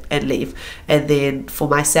this and leave. And then for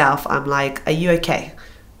myself, I'm like, are you okay?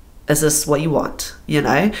 Is this what you want? You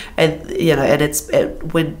know, and you know,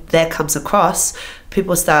 and when that comes across,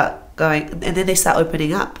 people start going, and then they start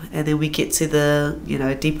opening up, and then we get to the, you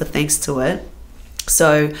know, deeper things to it.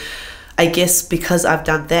 So I guess because I've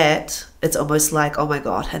done that, it's almost like, oh my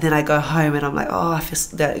God. And then I go home and I'm like, oh, I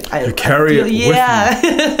feel that you carry it with you. Wow.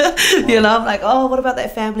 You know, I'm like, oh, what about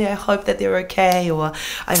that family? I hope that they're okay, or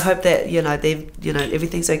I hope that, you know, they've, you know,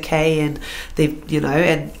 everything's okay, and they've, you know,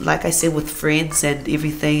 and like I said, with friends and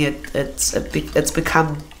everything, it's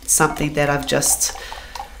become something that I've just,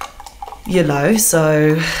 you know.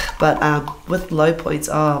 So, but with low points,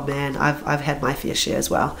 oh man, I've had my fair share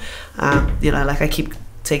as well. You know, like I keep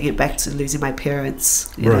taking it back to losing my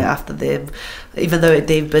parents, you know, after them, even though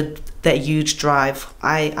they've been that huge drive,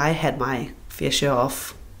 I had my fair share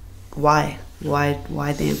of why them?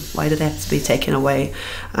 Why did they have to be taken away?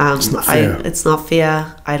 It's not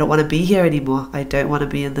fair. I don't want to be here anymore. I don't want to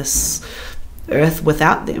be in this earth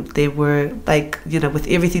without them. They were like, you know, with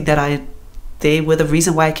everything that they were the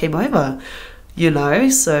reason why I came over. You know,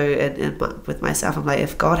 so and with myself, I'm like,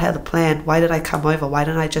 if God had a plan, why did I come over? Why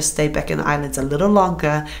didn't I just stay back in the islands a little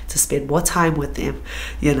longer to spend more time with them?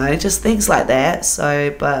 You know, just things like that.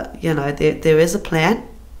 So, but you know, there is a plan,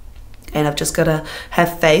 and I've just got to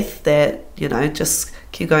have faith that, you know, just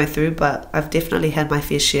keep going through. But I've definitely had my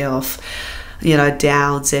fair share of, you know,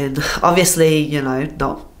 downs, and obviously, you know,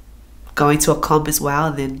 not going to a comp as well,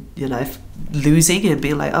 and then, you know, losing and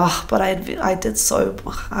being like, oh, but I did so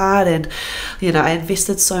hard, and, you know, I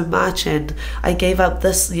invested so much, and I gave up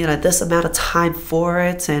this, you know, this amount of time for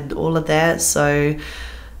it, and all of that. So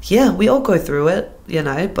yeah, we all go through it, you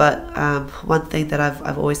know. But one thing that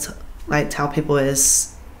I've always like tell people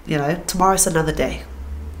is, you know, tomorrow's another day.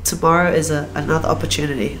 Tomorrow is another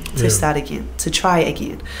opportunity to start again, to try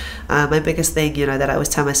again. My biggest thing, you know, that I always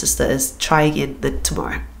tell my sister is try again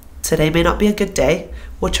tomorrow. Today may not be a good day,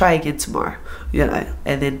 we'll try again tomorrow, you know,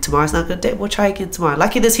 and then tomorrow's not a good day, we'll try again tomorrow.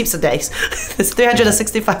 Lucky there's heaps of days. There's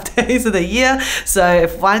 365 days of the year, so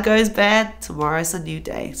if one goes bad, tomorrow's a new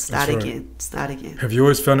day. Start again. Have you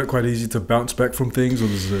always found it quite easy to bounce back from things, or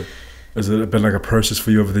has it been like a process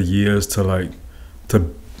for you over the years to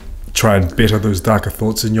try and better those darker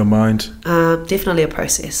thoughts in your mind? Definitely a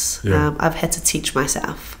process. I've had to teach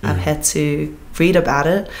myself. I've had to read about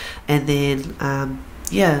it, and then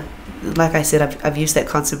like I said, I've used that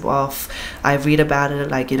concept of, I read about it,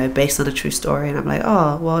 like, you know, based on a true story, and I'm like,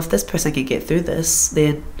 oh, well, if this person can get through this,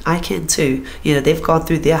 then I can too. You know, they've gone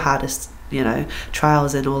through their hardest, you know,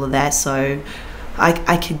 trials and all of that, so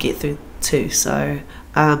I can get through too. So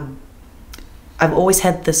I've always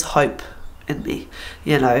had this hope in me,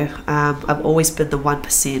 you know. I've always been the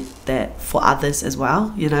 1% that for others as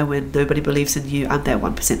well, you know, when nobody believes in you, I'm that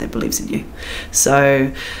 1% that believes in you.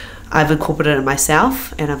 So I've incorporated it in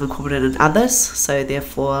myself, and I've incorporated it in others, so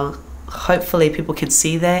therefore hopefully people can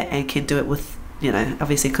see that and can do it with, you know,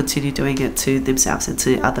 obviously continue doing it to themselves and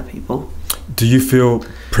to other people. Do you feel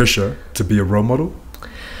pressure to be a role model,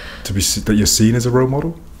 that you're seen as a role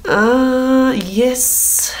model?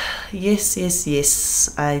 Yes,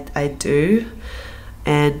 I do,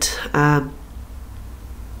 and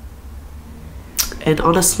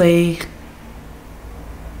honestly,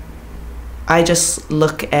 I just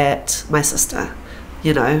look at my sister,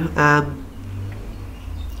 you know.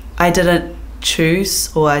 I didn't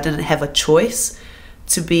choose, or I didn't have a choice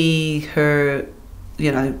to be her,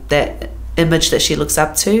 you know, that image that she looks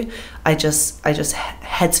up to. I just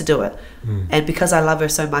had to do it, and because I love her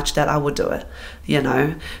so much that I would do it, you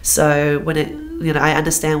know. So when it, you know, I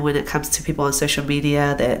understand when it comes to people on social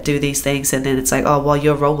media that do these things, and then it's like, oh, well,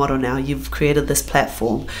 you're a role model now, you've created this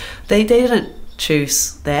platform. They didn't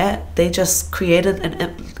choose that. They just created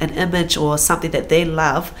an image or something that they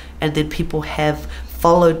love, and then people have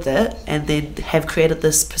followed it and then have created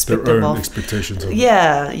this perspective their own of expectations of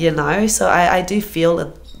you know. So I do feel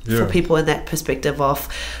it for people in that perspective of,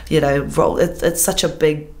 you know, role. It's such a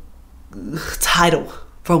big title,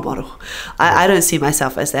 role model. I don't see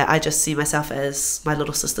myself as that. I just see myself as my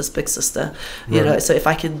little sister's big sister, you know. So if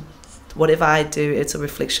I can, whatever I do, it's a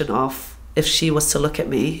reflection of, if she was to look at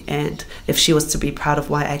me and if she was to be proud of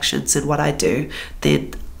my actions and what I do,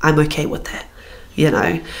 then I'm okay with that, you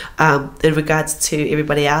know. In regards to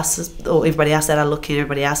everybody else, or everybody else that are looking,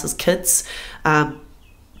 everybody else's kids,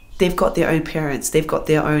 they've got their own parents, they've got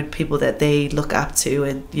their own people that they look up to,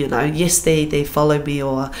 and, you know, yes, they follow me,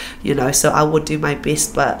 or, you know, so I would do my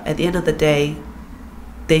best, but at the end of the day,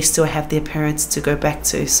 they still have their parents to go back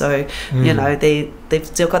to. So, you know, they've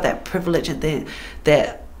still got that privilege, and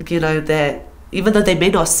that you know, that even though they may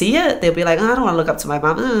not see it, they'll be like, oh, I don't want to look up to my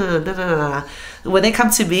mom. No. When they come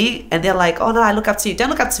to me and they're like, oh no, I look up to you. Don't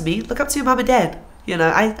look up to me. Look up to your mom and dad. You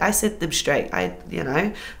know, I set them straight. You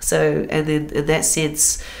know, so, and then in that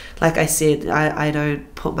sense, like I said, I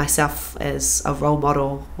don't put myself as a role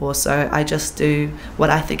model or so. I just do what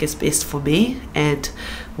I think is best for me and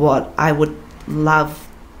what I would love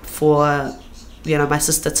for, you know, my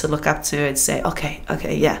sister to look up to and say, okay,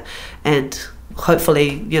 yeah, and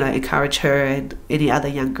hopefully, you know, encourage her and any other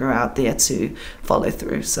young girl out there to follow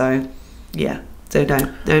through. So yeah, so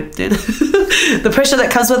don't the pressure that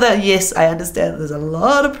comes with it, yes, I understand there's a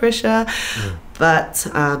lot of pressure, but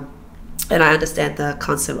and I understand the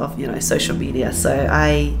concept of, you know, social media. So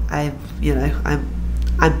I you know,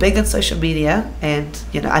 I'm big on social media, and,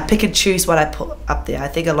 you know, I pick and choose what I put up there. I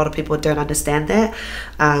think a lot of people don't understand that,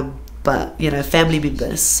 but, you know, family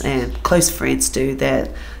members and close friends do that.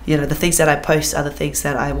 You know, the things that I post are the things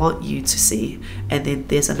that I want you to see, and then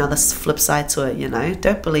there's another flip side to it. You know,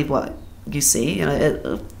 don't believe what you see. You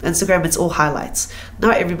know, Instagram, it's all highlights.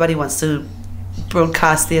 Not everybody wants to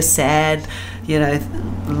broadcast their sad, you know,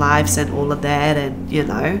 lives and all of that, and, you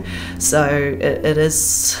know, so it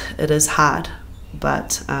is hard,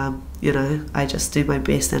 but you know, I just do my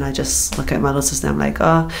best, and I just look at my little sister and I'm like,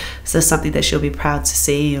 oh, is this something that she'll be proud to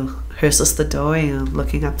see her sister doing, or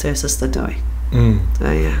looking up to her sister doing? So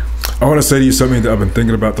yeah, I want to say to you something that I've been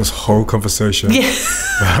thinking about this whole conversation. Yeah.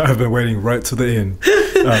 I've been waiting right to the end.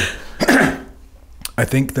 I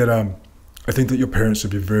think that your parents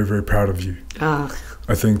would be very, very proud of you.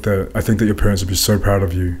 I think that your parents would be so proud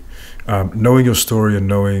of you, knowing your story and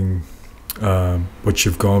knowing what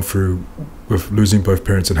you've gone through with losing both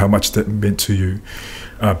parents and how much that meant to you.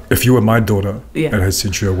 If you were my daughter and had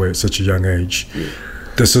sent you away at such a young age,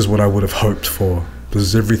 this is what I would have hoped for This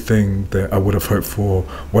is everything that I would have hoped for,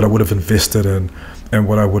 what I would have invested in, and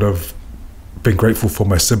what I would have been grateful for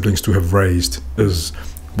my siblings to have raised is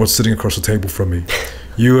what's sitting across the table from me.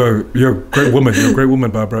 You're a great woman. You're a great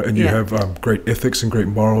woman, Barbara, and you have great ethics and great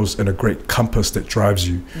morals and a great compass that drives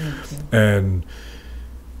you. And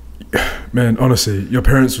man, honestly, your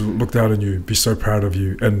parents will look down on you, be so proud of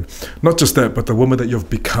you. And not just that, but the woman that you've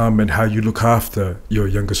become and how you look after your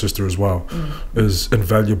younger sister as well is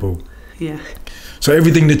invaluable. Yeah. So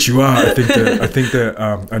everything that you are, I think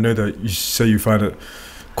that I know that you say you find it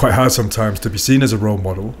quite hard sometimes to be seen as a role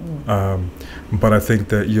model, but I think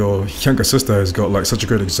that your younger sister has got like such a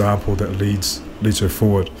great example that leads her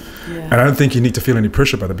forward. And I don't think you need to feel any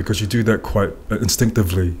pressure about it because you do that quite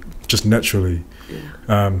instinctively, just naturally.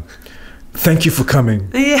 Thank you for coming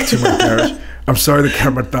to my garage. I'm sorry the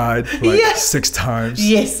camera died like 6 times.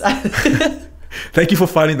 Yes. Thank you for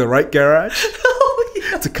finding the right garage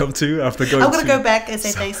to come to after going. I'm gonna go back and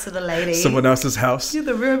say thanks to the lady. Someone else's house. You're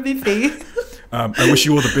the real thing. I wish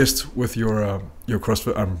you all the best with your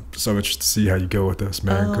CrossFit. I'm so interested to see how you go with this,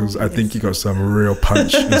 man, because I think you got some real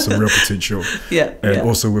punch and some real potential. And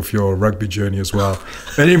also with your rugby journey as well,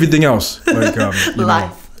 and everything else,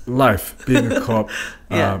 like life, being a cop,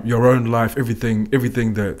 your own life, everything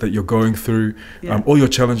that you're going through, all your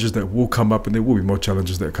challenges that will come up, and there will be more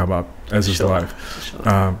challenges that come up as is life.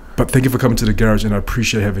 But thank you for coming to the garage, and I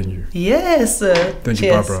appreciate having you. Yes. Thank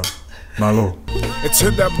you, Barbara. Malo. It's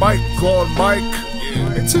in that mic on Mike.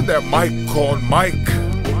 It's in that mic on Mike.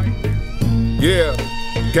 Yeah,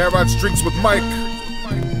 Garage Drinks with Mike.